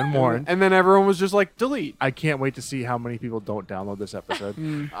 You've been warned. And then everyone was just like, delete. I can't wait to see how many people don't download this episode,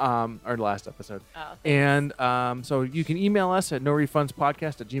 or last episode. Oh, thanks. And so you can email us at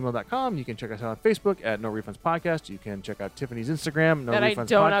norefundspodcast@gmail.com. You can check us out on Facebook at No Refunds Podcast. You can check out Tiffany's Instagram, No that I Refunds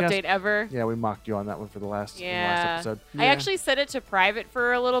don't Podcast. update ever. Yeah, we mocked you on that one for the last Yeah. episode. I Yeah. actually set it to private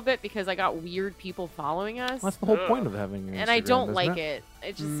for a little bit because I got weird people following us. That's the whole point of having an and I Instagram, don't isn't like it. it.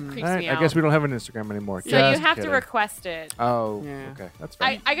 It just Mm. creeps All right, me I out. guess we don't have an Instagram anymore. so Just you have to kidding. request it. Oh, Yeah. okay. That's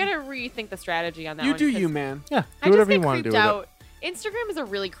fine. I gotta rethink the strategy on that You one. do 'cause you, man. yeah, I do just whatever get you want to creeped do out. with it. Instagram is a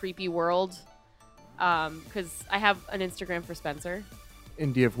really creepy world. Because I have an Instagram for Spencer,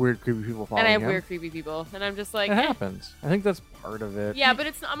 And do you have weird, creepy people following and I have him? weird, creepy people, and I'm just like, It eh. happens. I think that's part of it. Yeah,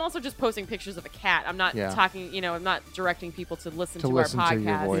 but I'm also just posting pictures of a cat. I'm not Yeah. talking. I'm not directing people to listen To to listen our to podcast.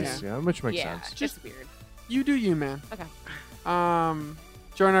 your voice, Yeah. yeah, which makes yeah, sense. just weird. You do you, man. Okay,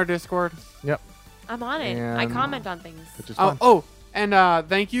 Join our Discord. I'm on it. I And- comment on things. Which is Oh, fun. and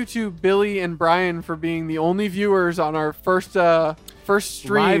thank you to Billy and Brian for being the only viewers on our first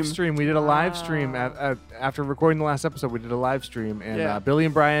stream. Live stream. We did a live stream Wow. after recording the last episode. We did a live stream, and Yeah. Billy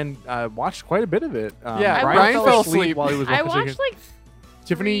and Brian watched quite a bit of it. Yeah, Brian fell asleep. while he was I watching watched it. like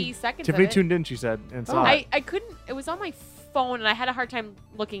Tiffany 3 seconds. Tiffany of it. tuned in. She said and saw it. I couldn't. It was on my phone, and I had a hard time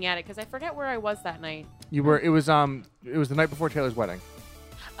looking at it because I forget where I was that night. You were. It was the night before Taylor's wedding,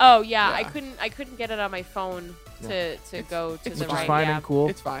 Oh yeah, Yeah. I couldn't get it on my phone to go to it's the which right. is fine yeah. and cool.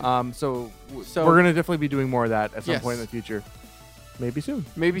 It's fine. So So- we're gonna definitely be doing more of that at some Yes. point in the future. maybe soon.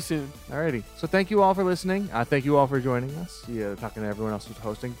 Maybe soon. Alrighty. So thank you all for listening. Thank you all for joining us. Yeah, talking to everyone else who's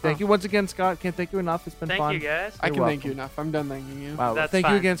hosting. Thank you once again, Scott. Can't thank you enough. It's been Thank fun. you, guys. I You're can thank welcome. you enough. I'm done thanking you. Wow. That's Thank you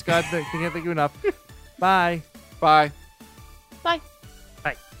fine. again, Scott. Can't thank you enough. Bye. Bye. Bye.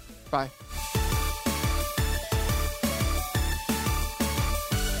 Bye. Bye.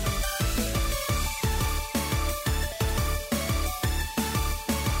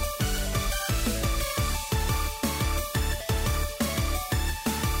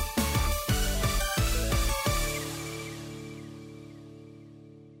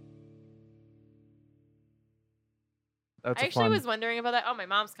 That's I a actually fun. was wondering about that. Oh, my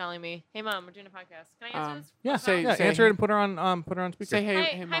mom's calling me. Hey, Mom, we're doing a podcast. Can I answer this? Yeah, Say- yeah. say Answer hey. it and put her on speaker. Say hey, Hi,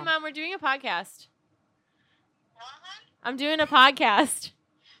 hey, hi, mom. Mom. We're doing a podcast. I'm doing a podcast.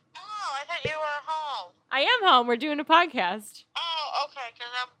 Oh, I thought you were home. I am home. We're doing a podcast. Oh, okay, because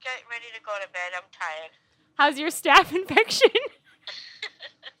I'm getting ready to go to bed. I'm tired. How's your staph infection?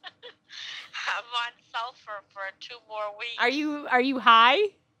 I'm on sulfur for 2 more weeks. Are you high?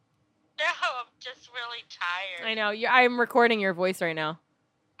 No, I'm just really tired. I know. I'm recording your voice right now.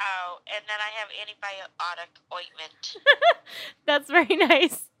 Oh, and then I have antibiotic ointment. That's very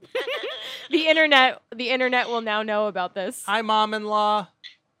nice. The internet will now know about this. Hi, mom-in-law.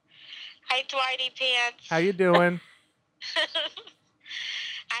 Hi, Dwighty Pants. How you doing?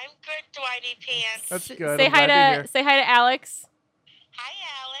 I'm good, Dwighty Pants. That's good. Say I'm hi glad to to hear. say hi to Alex, Hi,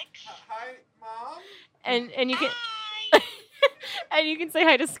 Alex. Hi, mom. and you can Hi. and you can say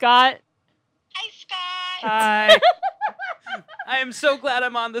hi to Scott. Hi, Scott. Hi. I am so glad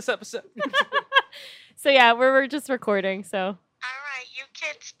I'm on this episode. So yeah, we're just recording. So All right, you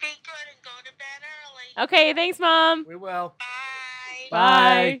kids be good and go to bed early. okay, thanks, Mom. We will. Bye.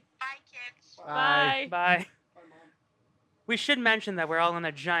 Bye. Bye, kids. Bye. Bye. We should mention that we're all in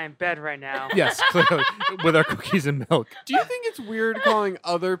a giant bed right now. Yes, clearly, with our cookies and milk. Do you think it's weird calling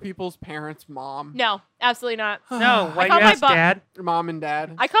other people's parents mom? No, absolutely not. No, why call you my ask bo- Dad? Mom and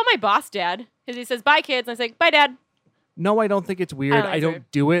dad. I call my boss Dad because he says bye, kids. And I say bye, Dad. No, I don't think it's weird. I don't I think don't it's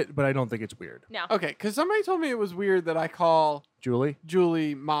do it, but I don't think it's weird. No. Okay, because somebody told me it was weird that I call Julie,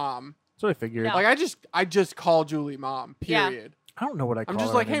 Julie mom. that's what I figured. No. Like I just call Julie mom. Yeah. Period. I don't know what I call I'm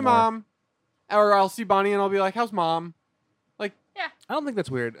just her like, hey anymore. mom, or I'll see Bonnie and I'll be like, how's mom? I don't think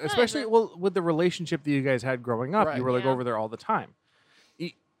that's weird, No, especially it's well with the relationship that you guys had growing up. Right. You were like Yeah. over there all the time.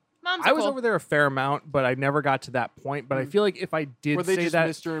 Mom's I was cool. over there a fair amount, but I never got to that point. But I feel like if I did Were they say just that,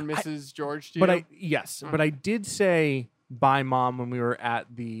 Mr. and Mrs. George to but you? yes, Mm. but I did say bye mom when we were at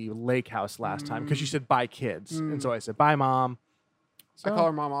the lake house last time because you said bye kids, and Mm. so I said bye mom. I call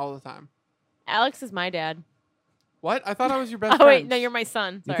her mom all the time. Alex is my dad. What? I thought I was your best Oh friend. wait, no, you're my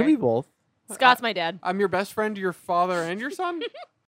son. You Sorry. can be both. Scott's my dad. I'm your best friend to your father and your son?